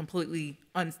like a completely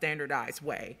unstandardized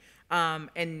way.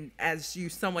 And as you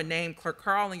somewhat named, Clerk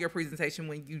Carl, in your presentation,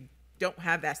 when you don't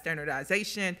have that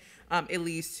standardization, it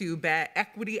leads to bad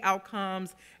equity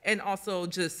outcomes, and also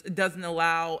just doesn't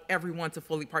allow everyone to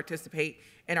fully participate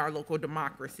in our local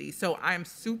democracy. So I'm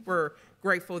super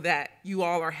grateful that you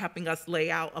all are helping us lay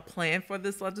out a plan for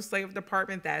this legislative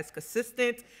department that is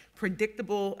consistent,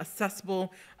 predictable,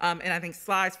 accessible, and I think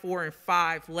slides 4 and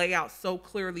 5 lay out so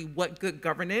clearly what good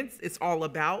governance is all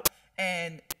about,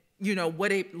 and you know,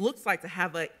 what it looks like to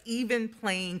have an even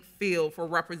playing field for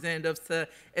representatives to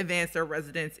advance their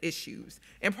residents' issues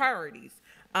and priorities.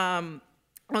 I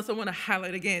also want to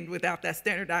highlight again, without that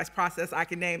standardized process I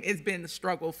can name, it's been the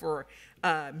struggle for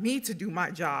me to do my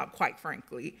job, quite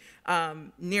frankly.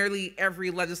 Nearly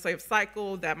every legislative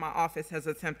cycle that my office has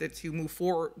attempted to move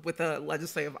forward with a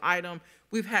legislative item,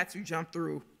 we've had to jump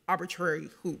through arbitrary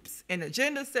hoops in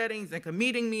agenda settings and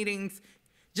committee meetings,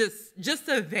 just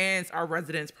to advance our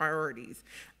residents' priorities.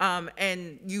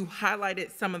 And you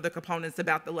highlighted some of the components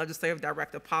about the legislative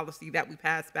directive policy that we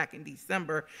passed back in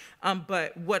December.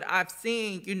 But what I've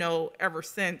seen, you know, ever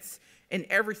since in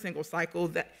every single cycle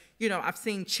that, you know, I've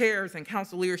seen chairs and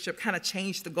council leadership kind of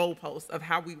change the goalposts of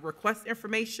how we request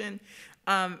information.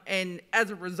 And as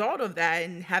a result of that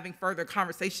and having further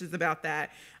conversations about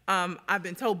that, I've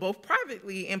been told both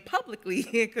privately and publicly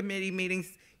in committee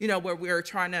meetings, you know, where we're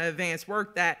trying to advance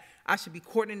work, that I should be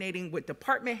coordinating with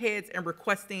department heads and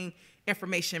requesting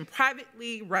information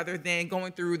privately rather than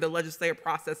going through the legislative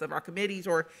process of our committees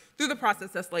or through the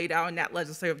process that's laid out in that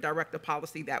legislative directive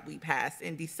policy that we passed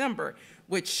in December,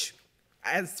 which,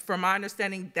 as from my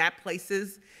understanding, that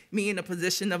places me in a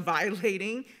position of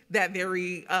violating that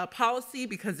very policy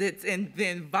because it's in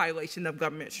then violation of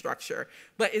government structure.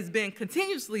 But it's been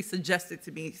continuously suggested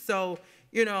to me. So,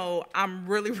 you know, I'm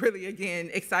really, really, again,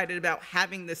 excited about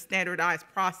having this standardized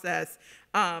process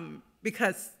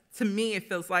because to me, it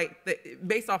feels like, that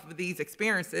based off of these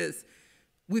experiences,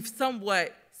 we've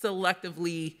somewhat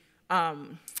selectively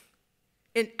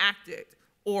enacted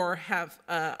or have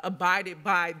abided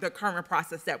by the current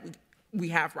process that we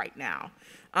have right now.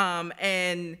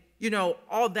 And, you know,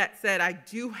 all that said, I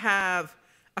do have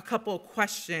a couple of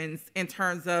questions in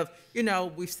terms of, you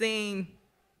know, we've seen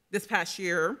this past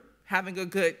year, having a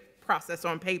good process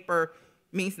on paper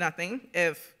means nothing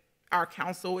if our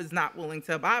council is not willing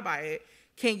to abide by it.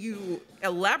 Can you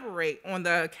elaborate on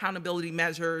the accountability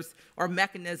measures or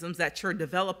mechanisms that you're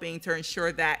developing to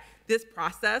ensure that this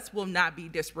process will not be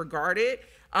disregarded?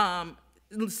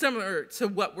 similar to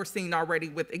what we're seeing already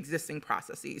with existing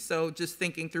processes. So just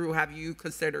thinking through, have you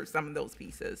considered some of those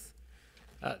pieces?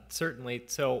 Certainly.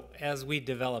 So as we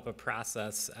develop a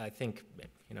process, I think,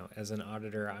 as an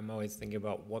auditor, I'm always thinking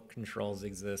about what controls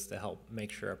exist to help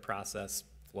make sure a process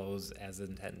flows as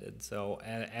intended. So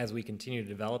as we continue to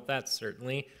develop that,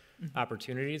 certainly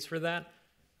opportunities for that.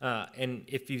 And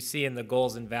if you see in the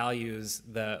goals and values,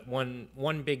 the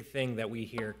one big thing that we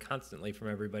hear constantly from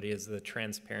everybody is the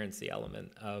transparency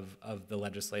element of the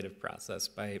legislative process.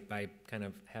 By kind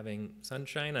of having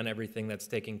sunshine on everything that's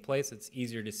taking place, it's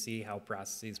easier to see how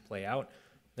processes play out,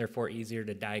 therefore easier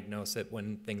to diagnose it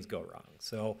when things go wrong.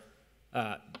 So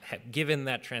given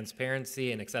that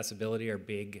transparency and accessibility are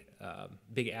big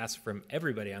asks from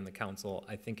everybody on the council,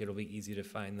 I think it'll be easy to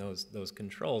find those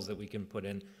controls that we can put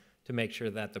in to make sure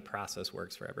that the process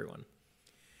works for everyone.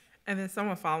 And then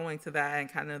someone following to that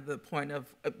and kind of the point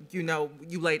of, you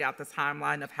laid out the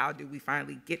timeline of how do we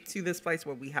finally get to this place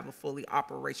where we have a fully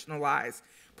operationalized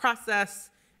process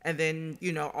and then,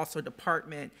 also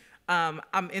department.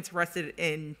 I'm interested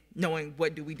in knowing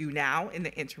what do we do now in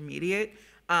the intermediate,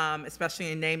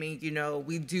 especially in naming,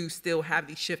 we do still have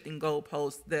these shifting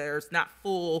goalposts. There's not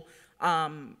full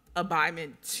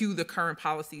abidement to the current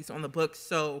policies on the books.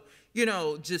 So,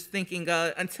 just thinking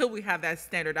until we have that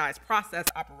standardized process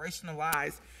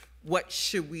operationalized, what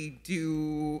should we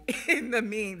do in the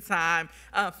meantime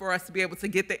for us to be able to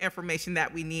get the information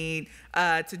that we need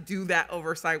to do that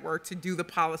oversight work, to do the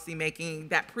policy making,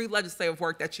 that pre-legislative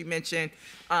work that you mentioned,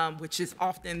 which is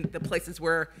often the places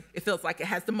where it feels like it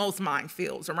has the most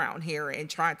minefields around here and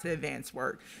trying to advance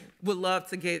work. Would love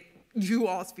to get you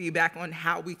all's feedback on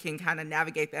how we can kind of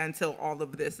navigate that until all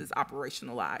of this is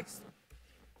operationalized.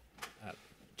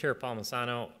 Chair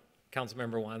Palmisano,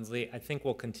 Councilmember Wansley, I think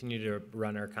we'll continue to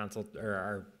run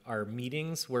our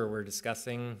meetings where we're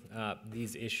discussing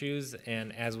these issues,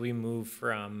 and as we move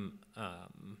from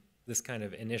this kind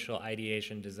of initial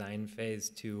ideation design phase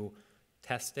to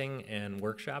testing and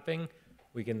workshopping,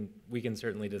 we can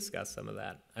certainly discuss some of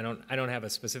that. I don't have a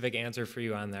specific answer for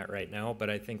you on that right now, but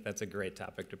I think that's a great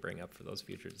topic to bring up for those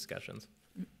future discussions.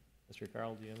 Mr.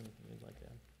 Carl, do you have anything you'd like to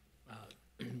add?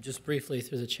 Just briefly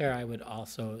through the chair, I would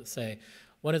also say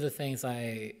one of the things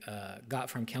I got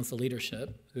from council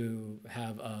leadership who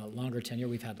have a longer tenure,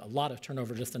 we've had a lot of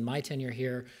turnover just in my tenure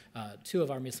here. 2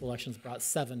 of our municipal elections brought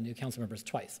 7 new council members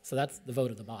twice. So that's the vote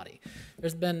of the body.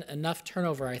 There's been enough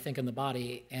turnover, I think, in the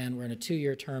body, and we're in a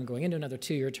 2-year term, going into another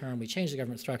 2-year term. We changed the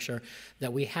government structure,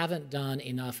 that we haven't done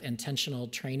enough intentional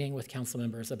training with council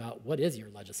members about what is your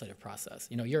legislative process.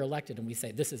 You're elected and we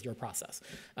say, this is your process.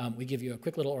 We give you a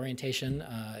quick little orientation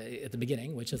at the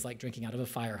beginning, which is like drinking out of a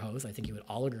fire hose. I think you would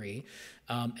all agree.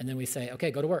 And then we say,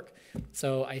 okay, go to work.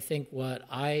 So I think what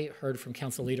I heard from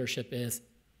council leadership is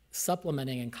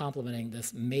supplementing and complementing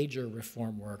this major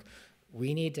reform work.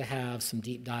 We need to have some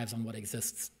deep dives on what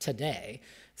exists today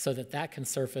so that can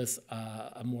surface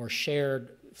a more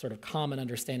shared sort of common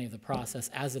understanding of the process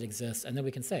as it exists. And then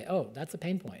we can say, oh, that's a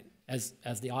pain point, as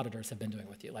the auditors have been doing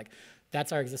with you. Like,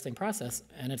 that's our existing process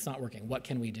and it's not working. What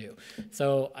can we do?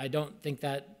 So I don't think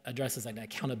that addresses an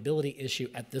accountability issue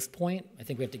at this point. I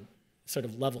think we have to sort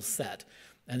of level set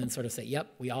and then sort of say, yep,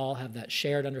 we all have that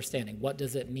shared understanding. What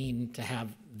does it mean to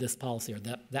have this policy or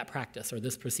that practice or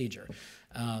this procedure?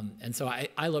 And so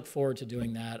I look forward to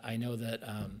doing that. I know that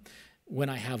when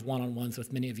I have one-on-ones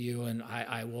with many of you, and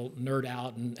I will nerd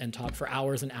out and talk for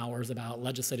hours and hours about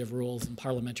legislative rules and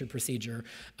parliamentary procedure,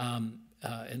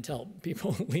 until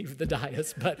people leave the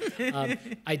dais. But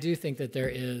I do think that there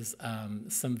is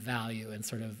some value in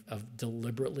sort of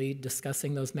deliberately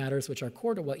discussing those matters, which are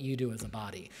core to what you do as a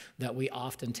body, that we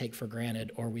often take for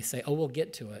granted, or we say, oh, we'll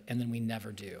get to it, and then we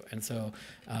never do. And so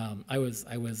I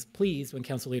was pleased when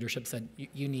council leadership said,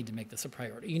 you need to make this a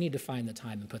priority. You need to find the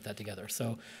time and put that together.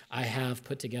 So I have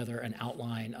put together an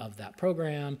outline of that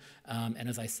program. And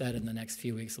as I said, in the next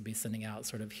few weeks, we'll be sending out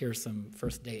sort of, here's some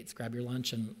first dates. Grab your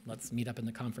lunch and let's meet up in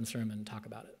the conference room and talk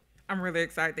about it. I'm really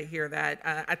excited to hear that.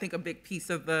 I think a big piece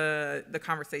of the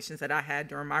conversations that I had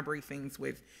during my briefings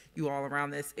with you all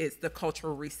around this is the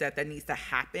cultural reset that needs to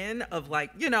happen of,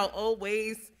 like, old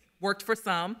ways worked for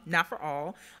some, not for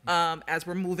all. As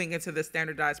we're moving into the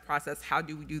standardized process, how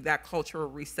do we do that cultural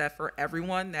reset for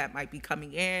everyone that might be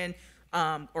coming in,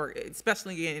 or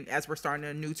especially as we're starting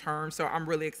a new term. So I'm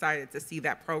really excited to see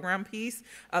that program piece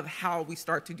of how we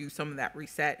start to do some of that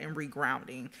reset and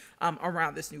regrounding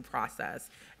around this new process.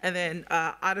 And then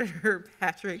Auditor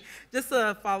Patrick, just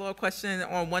a follow-up question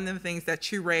on one of the things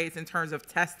that you raised in terms of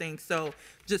testing. So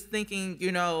just thinking,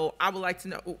 I would like to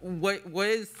know what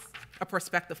is a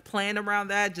prospective plan around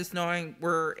that, just knowing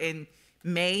we're in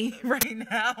May right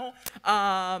now,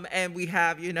 and we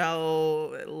have, you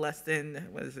know, less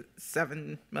than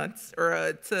 7 months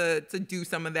or to do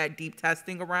some of that deep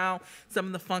testing around some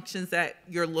of the functions that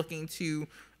you're looking to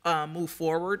move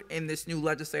forward in this new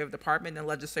legislative department and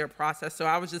legislative process. So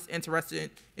I was just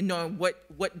interested in knowing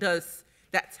what does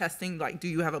that testing, like, do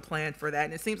you have a plan for that?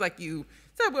 And it seems like you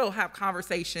said we'll have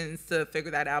conversations to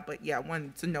figure that out, but yeah, I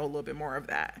wanted to know a little bit more of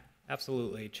that.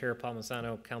 Absolutely. Chair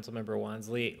Palmisano, Councilmember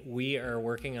Wansley, we are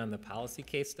working on the policy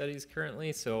case studies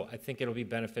currently, so I think it'll be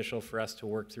beneficial for us to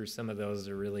work through some of those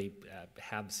to really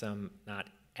have some not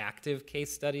active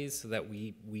case studies so that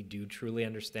we do truly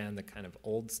understand the kind of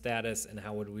old status and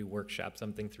how would we workshop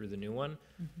something through the new one.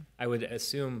 Mm-hmm. I would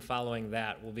assume following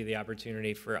that will be the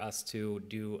opportunity for us to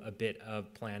do a bit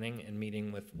of planning and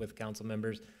meeting with council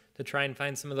members to try and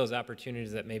find some of those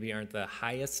opportunities that maybe aren't the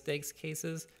highest stakes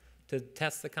cases to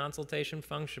test the consultation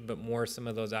function, but more some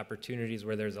of those opportunities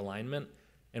where there's alignment,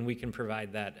 and we can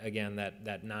provide that, again,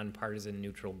 that nonpartisan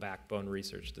neutral backbone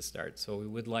research to start. So we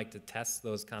would like to test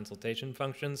those consultation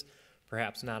functions,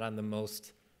 perhaps not on the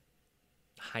most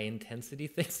high intensity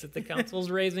things that the council's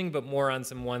raising, but more on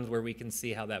some ones where we can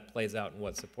see how that plays out and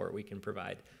what support we can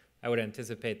provide. I would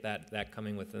anticipate that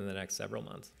coming within the next several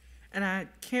months. And I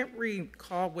can't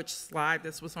recall which slide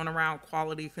this was on around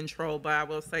quality control, but I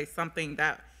will say something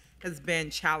that has been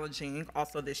challenging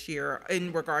also this year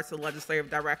in regards to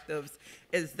legislative directives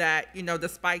is that, you know,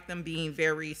 despite them being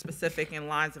very specific in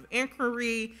lines of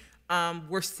inquiry,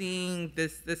 we're seeing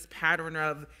this pattern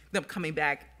of them coming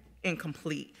back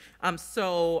incomplete.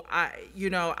 So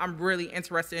I'm really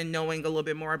interested in knowing a little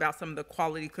bit more about some of the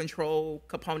quality control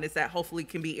components that hopefully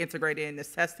can be integrated in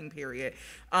this testing period,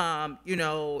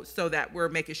 so that we're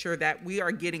making sure that we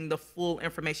are getting the full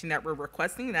information that we're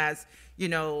requesting as,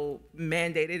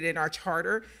 mandated in our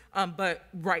charter. But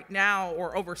right now,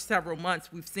 or over several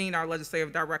months, we've seen our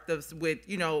legislative directives with,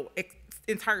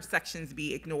 entire sections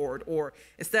be ignored, or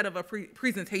instead of a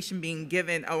presentation being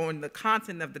given on the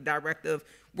content of the directive,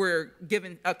 we're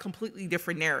given a completely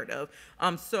different narrative.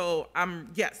 So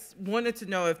wanted to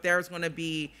know if there's going to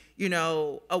be,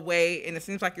 a way, and it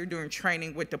seems like you're doing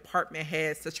training with department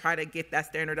heads to try to get that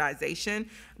standardization,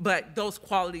 but those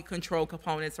quality control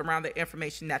components around the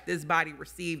information that this body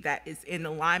received that is in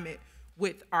alignment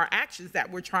with our actions that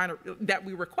that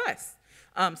we request.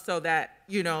 So that,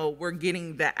 we're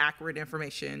getting the accurate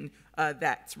information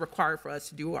that's required for us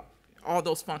to do all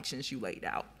those functions you laid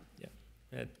out.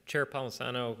 Yeah. Chair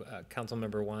Palmisano,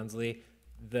 Councilmember Wansley,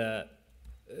 the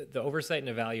oversight and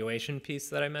evaluation piece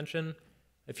that I mentioned,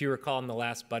 if you recall in the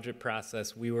last budget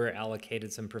process, we were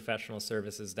allocated some professional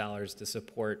services dollars to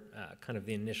support kind of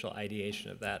the initial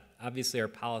ideation of that. Obviously, our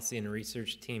policy and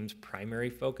research team's primary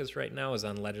focus right now is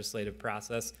on legislative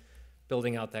process,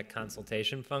 building out that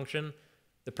consultation function.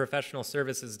 The professional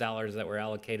services dollars that were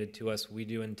allocated to us, we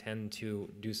do intend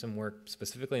to do some work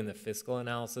specifically in the fiscal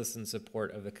analysis in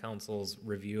support of the council's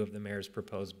review of the mayor's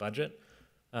proposed budget.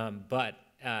 But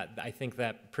I think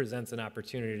that presents an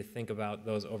opportunity to think about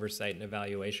those oversight and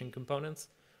evaluation components.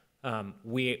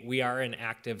 We are in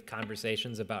active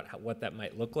conversations about what that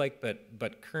might look like,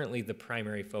 but currently the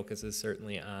primary focus is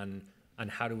certainly on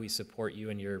how do we support you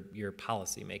in your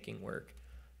policy making work.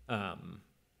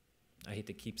 I hate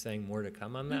to keep saying more to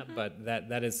come on that, but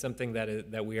that is something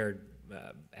that we are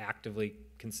actively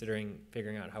considering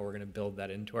figuring out how we're going to build that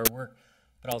into our work,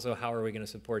 but also how are we going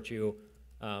to support you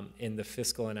in the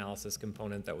fiscal analysis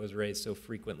component that was raised so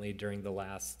frequently during the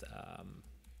last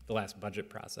budget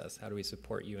process. How do we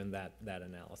support you in that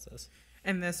analysis?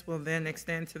 And this will then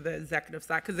extend to the executive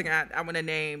side, because again, I want to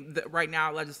name right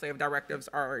now legislative directives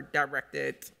are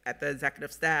directed at the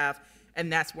executive staff.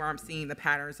 And that's where I'm seeing the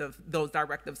patterns of those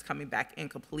directives coming back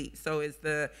incomplete. So is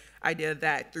the idea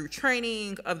that through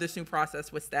training of this new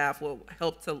process with staff will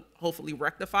help to hopefully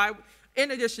rectify,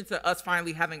 in addition to us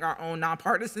finally having our own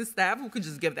nonpartisan staff who could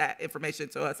just give that information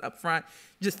to us up front.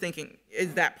 Just thinking,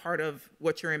 is that part of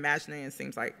what you're imagining? It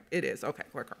seems like it is. Okay,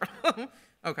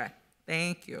 okay,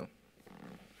 thank you.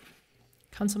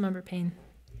 Councilmember Payne.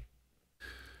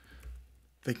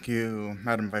 Thank you,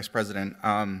 Madam Vice President.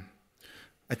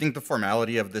 I think the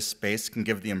formality of this space can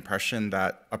give the impression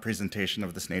that a presentation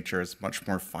of this nature is much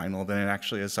more final than it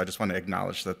actually is. So I just want to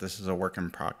acknowledge that this is a work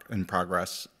in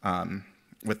progress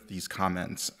with these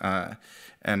comments.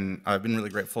 And I've been really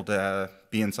grateful to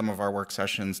be in some of our work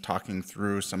sessions talking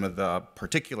through some of the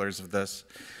particulars of this.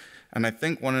 And I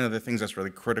think one of the things that's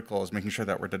really critical is making sure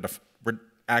that we're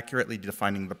accurately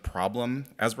defining the problem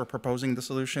as we're proposing the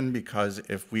solution, because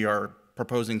if we are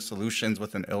proposing solutions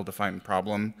with an ill-defined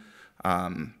problem,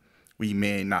 we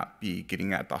may not be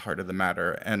getting at the heart of the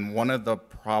matter. And one of the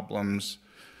problems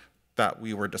that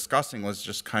we were discussing was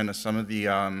just kind of some of the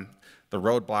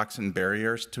roadblocks and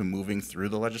barriers to moving through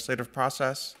the legislative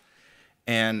process.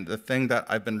 And the thing that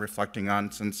I've been reflecting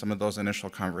on since some of those initial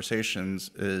conversations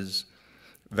is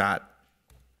that,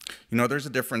 there's a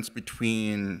difference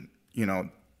between,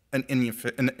 an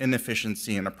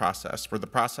inefficiency in a process where the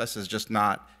process is just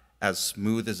not as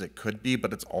smooth as it could be,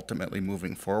 but it's ultimately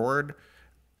moving forward,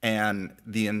 and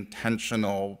the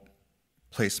intentional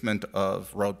placement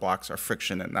of roadblocks or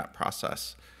friction in that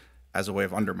process as a way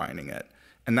of undermining it.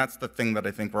 And that's the thing that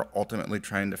I think we're ultimately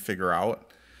trying to figure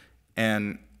out.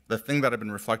 And the thing that I've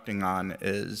been reflecting on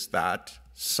is that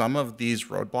some of these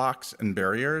roadblocks and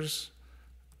barriers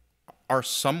are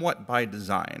somewhat by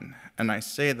design. And I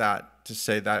say that to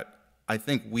say that I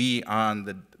think we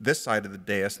on this side of the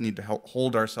dais need to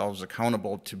hold ourselves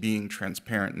accountable to being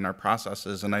transparent in our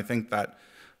processes. And I think that,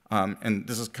 and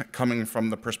this is coming from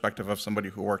the perspective of somebody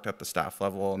who worked at the staff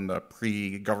level in the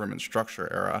pre-government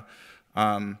structure era,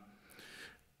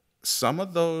 some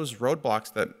of those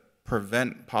roadblocks that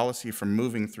prevent policy from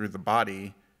moving through the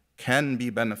body can be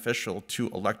beneficial to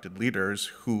elected leaders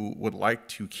who would like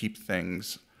to keep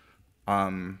things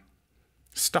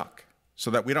stuck so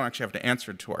that we don't actually have to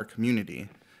answer to our community.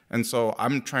 And so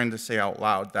I'm trying to say out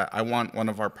loud that I want one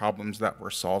of our problems that we're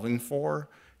solving for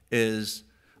is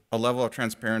a level of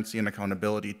transparency and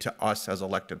accountability to us as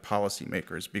elected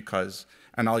policymakers, because,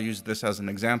 and I'll use this as an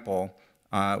example,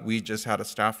 we just had a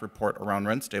staff report around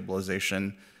rent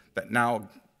stabilization that now,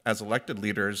 as elected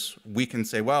leaders, we can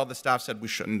say, well, the staff said we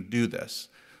shouldn't do this,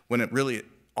 when it really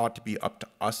ought to be up to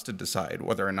us to decide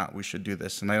whether or not we should do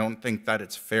this. And I don't think that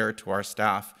it's fair to our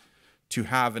staff to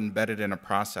have embedded in a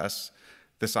process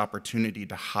this opportunity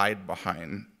to hide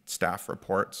behind staff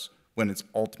reports when it's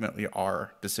ultimately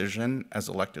our decision as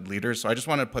elected leaders. So I just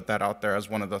want to put that out there as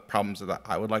one of the problems that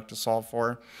I would like to solve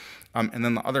for. And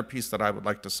then the other piece that I would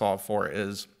like to solve for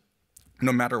is,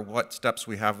 no matter what steps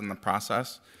we have in the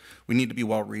process, we need to be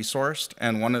well-resourced.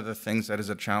 And one of the things that is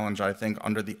a challenge, I think,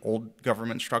 under the old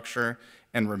government structure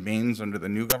and remains under the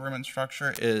new government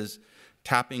structure is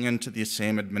tapping into the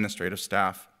same administrative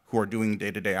staff who are doing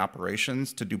day-to-day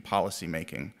operations to do policy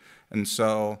making. And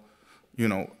so,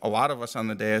 a lot of us on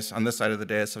the dais, on this side of the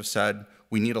dais, have said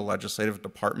we need a legislative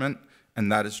department,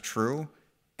 and that is true.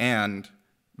 And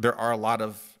there are a lot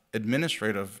of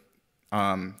administrative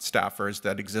staffers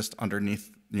that exist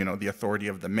underneath, the authority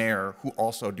of the mayor who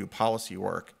also do policy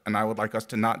work. And I would like us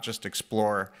to not just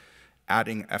explore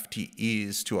adding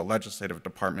FTEs to a legislative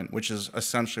department, which is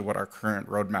essentially what our current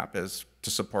roadmap is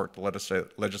to support the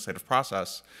legislative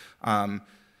process.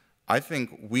 I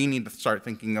think we need to start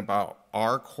thinking about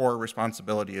our core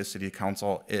responsibility as City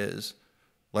Council is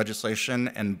legislation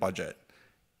and budget.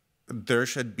 There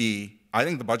should be, I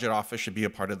think the budget office should be a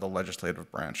part of the legislative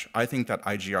branch. I think that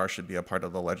IGR should be a part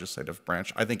of the legislative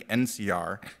branch. I think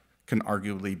NCR can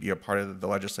arguably be a part of the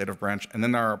legislative branch. And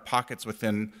then there are pockets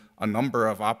within a number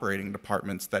of operating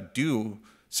departments that do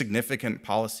significant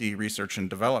policy research and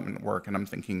development work. And I'm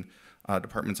thinking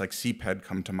departments like CPED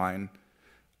come to mind.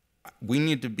 We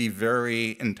need to be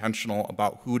very intentional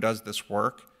about who does this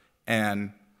work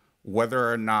and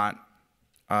whether or not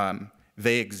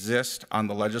they exist on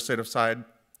the legislative side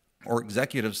or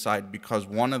executive side, because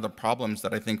one of the problems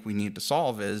that I think we need to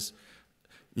solve is,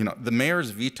 the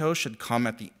mayor's veto should come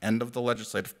at the end of the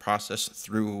legislative process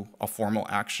through a formal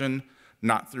action,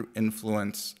 not through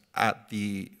influence at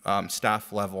the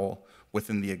staff level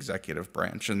within the executive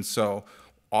branch. And so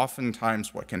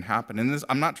oftentimes what can happen, and this,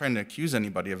 I'm not trying to accuse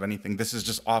anybody of anything, this is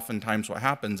just oftentimes what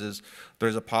happens is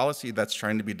there's a policy that's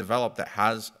trying to be developed that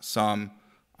has some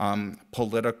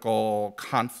political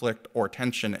conflict or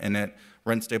tension in it.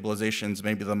 Rent stabilization is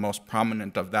maybe the most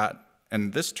prominent of that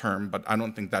in this term, but I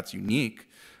don't think that's unique,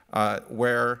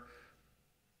 where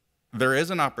there is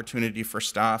an opportunity for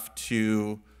staff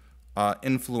to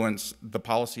influence the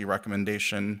policy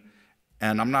recommendation,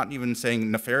 and I'm not even saying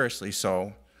nefariously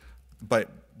so, but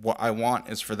what I want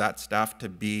is for that staff to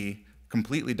be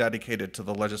completely dedicated to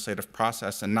the legislative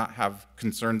process and not have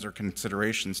concerns or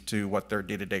considerations to what their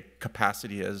day-to-day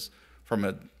capacity is from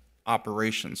an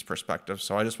operations perspective.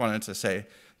 So I just wanted to say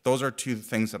those are two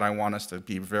things that I want us to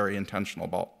be very intentional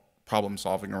about problem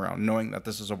solving around, knowing that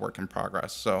this is a work in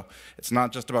progress. So it's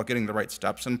not just about getting the right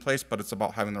steps in place, but it's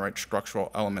about having the right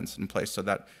structural elements in place so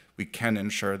that we can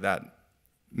ensure that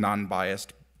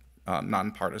non-biased,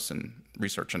 nonpartisan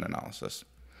research and analysis.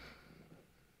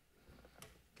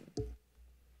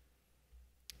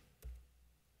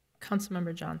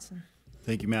 Councilmember Johnson.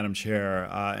 Thank you, Madam Chair.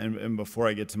 And before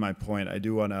I get to my point, I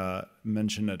do want to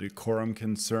mention a decorum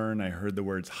concern. I heard the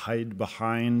words hide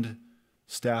behind.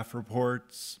 staff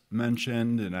reports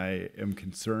mentioned, and I am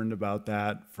concerned about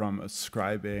that from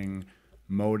ascribing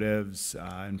motives,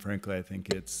 and frankly, I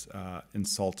think it's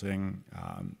insulting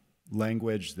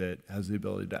language that has the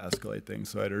ability to escalate things.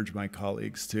 So I'd urge my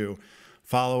colleagues to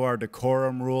follow our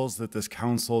decorum rules that this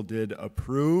council did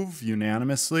approve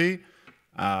unanimously.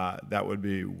 That would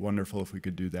be wonderful if we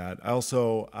could do that. I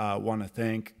also want to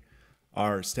thank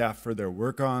our staff for their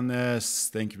work on this.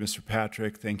 Thank you, Mr.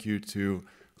 Patrick. Thank you to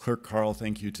Clerk Carl.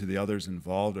 Thank you to the others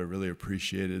involved. I really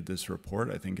appreciated this report.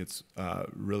 I think it's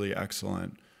really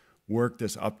excellent work,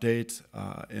 this update,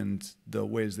 and the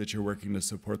ways that you're working to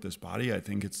support this body. I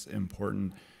think it's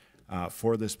important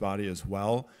for this body as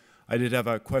well. I did have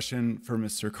a question for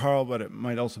Mr. Carl, but it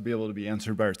might also be able to be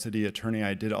answered by our city attorney.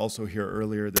 I did also hear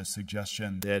earlier the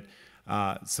suggestion that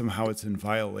somehow it's in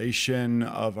violation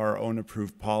of our own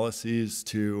approved policies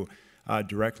to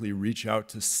directly reach out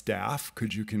to staff.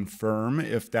 Could you confirm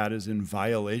if that is in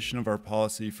violation of our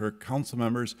policy for council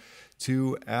members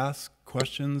to ask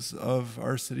questions of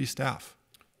our city staff?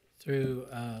 Through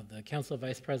the Council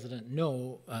Vice President,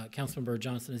 no, Councilmember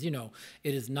Johnson, as you know,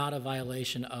 it is not a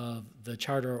violation of the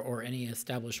charter or any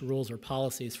established rules or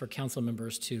policies for council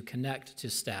members to connect to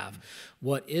staff.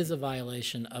 What is a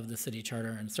violation of the city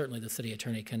charter, and certainly the city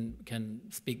attorney can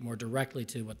speak more directly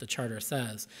to what the charter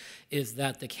says, is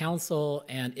that the council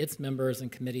and its members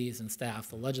and committees and staff,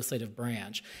 the legislative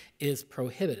branch, is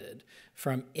prohibited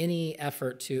from any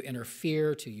effort to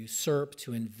interfere, to usurp,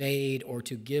 to invade, or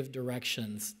to give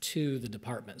directions to the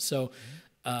department. So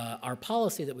our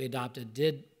policy that we adopted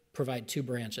did provide two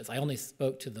branches. I only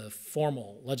spoke to the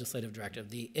formal legislative directive.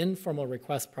 The informal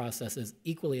request process is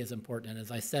equally as important, and as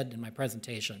I said in my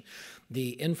presentation,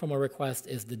 the informal request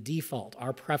is the default,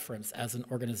 our preference as an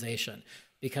organization,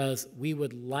 because we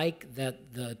would like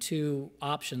that the two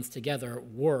options together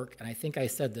work, and I think I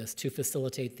said this, to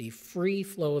facilitate the free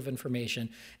flow of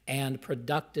information and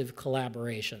productive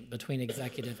collaboration between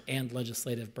executive and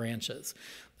legislative branches.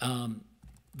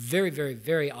 Very, very,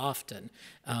 very often,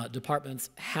 departments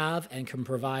have and can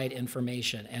provide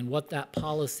information. And what that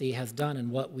policy has done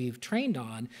and what we've trained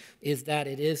on is that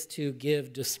it is to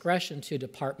give discretion to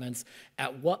departments.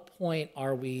 At what point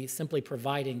are we simply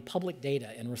providing public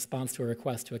data in response to a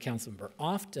request to a council member?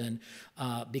 Often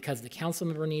because the council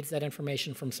member needs that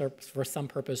information for some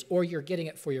purpose, or you're getting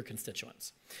it for your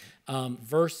constituents.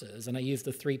 Versus, and I use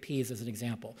the 3 Ps as an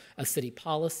example, a city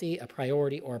policy, a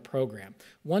priority, or a program.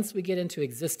 Once we get into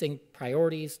existing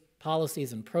priorities,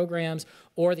 policies, and programs,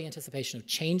 or the anticipation of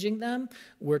changing them,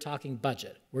 we're talking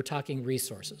budget, we're talking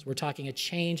resources, we're talking a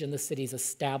change in the city's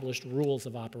established rules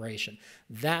of operation.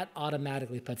 That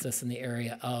automatically puts us in the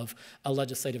area of a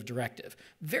legislative directive.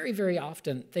 Very, very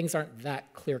often, things aren't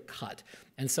that clear-cut.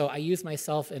 And so I use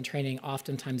myself in training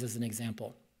oftentimes as an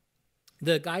example.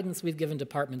 The guidance we've given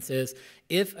departments is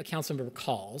if a council member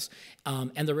calls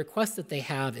and the request that they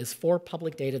have is for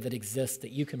public data that exists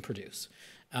that you can produce,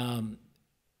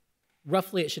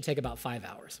 roughly it should take about 5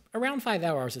 hours. Around 5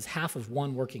 hours is half of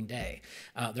one working day.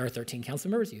 There are 13 council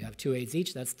members, you have 2 aides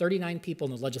each, that's 39 people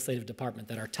in the legislative department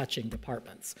that are touching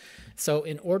departments. So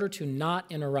in order to not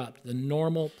interrupt the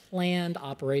normal planned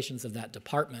operations of that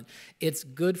department, it's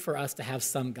good for us to have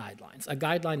some guidelines. A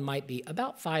guideline might be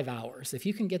about 5 hours. If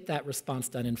you can get that response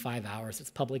done in 5 hours, it's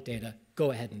public data,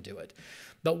 go ahead and do it.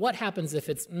 But what happens if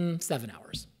it's 7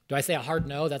 hours? Do I say a hard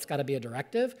no, that's got to be a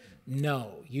directive?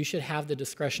 No, you should have the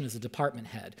discretion as a department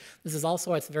head. This is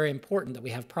also why it's very important that we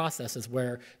have processes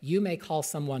where you may call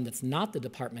someone that's not the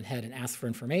department head and ask for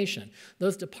information.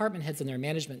 Those department heads and their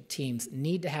management teams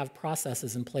need to have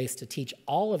processes in place to teach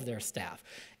all of their staff.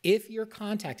 If you're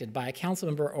contacted by a council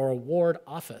member or a ward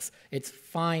office, it's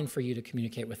fine for you to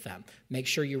communicate with them. Make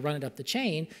sure you run it up the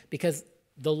chain, because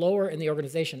the lower in the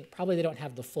organization, probably they don't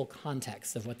have the full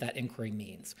context of what that inquiry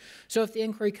means. So if the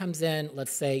inquiry comes in,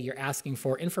 let's say you're asking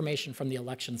for information from the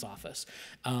elections office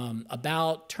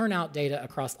about turnout data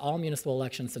across all municipal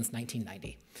elections since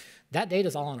 1990. That data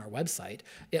is all on our website.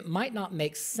 It might not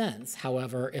make sense,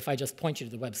 however, if I just point you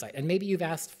to the website. And maybe you've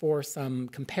asked for some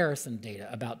comparison data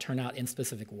about turnout in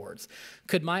specific wards.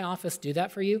 Could my office do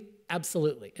that for you?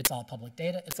 Absolutely. It's all public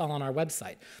data. It's all on our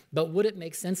website. But would it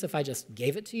make sense if I just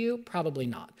gave it to you? Probably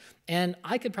not. And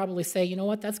I could probably say, you know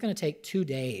what, that's going to take 2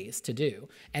 days to do.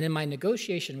 And in my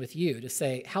negotiation with you to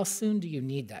say, how soon do you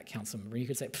need that, council member? You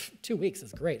could say, 2 weeks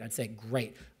is great. I'd say,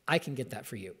 great. I can get that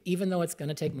for you. Even though it's going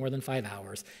to take more than 5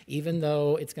 hours, even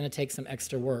though it's going to take some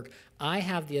extra work, I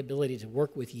have the ability to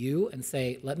work with you and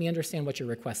say, let me understand what your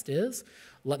request is.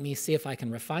 Let me see if I can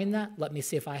refine that. Let me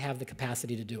see if I have the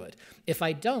capacity to do it. If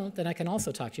I don't, then I can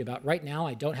also talk to you about, right now,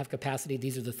 I don't have capacity.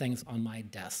 These are the things on my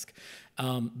desk.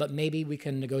 But maybe we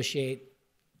can negotiate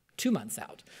 2 months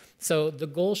out. So the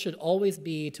goal should always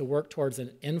be to work towards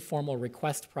an informal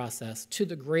request process to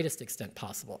the greatest extent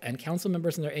possible. And council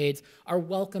members and their aides are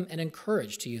welcome and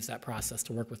encouraged to use that process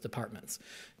to work with departments.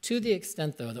 To the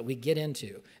extent, though, that we get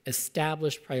into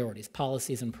established priorities,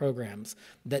 policies, and programs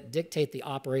that dictate the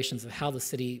operations of how the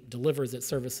city delivers its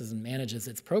services and manages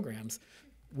its programs,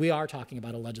 we are talking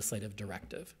about a legislative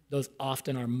directive. Those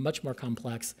often are much more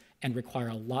complex and require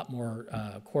a lot more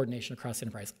coordination across the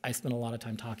enterprise. I spent a lot of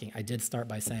time talking. I did start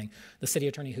by saying the city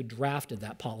attorney who drafted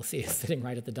that policy is sitting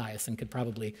right at the dais and could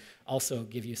probably also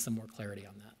give you some more clarity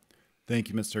on that. Thank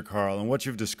you, Mr. Carl. And what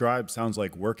you've described sounds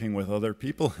like working with other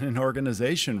people in an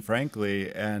organization,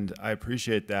 frankly, and I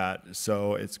appreciate that.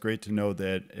 So it's great to know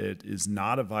that it is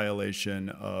not a violation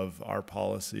of our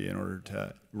policy in order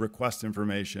to request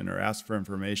information or ask for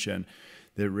information,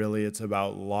 that really it's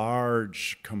about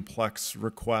large, complex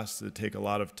requests that take a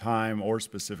lot of time, or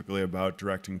specifically about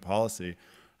directing policy.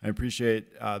 I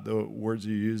appreciate the words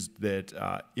you used, that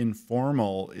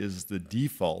informal is the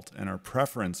default and our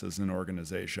preference as an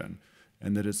organization,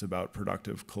 and that it's about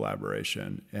productive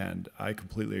collaboration. And I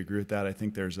completely agree with that. I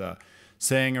think there's a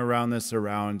saying around this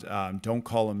around don't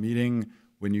call a meeting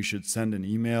when you should send an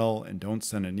email, and don't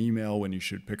send an email when you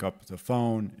should pick up the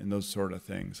phone, and those sort of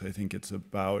things. I think it's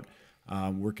about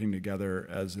working together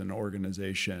as an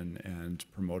organization and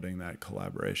promoting that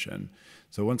collaboration.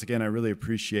 So once again, I really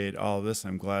appreciate all of this.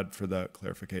 I'm glad for the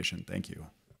clarification. Thank you.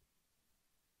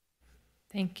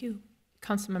 Thank you.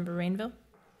 Councilmember Rainville.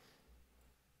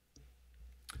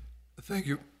 Thank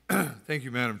you. Thank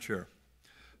you, Madam Chair.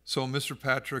 So, Mr.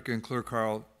 Patrick and Clerk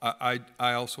Carl, I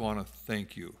also want to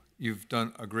thank you. You've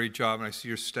done a great job, and I see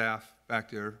your staff back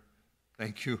there.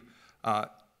 Thank you.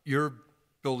 You're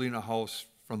building a house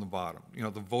from the bottom. You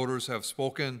know, the voters have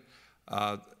spoken.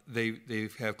 They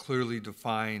have clearly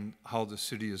defined how the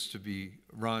city is to be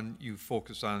run. You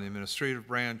focused on the administrative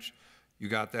branch. You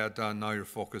got that done. Now you're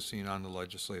focusing on the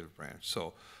legislative branch.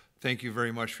 So thank you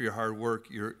very much for your hard work.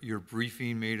 Your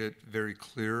briefing made it very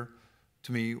clear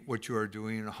to me what you are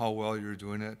doing and how well you're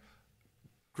doing it.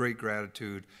 Great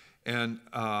gratitude. And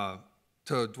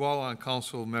to dwell on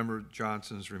Council Member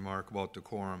Johnson's remark about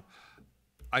decorum,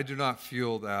 I do not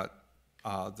feel that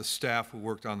the staff who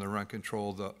worked on the rent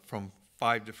control from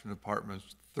 5 different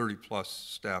departments, 30+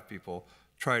 staff people,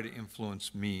 try to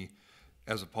influence me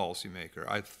as a policymaker.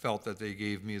 I felt that they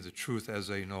gave me the truth as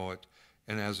they know it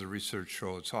and as the research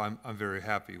showed. So I'm very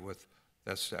happy with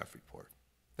that staff report.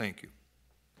 Thank you.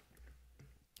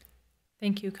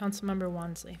 Thank you. Councilmember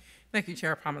Wansley. Thank you,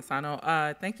 Chair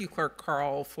Palmisano. Thank you, Clerk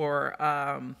Carl, for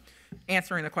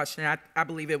answering the question. I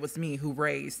believe it was me who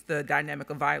raised the dynamic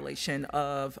of violation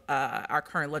of our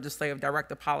current legislative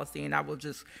directive policy, and I will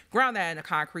just ground that in a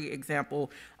concrete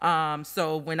example.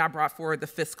 So when I brought forward the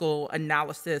fiscal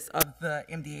analysis of the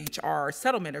MDHR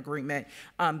settlement agreement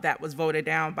that was voted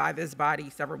down by this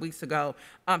body several weeks ago,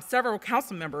 several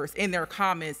council members in their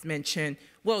comments mentioned,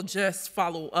 well, just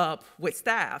follow up with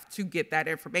staff to get that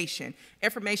information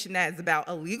that is about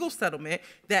a legal settlement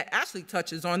that actually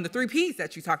touches on the 3 Ps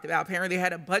that you talked about. Apparently, it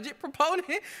had a budget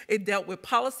proponent. It dealt with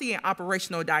policy and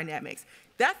operational dynamics.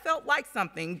 That felt like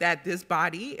something that this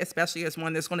body, especially as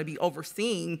one that's going to be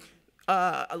overseeing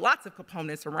lots of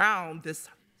components around this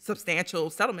substantial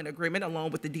settlement agreement,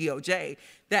 along with the DOJ,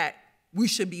 that we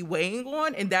should be weighing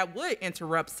on, and that would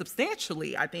interrupt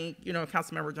substantially. I think, you know,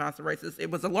 Councilmember Johnson raised this. It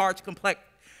was a large,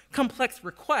 complex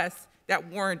request that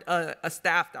warranted a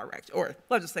staff direction or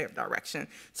legislative direction.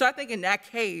 So I think in that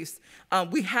case,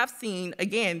 we have seen,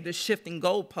 again, the shifting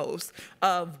goalposts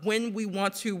of when we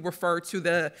want to refer to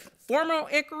the formal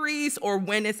inquiries or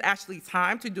when it's actually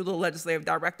time to do the legislative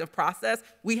directive process.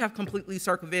 We have completely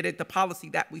circumvented the policy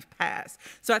that we've passed.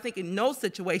 So I think in those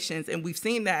situations, and we've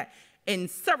seen that in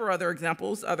several other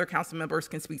examples, other council members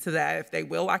can speak to that if they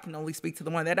will. I can only speak to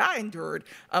the one that I endured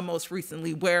most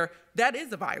recently, where that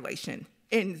is a violation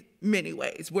in many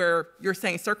ways, where you're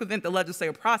saying circumvent the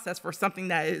legislative process for something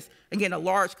that is, again, a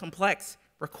large, complex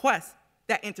request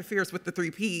that interferes with the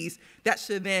 3 Ps that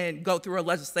should then go through a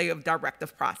legislative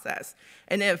directive process.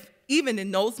 And if even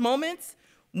in those moments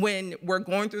when we're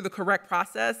going through the correct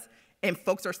process and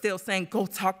folks are still saying, go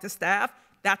talk to staff,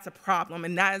 that's a problem.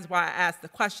 And that is why I asked the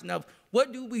question of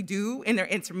what do we do in their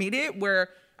intermediate, where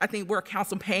I think where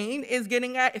Council Payne is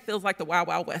getting at, it feels like the Wild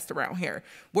Wild West around here,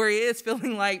 where it is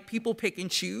feeling like people pick and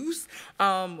choose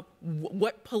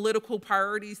what political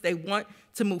priorities they want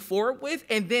to move forward with,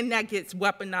 and then that gets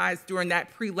weaponized during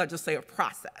that pre-legislative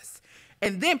process,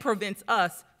 and then prevents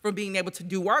us from being able to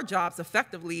do our jobs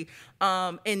effectively,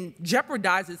 and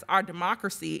jeopardizes our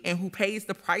democracy. And who pays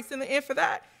the price in the end for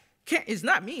that? it's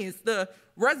not me, it's the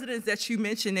residents that you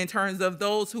mentioned in terms of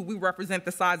those who we represent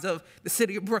the size of the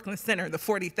city of Brooklyn Center, the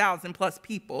 40,000 plus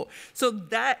people. So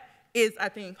that is, I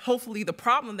think, hopefully the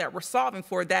problem that we're solving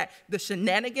for, that the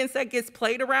shenanigans that gets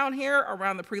played around here,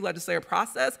 around the pre-legislative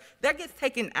process, that gets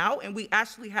taken out, and we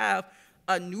actually have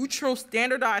a neutral,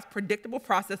 standardized, predictable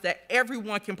process that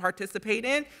everyone can participate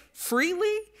in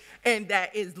freely and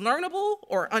that is learnable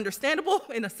or understandable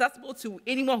and accessible to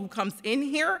anyone who comes in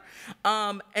here.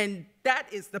 And that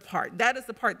is the part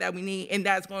that we need, and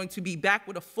that's going to be back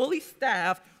with a fully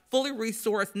staffed, fully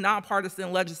resourced,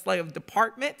 nonpartisan legislative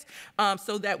department,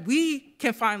 so that we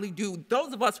can finally do,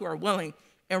 those of us who are willing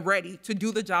and ready to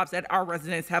do the jobs that our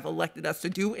residents have elected us to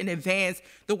do and advance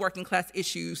the working class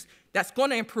issues that's going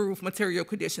to improve material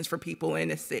conditions for people in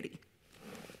this city.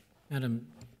 Madam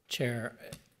Chair,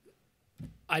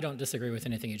 I don't disagree with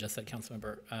anything you just said,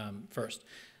 Councilmember. First,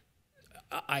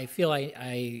 I feel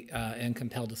I am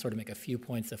compelled to sort of make a few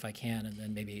points if I can, and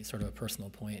then maybe sort of a personal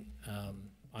point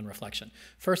on reflection.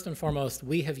 First and foremost,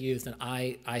 we have used, and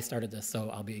I started this, so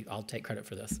I'll take credit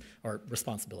for this, or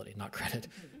responsibility, not credit.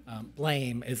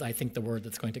 Blame is, I think, the word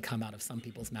that's going to come out of some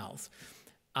people's mouths.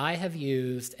 I have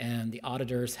used, and the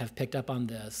auditors have picked up on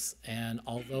this, and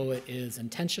although it is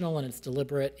intentional and it's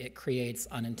deliberate, it creates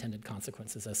unintended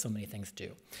consequences, as so many things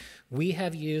do. We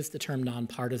have used the term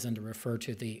nonpartisan to refer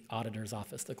to the auditor's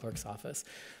office, the clerk's office.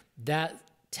 That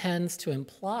tends to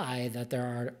imply that there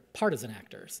are partisan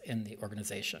actors in the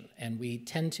organization, and we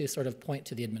tend to sort of point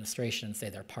to the administration and say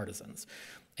they're partisans.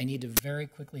 I need to very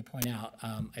quickly point out,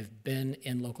 I've been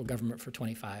in local government for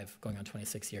 25, going on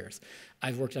 26 years.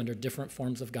 I've worked under different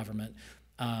forms of government.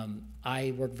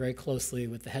 I work very closely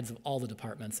with the heads of all the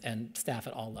departments and staff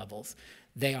at all levels.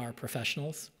 They are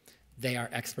professionals. They are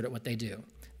expert at what they do.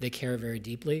 They care very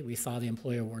deeply. We saw the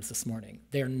employee awards this morning.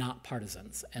 They are not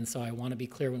partisans. And so I want to be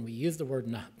clear, when we use the word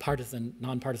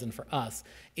nonpartisan for us,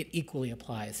 it equally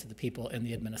applies to the people in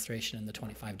the administration and the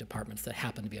 25 departments that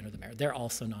happen to be under the mayor. They're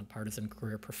also nonpartisan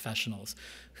career professionals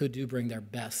who do bring their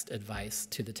best advice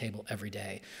to the table every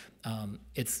day.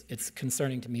 It's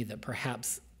concerning to me that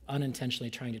perhaps unintentionally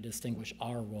trying to distinguish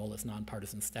our role as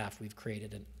nonpartisan staff, we've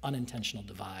created an unintentional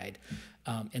divide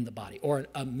in the body, or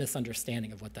a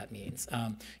misunderstanding of what that means.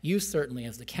 You certainly,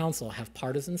 as the council, have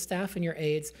partisan staff in your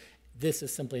aides. This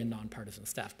is simply a nonpartisan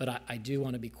staff. But I do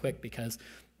want to be quick, because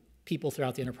people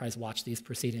throughout the enterprise watch these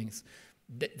proceedings.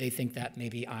 They think that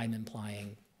maybe I'm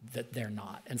implying that they're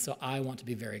not. And so I want to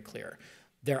be very clear.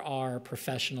 There are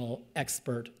professional,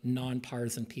 expert,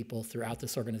 nonpartisan people throughout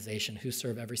this organization who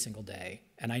serve every single day.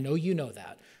 And I know you know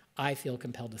that. I feel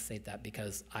compelled to state that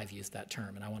because I've used that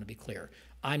term, and I want to be clear.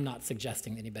 I'm not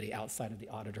suggesting anybody outside of the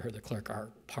auditor or the clerk are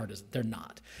partisan. They're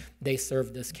not. They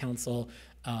serve this council.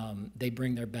 They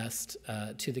bring their best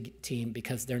to the team,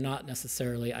 because they're not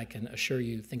necessarily, I can assure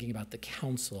you, thinking about the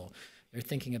council. They're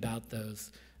thinking about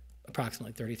those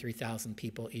approximately 33,000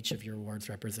 people each of your wards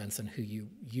represents and who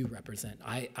you represent.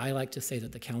 I like to say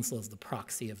that the council is the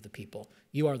proxy of the people.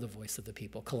 You are the voice of the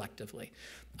people collectively.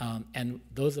 And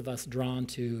those of us drawn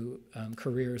to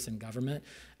careers in government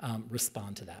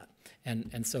respond to that.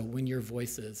 And so when your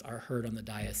voices are heard on the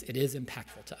dais, it is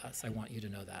impactful to us. I want you to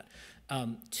know that.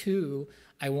 Two,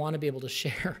 I want to be able to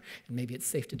share, and maybe it's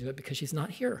safe to do it because she's not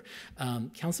here.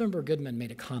 Councilmember Goodman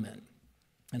made a comment,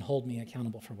 and hold me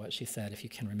accountable for what she said, if you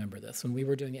can remember this. When we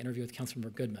were doing the interview with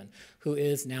Councilmember Goodman, who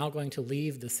is now going to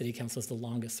leave the city council as the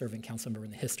longest serving council member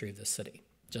in the history of this city,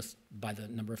 just by the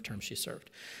number of terms she served.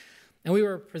 And we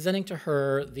were presenting to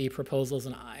her the proposals,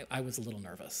 and I was a little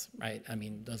nervous, right? I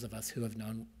mean, those of us who have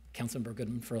known Councilmember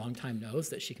Goodman for a long time knows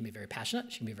that she can be very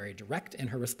passionate, she can be very direct in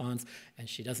her response, and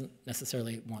she doesn't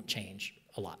necessarily want change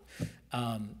a lot.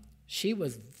 She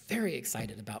was very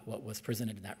excited about what was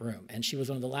presented in that room. And she was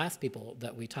one of the last people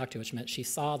that we talked to, which meant she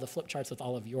saw the flip charts with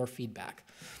all of your feedback.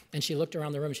 And she looked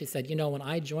around the room and she said, you know, when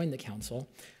I joined the council,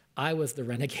 I was the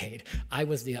renegade. I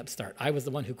was the upstart. I was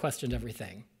the one who questioned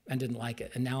everything and didn't like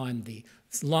it. And now I'm the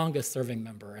longest serving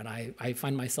member. And I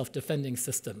find myself defending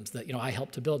systems that, you know, I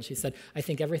helped to build. She said, I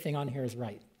think everything on here is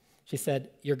right. She said,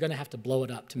 you're going to have to blow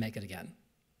it up to make it again.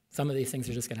 Some of these things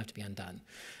are just going to have to be undone.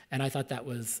 And I thought that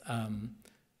was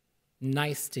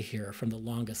nice to hear from the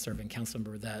longest serving council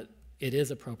member that it is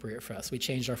appropriate for us. We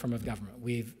changed our form of government.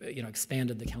 We've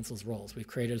expanded the council's roles. We've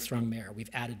created a strong mayor. We've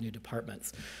added new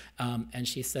departments. And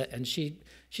she said, and she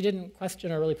didn't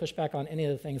question or really push back on any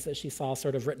of the things that she saw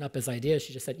sort of written up as ideas.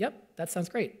 She just said, yep, that sounds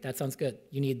great. That sounds good.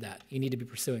 You need that. You need to be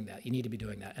pursuing that. You need to be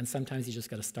doing that. And sometimes you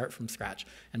just got to start from scratch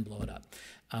and blow it up.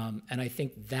 And I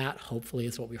think that hopefully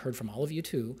is what we heard from all of you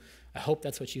too, I hope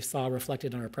that's what you saw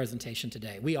reflected in our presentation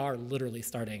today. We are literally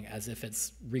starting as if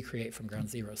it's recreate from ground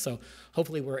zero. So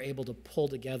hopefully we're able to pull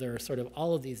together sort of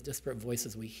all of these disparate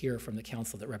voices we hear from the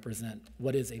council that represent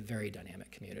what is a very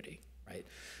dynamic community, right?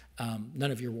 None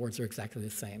of your wards are exactly the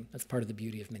same. That's part of the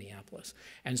beauty of Minneapolis.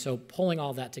 And so pulling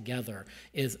all that together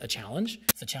is a challenge.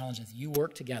 It's a challenge as you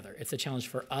work together. It's a challenge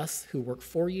for us who work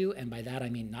for you, and by that I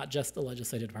mean not just the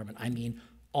legislative department, I mean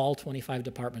all 25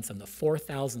 departments and the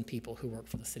 4,000 people who work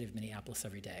for the city of Minneapolis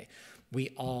every day. We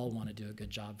all want to do a good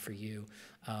job for you.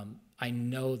 I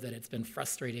know that it's been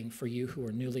frustrating for you who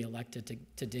are newly elected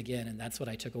to dig in, and that's what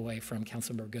I took away from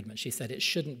Councilmember Goodman. She said it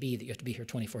shouldn't be that you have to be here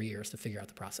 24 years to figure out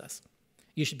the process.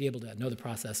 You should be able to know the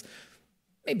process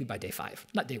maybe by day 5,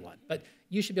 not day 1, but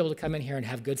you should be able to come in here and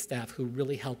have good staff who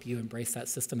really help you embrace that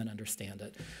system and understand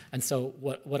it. And so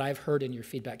what I've heard in your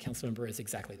feedback, Councilmember, is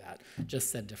exactly that,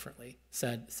 just said differently,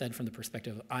 said from the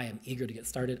perspective of I am eager to get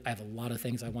started. I have a lot of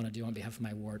things I want to do on behalf of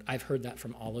my ward. I've heard that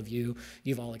from all of you.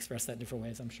 You've all expressed that in different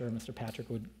ways. I'm sure Mr. Patrick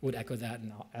would echo that,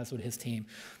 and as would his team.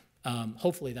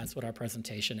 Hopefully that's what our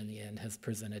presentation in the end has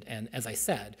presented. And as I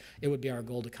said, it would be our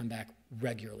goal to come back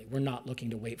regularly. We're not looking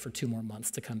to wait for 2 more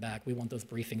months to come back. We want those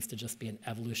briefings to just be an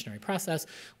evolutionary process.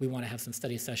 We want to have some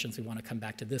study sessions. We want to come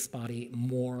back to this body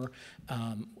more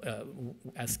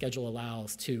as schedule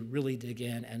allows to really dig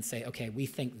in and say, okay, we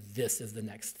think this is the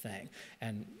next thing.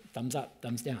 And thumbs up,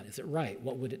 thumbs down. Is it right?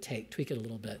 What would it take? Tweak it a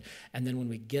little bit. And then when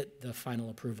we get the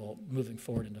final approval, moving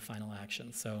forward into final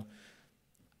action. So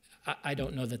I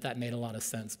don't know that that made a lot of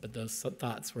sense, but those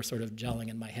thoughts were sort of gelling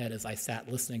in my head as I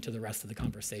sat listening to the rest of the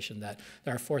conversation, that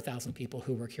there are 4,000 people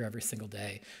who work here every single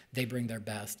day. They bring their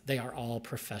best. They are all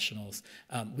professionals.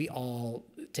 We all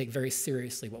take very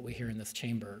seriously what we hear in this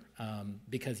chamber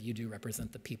because you do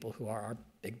represent the people who are our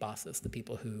big bosses, the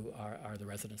people who are the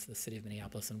residents of the city of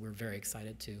Minneapolis, and we're very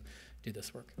excited to do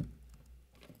this work.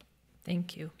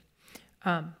 Thank you.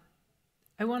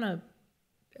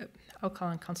 I'll call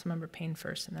on Councilmember Payne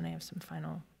first, and then I have some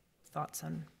final thoughts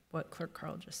on what Clerk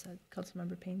Carl just said.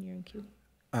 Councilmember Payne, you're in queue.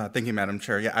 Thank you, Madam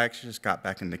Chair. Yeah, I actually just got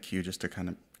back in the queue just to kind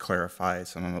of clarify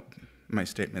some of my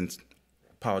statements.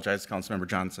 Apologize, Councilmember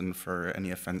Johnson, for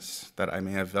any offense that I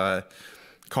may have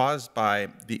caused by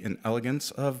the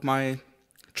inelegance of my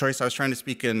choice. I was trying to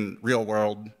speak in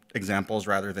real-world examples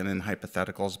rather than in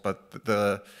hypotheticals, but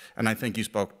and I think you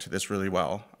spoke to this really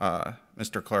well,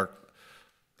 Mr. Clerk.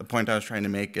 The point I was trying to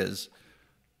make is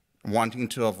wanting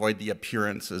to avoid the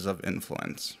appearances of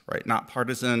influence, right? Not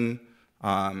partisan,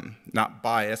 not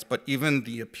biased, but even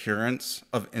the appearance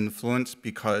of influence,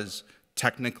 because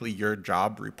technically your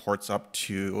job reports up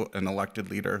to an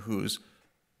elected leader who's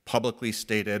publicly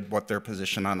stated what their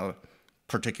position on a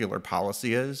particular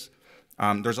policy is.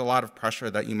 There's a lot of pressure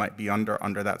that you might be under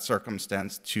that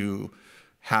circumstance to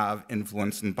have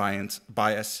influence and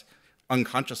bias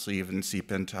unconsciously even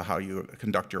seep into how you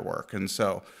conduct your work. And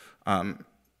so I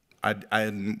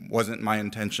wasn't my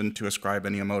intention to ascribe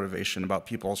any motivation about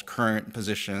people's current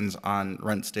positions on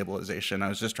rent stabilization. I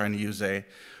was just trying to use a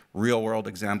real world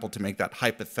example to make that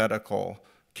hypothetical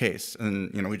case. And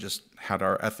we just had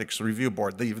our ethics review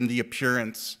board. Even the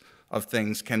appearance of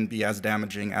things can be as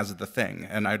damaging as the thing.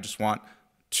 And I just want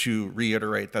to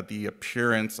reiterate that the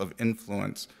appearance of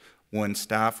influence when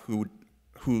staff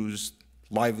whose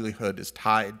livelihood is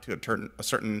tied to a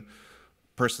certain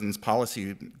person's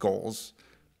policy goals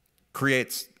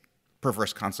creates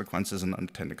perverse consequences and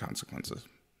unintended consequences.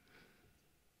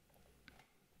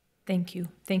 Thank you.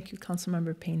 Thank you,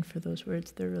 Councilmember Payne, for those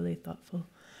words. They're really thoughtful.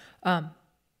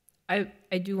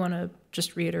 I do want to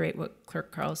just reiterate what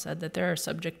Clerk Carl said, that there are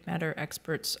subject matter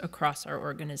experts across our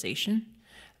organization.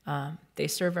 They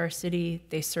serve our city,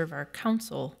 they serve our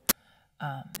council,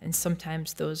 and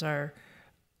sometimes those are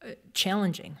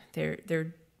challenging.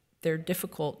 They're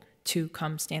difficult to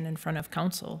come stand in front of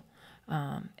council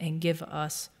and give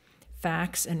us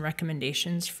facts and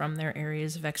recommendations from their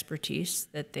areas of expertise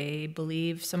that they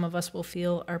believe some of us will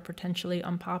feel are potentially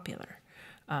unpopular.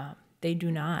 They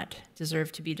do not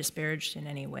deserve to be disparaged in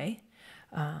any way.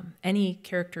 Any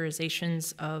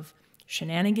characterizations of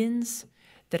shenanigans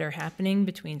that are happening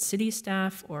between city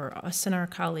staff or us and our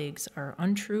colleagues are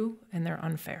untrue and they're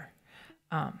unfair.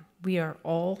 We are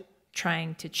all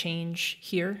trying to change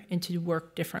here and to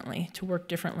work differently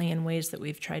in ways that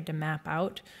we've tried to map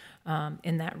out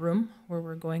in that room where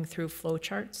we're going through flow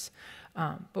charts.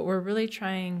 But we're really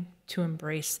trying to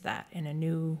embrace that in a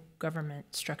new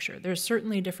government structure. There's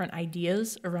certainly different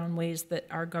ideas around ways that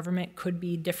our government could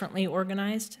be differently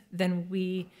organized than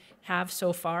we have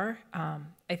so far.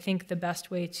 I think the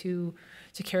best way to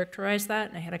characterize that,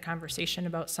 and I had a conversation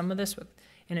about some of this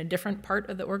in a different part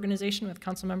of the organization with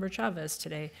Councilmember Chavez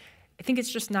today, I think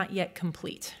it's just not yet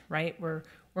complete, right? We're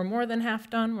more than half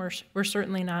done. We're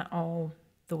certainly not all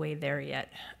the way there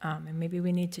yet, and maybe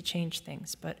we need to change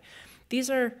things. But these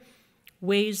are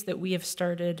ways that we have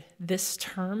started this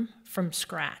term from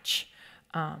scratch,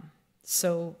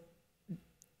 so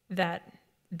that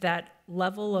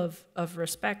level of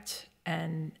respect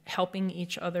and helping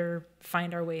each other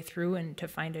find our way through and to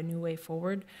find a new way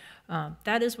forward,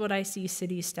 that is what I see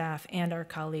city staff and our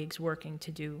colleagues working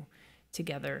to do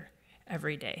together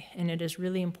every day. And it is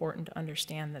really important to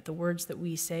understand that the words that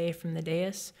we say from the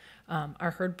dais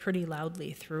are heard pretty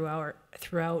loudly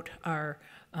throughout our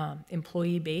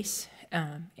employee base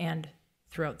and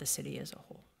throughout the city as a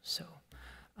whole. So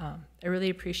I really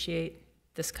appreciate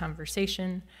this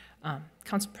conversation.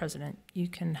 Council President, you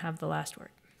can have the last word.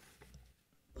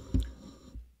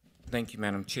 Thank you,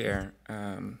 Madam Chair.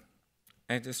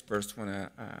 I just first want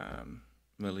to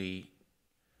really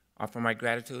offer my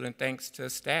gratitude and thanks to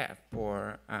staff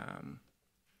for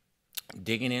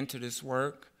digging into this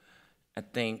work. I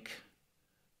think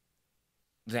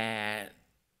that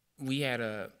we had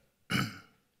a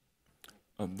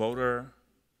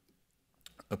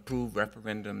voter-approved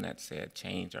referendum that said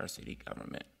change our city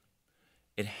government.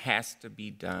 It has to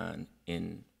be done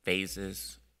in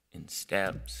phases, in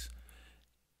steps,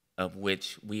 of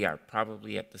which we are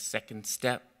probably at the second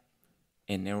step,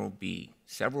 and there will be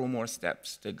several more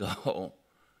steps to go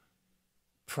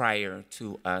prior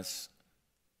to us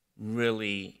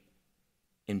really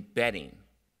embedding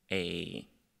a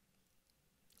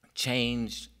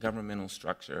changed governmental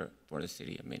structure for the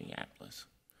city of Minneapolis.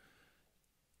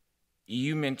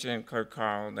 You mentioned, Clerk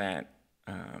Carl, that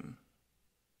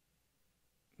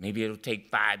maybe it'll take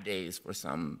 5 days for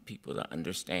some people to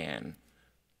understand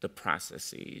the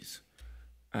processes.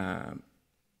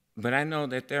 But I know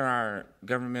that there are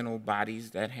governmental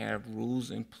bodies that have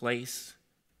rules in place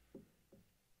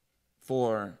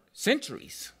for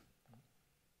centuries.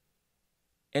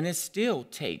 And it still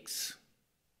takes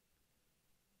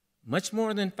much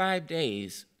more than 5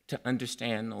 days to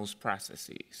understand those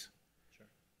processes. Sure.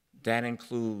 That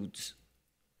includes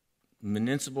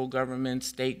municipal governments,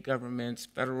 state governments,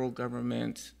 federal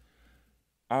governments,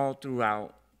 all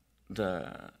throughout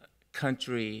the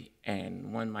country,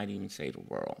 and one might even say the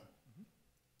world.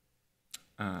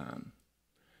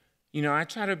 You know, I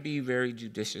try to be very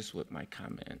judicious with my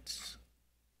comments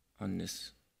on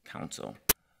this council.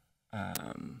 I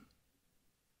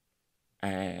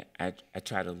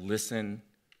try to listen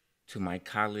to my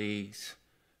colleagues.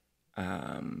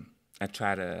 I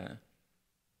try to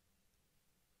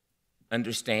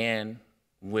understand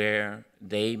where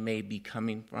they may be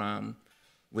coming from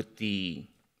with the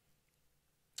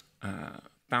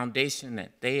foundation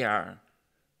that they are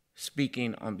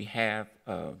speaking on behalf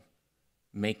of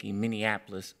making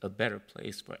Minneapolis a better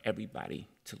place for everybody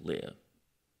to live.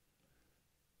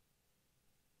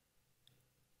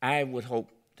 I would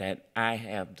hope that I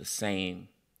have the same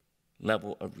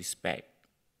level of respect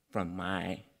from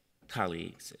my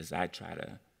colleagues as I try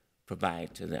to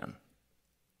provide to them.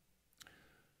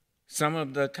 Some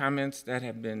of the comments that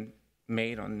have been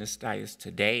made on this dais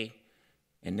today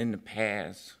and in the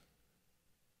past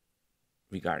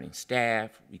regarding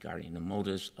staff, regarding the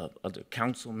motives of other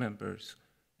council members,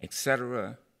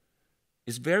 etc.,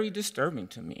 is very disturbing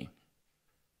to me.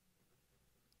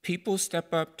 People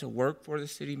step up to work for the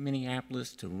city of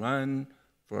Minneapolis, to run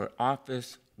for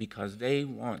office because they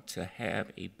want to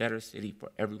have a better city for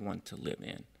everyone to live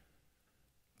in.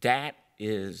 That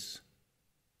is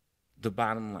the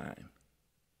bottom line.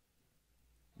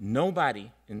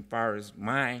 Nobody, as far as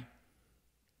my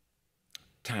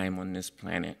time on this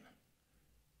planet,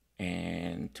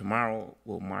 and tomorrow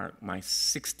will mark my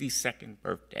 62nd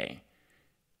birthday,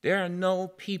 there are no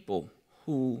people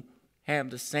who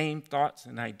have the same thoughts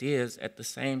and ideas at the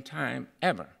same time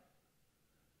ever.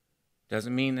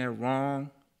 Doesn't mean they're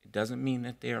wrong. It doesn't mean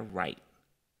that they're right.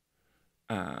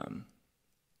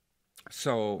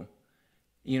 So,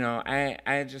 you know,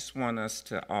 I just want us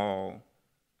to all,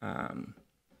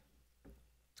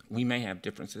 we may have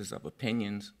differences of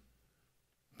opinions,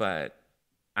 but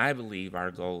I believe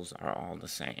our goals are all the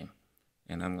same,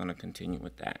 and I'm going to continue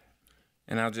with that.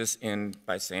 And I'll just end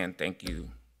by saying thank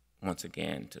you once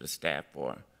again to the staff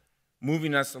for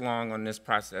moving us along on this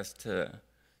process to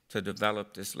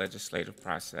develop this legislative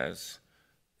process.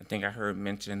 I think I heard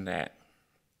mentioned that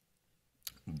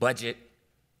budget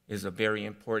is a very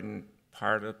important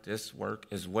part of this work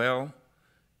as well,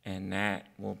 and that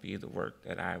will be the work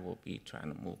that I will be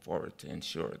trying to move forward to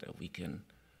ensure that we can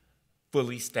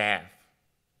fully staff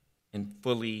and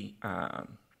fully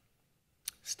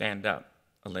stand up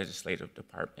a legislative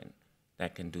department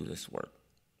that can do this work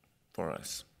for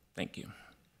us. Thank you.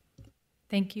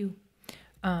 Thank you.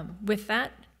 With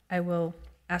that, I will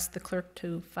ask the clerk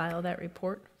to file that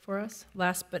report for us.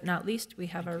 Last but not least, we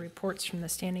have our reports from the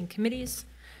standing committees.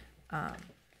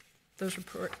 Those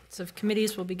reports of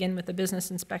committees will begin with the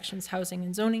Business Inspections, Housing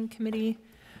and Zoning Committee.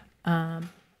 I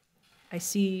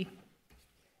see,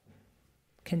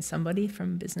 can somebody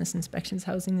from Business Inspections,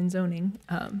 Housing and Zoning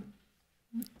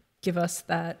give us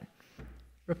that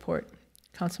report?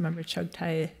 Councilmember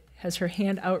Chugtai has her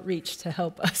hand outreached to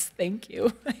help us. Thank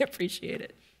you. I appreciate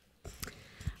it.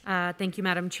 Thank you,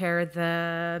 Madam Chair.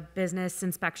 The Business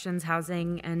Inspections,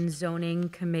 Housing and Zoning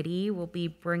Committee will be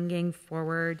bringing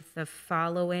forward the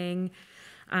following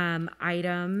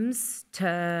items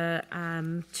to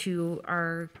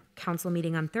our council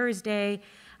meeting on Thursday.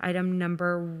 Item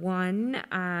number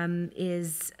 1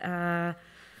 is an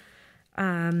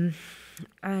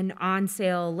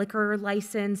on-sale liquor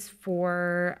license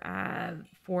for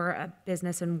a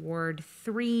business in Ward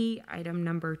 3. Item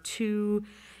number 2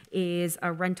 is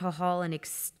a rental hall and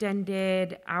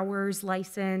extended hours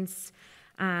license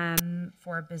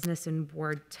for a business in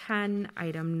Ward 10.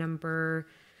 Item number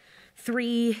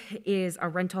 3 is a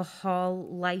rental hall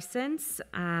license.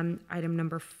 Item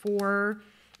number 4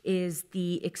 is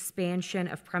the expansion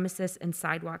of premises and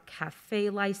sidewalk cafe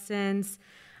license.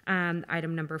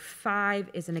 Item number 5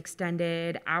 is an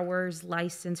extended hours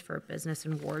license for a business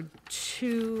in Ward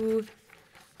 2.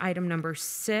 Item number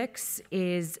 6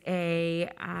 is a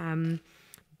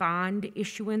bond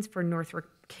issuance for Northrick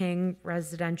King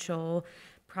residential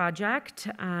project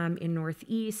in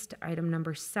Northeast. Item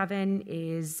number 7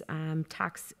 is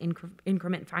tax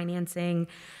increment financing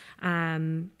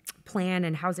plan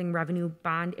and housing revenue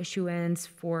bond issuance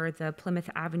for the Plymouth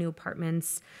Avenue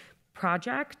Apartments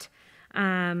project.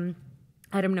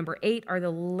 Item number 8 are the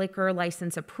liquor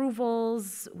license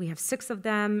approvals. We have 6 of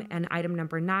them. And item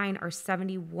number 9 are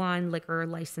 71 liquor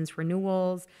license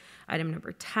renewals. Item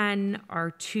number 10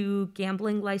 are 2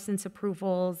 gambling license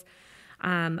approvals.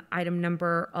 Item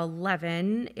number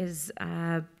 11 is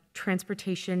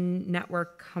transportation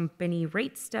network company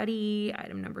rate study.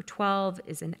 Item number 12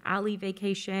 is an alley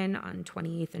vacation on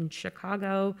 28th in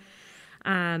Chicago.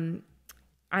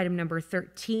 Item number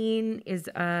 13 is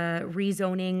a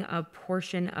rezoning a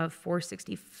portion of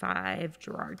 465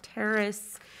 Girard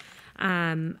Terrace.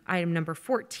 Item number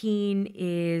 14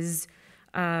 is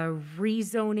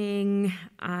rezoning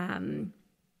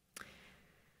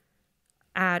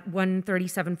at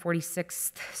 137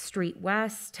 46th Street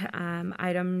West.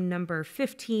 Item number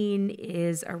 15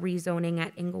 is a rezoning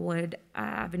at Inglewood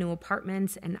Avenue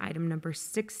Apartments. And item number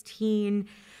 16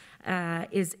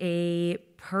 is a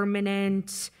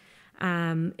permanent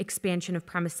expansion of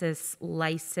premises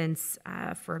license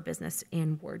for a business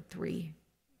in Ward 3.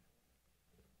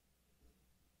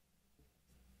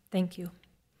 Thank you.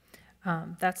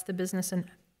 That's the Business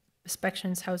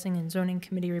Inspections, Housing and Zoning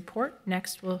Committee report.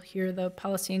 Next, we'll hear the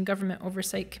Policy and Government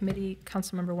Oversight Committee.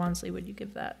 Councilmember Wansley, would you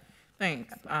give that?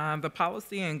 Thanks. The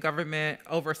Policy and Government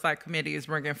Oversight Committee is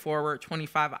bringing forward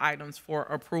 25 items for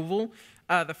approval.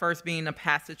 The first being the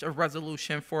passage of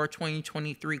resolution for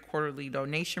 2023 quarterly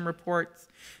donation reports.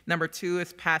 Number 2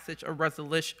 is passage of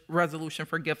resolution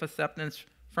for gift acceptance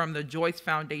from the Joyce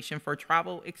Foundation for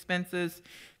travel expenses.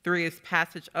 3 is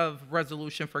passage of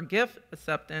resolution for gift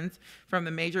acceptance from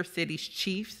the Major Cities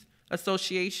Chiefs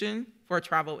Association for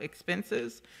travel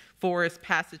expenses. 4 is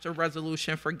passage of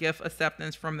resolution for gift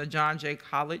acceptance from the John Jay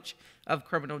College of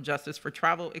Criminal Justice for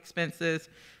travel expenses.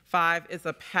 5 is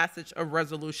a passage of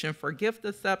resolution for gift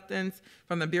acceptance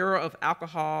from the Bureau of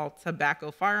Alcohol,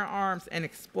 Tobacco, Firearms, and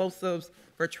Explosives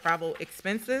for travel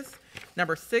expenses.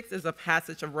 Number 6 is a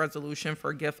passage of resolution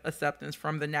for gift acceptance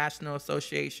from the National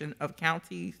Association of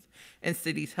Counties and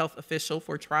Cities Health Official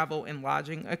for travel and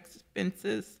lodging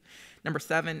expenses. Number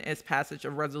 7 is passage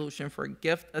of resolution for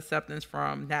gift acceptance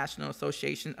from National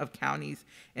Association of Counties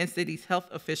and Cities Health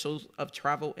Officials of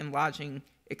travel and lodging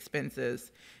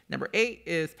expenses. Number 8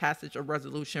 is passage of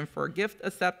resolution for gift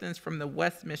acceptance from the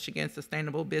West Michigan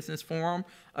Sustainable Business Forum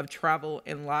of travel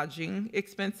and lodging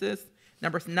expenses.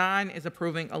 Number 9 is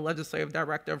approving a legislative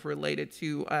directive related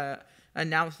to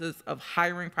analysis of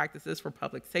hiring practices for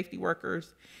public safety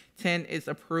workers. 10 is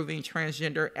approving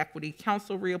transgender equity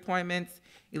council reappointments.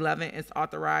 11 is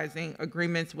authorizing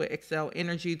agreements with Xcel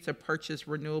Energy to purchase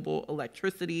renewable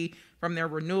electricity from their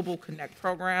Renewable Connect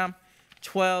program.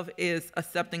 12 is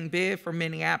accepting bid for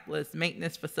Minneapolis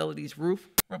Maintenance Facilities Roof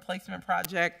Replacement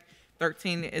Project.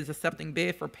 13 is accepting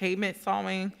bid for pavement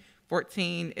sawing.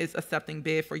 14 is accepting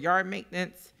bid for yard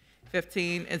maintenance.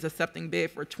 15 is accepting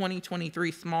bid for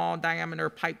 2023 small diameter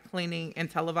pipe cleaning and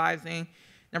televising.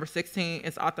 Number 16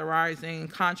 is authorizing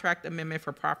contract amendment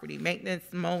for property maintenance,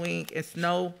 mowing, and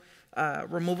snow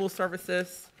removal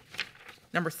services.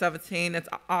 Number 17 is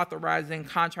authorizing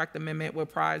contract amendment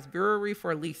with Prize Brewery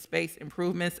for lease space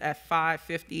improvements at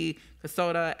 550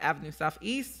 Casota Avenue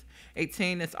Southeast.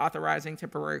 18 is authorizing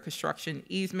temporary construction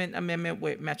easement amendment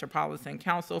with Metropolitan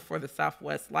Council for the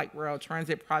Southwest Light Rail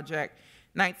Transit Project.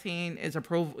 19 is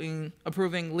approving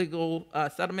legal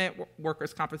settlement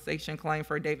workers' compensation claim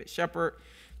for David Shepard.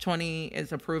 20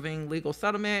 is approving legal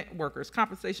settlement workers'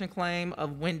 compensation claim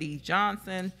of Wendy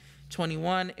Johnson.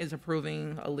 21 is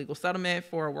approving a legal settlement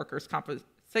for a workers'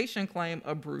 compensation claim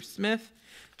of Bruce Smith.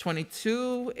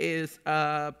 22 is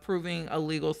approving a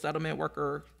legal settlement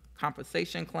worker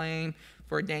compensation claim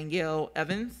for Danielle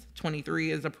Evans.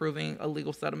 23 is approving a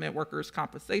legal settlement workers'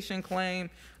 compensation claim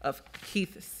of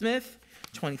Keith Smith.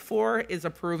 24 is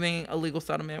approving a legal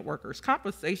settlement workers'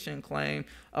 compensation claim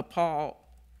of Paul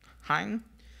Hine.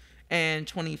 And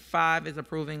 25 is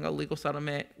approving a legal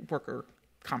settlement worker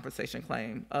compensation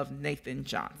claim of Nathan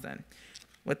Johnson.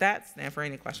 With that, stand for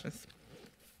any questions.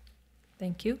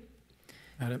 Thank you.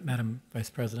 Madam Vice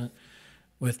President,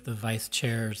 with the Vice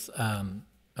Chair's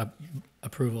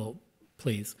approval,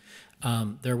 please.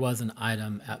 There was an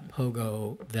item at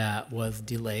POGO that was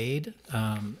delayed.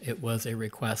 It was a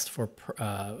request for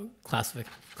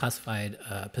classified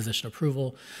position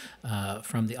approval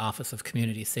from the Office of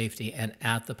Community Safety, and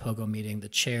at the POGO meeting, the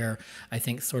chair, I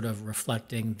think sort of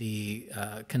reflecting the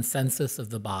consensus of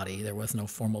the body, there was no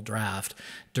formal draft,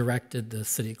 directed the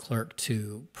city clerk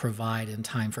to provide in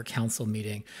time for council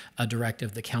meeting a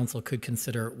directive the council could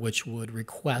consider, which would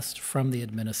request from the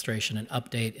administration an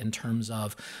update in terms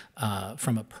of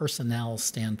from a personnel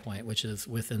standpoint, which is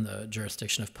within the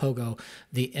jurisdiction of POGO,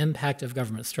 the impact of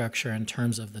government structure in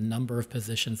terms of the number of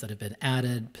positions that have been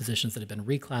added, positions that have been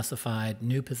reclassified,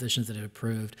 new positions that have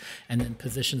approved, and then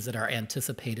positions that are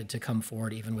anticipated to come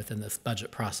forward even within this budget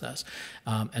process.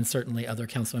 And certainly other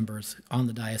council members on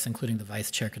the dais, including the vice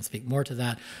chair, can speak more to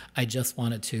that. I just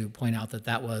wanted to point out that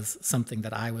that was something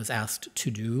that I was asked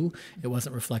to do. It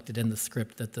wasn't reflected in the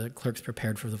script that the clerks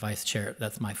prepared for the vice chair.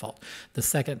 That's my fault. The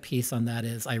second piece on that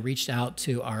is I reached out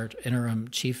to our interim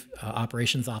chief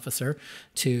operations officer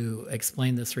to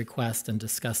explain this request and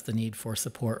discuss the need for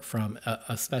support from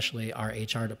especially our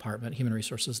HR department, human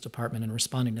resources department, in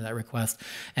responding to that request,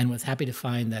 and was happy to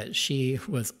find that she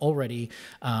was already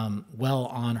well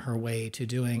on her way to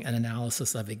doing an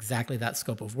analysis of exactly that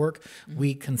scope of work.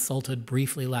 We consulted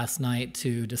briefly last night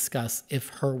to discuss if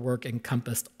her work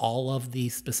encompassed all of the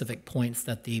specific points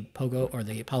that the POGO, or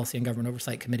the Policy and Government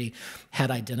Oversight Committee,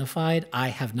 had identified. I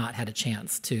have not had a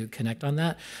chance to connect on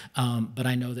that, but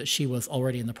I know that she was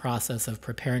already in the process of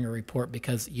preparing a report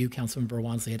because you, Councilmember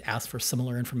Wansley, had asked for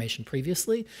similar information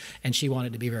previously, and she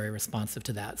wanted to be very responsive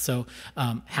to that. So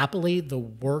happily, the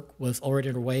work was already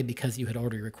underway because you had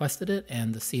already requested it,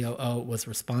 and the COO was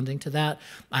responding to that.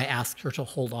 I asked her to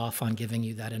hold off on giving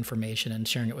you that information and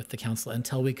sharing it with the council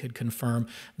until we could confirm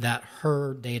that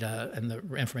her data and the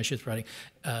information she was providing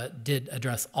did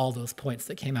address all those points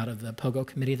that came out of the POGO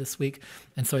committee this week.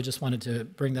 And so I just wanted to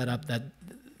bring that up, that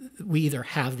we either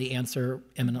have the answer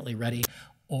imminently ready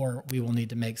or we will need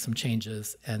to make some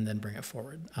changes and then bring it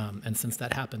forward. And since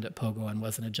that happened at POGO and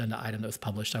was an agenda item that was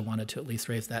published, I wanted to at least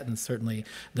raise that, and certainly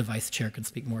the vice chair can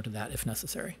speak more to that if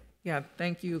necessary. Yeah,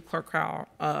 thank you, Clerk Crowell,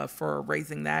 for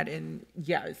raising that. And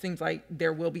yeah, it seems like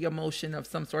there will be a motion of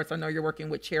some sorts. I know you're working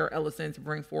with Chair Ellison to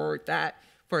bring forward that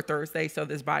for Thursday, so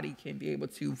this body can be able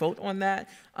to vote on that,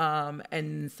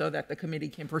 and so that the committee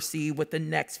can proceed with the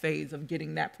next phase of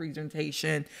getting that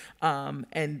presentation,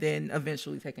 and then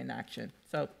eventually taking action.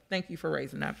 So thank you for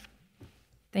raising that.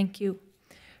 Thank you.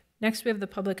 Next, we have the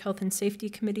Public Health and Safety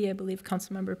Committee. I believe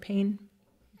Councilmember Payne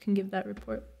can give that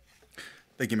report.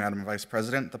 Thank you, Madam Vice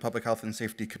President. The Public Health and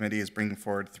Safety Committee is bringing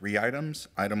forward 3 items.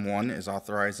 Item 1 is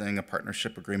authorizing a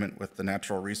partnership agreement with the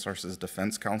Natural Resources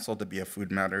Defense Council to be a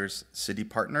Food Matters city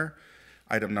partner.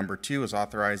 Item number 2 is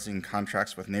authorizing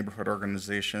contracts with neighborhood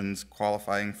organizations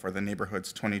qualifying for the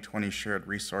Neighborhoods 2020 Shared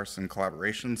Resource and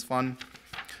Collaborations Fund.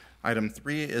 Item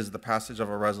 3 is the passage of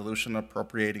a resolution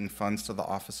appropriating funds to the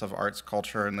Office of Arts,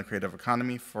 Culture, and the Creative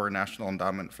Economy for National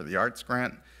Endowment for the Arts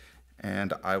Grant.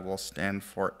 And I will stand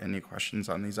for any questions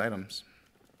on these items.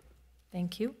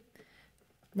 Thank you.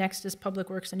 Next is Public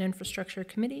Works and Infrastructure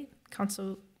Committee.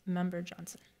 Councilmember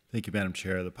Johnson. Thank you, Madam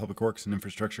Chair. The Public Works and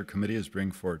Infrastructure Committee is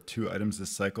bringing forward 2 items this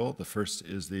cycle. The first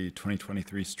is the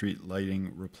 2023 street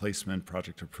lighting replacement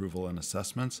project approval and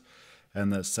assessments.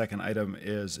 And the second item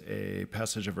is a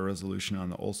passage of a resolution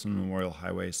on the Olson Memorial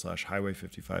Highway / Highway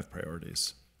 55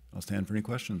 priorities. I'll stand for any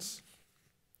questions.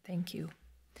 Thank you.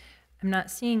 I'm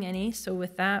not seeing any, so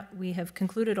with that, we have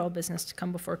concluded all business to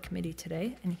come before committee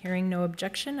today, and hearing no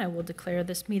objection, I will declare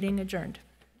this meeting adjourned.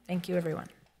 Thank you, everyone.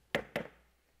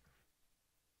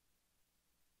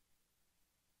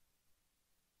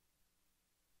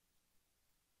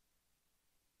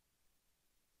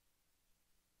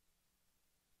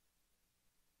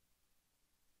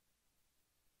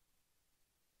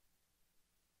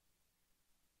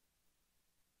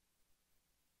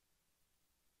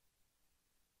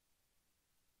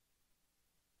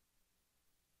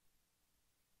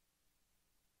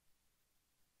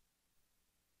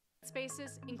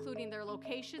 Spaces, including their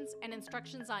locations and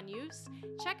instructions on use,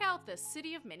 check out the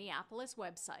City of Minneapolis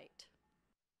website.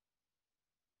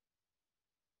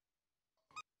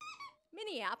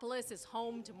 Minneapolis is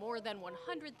home to more than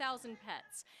 100,000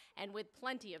 pets, and with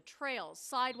plenty of trails,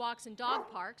 sidewalks, and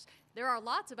dog parks, there are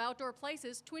lots of outdoor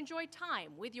places to enjoy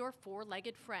time with your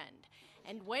four-legged friend.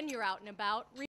 And when you're out and about,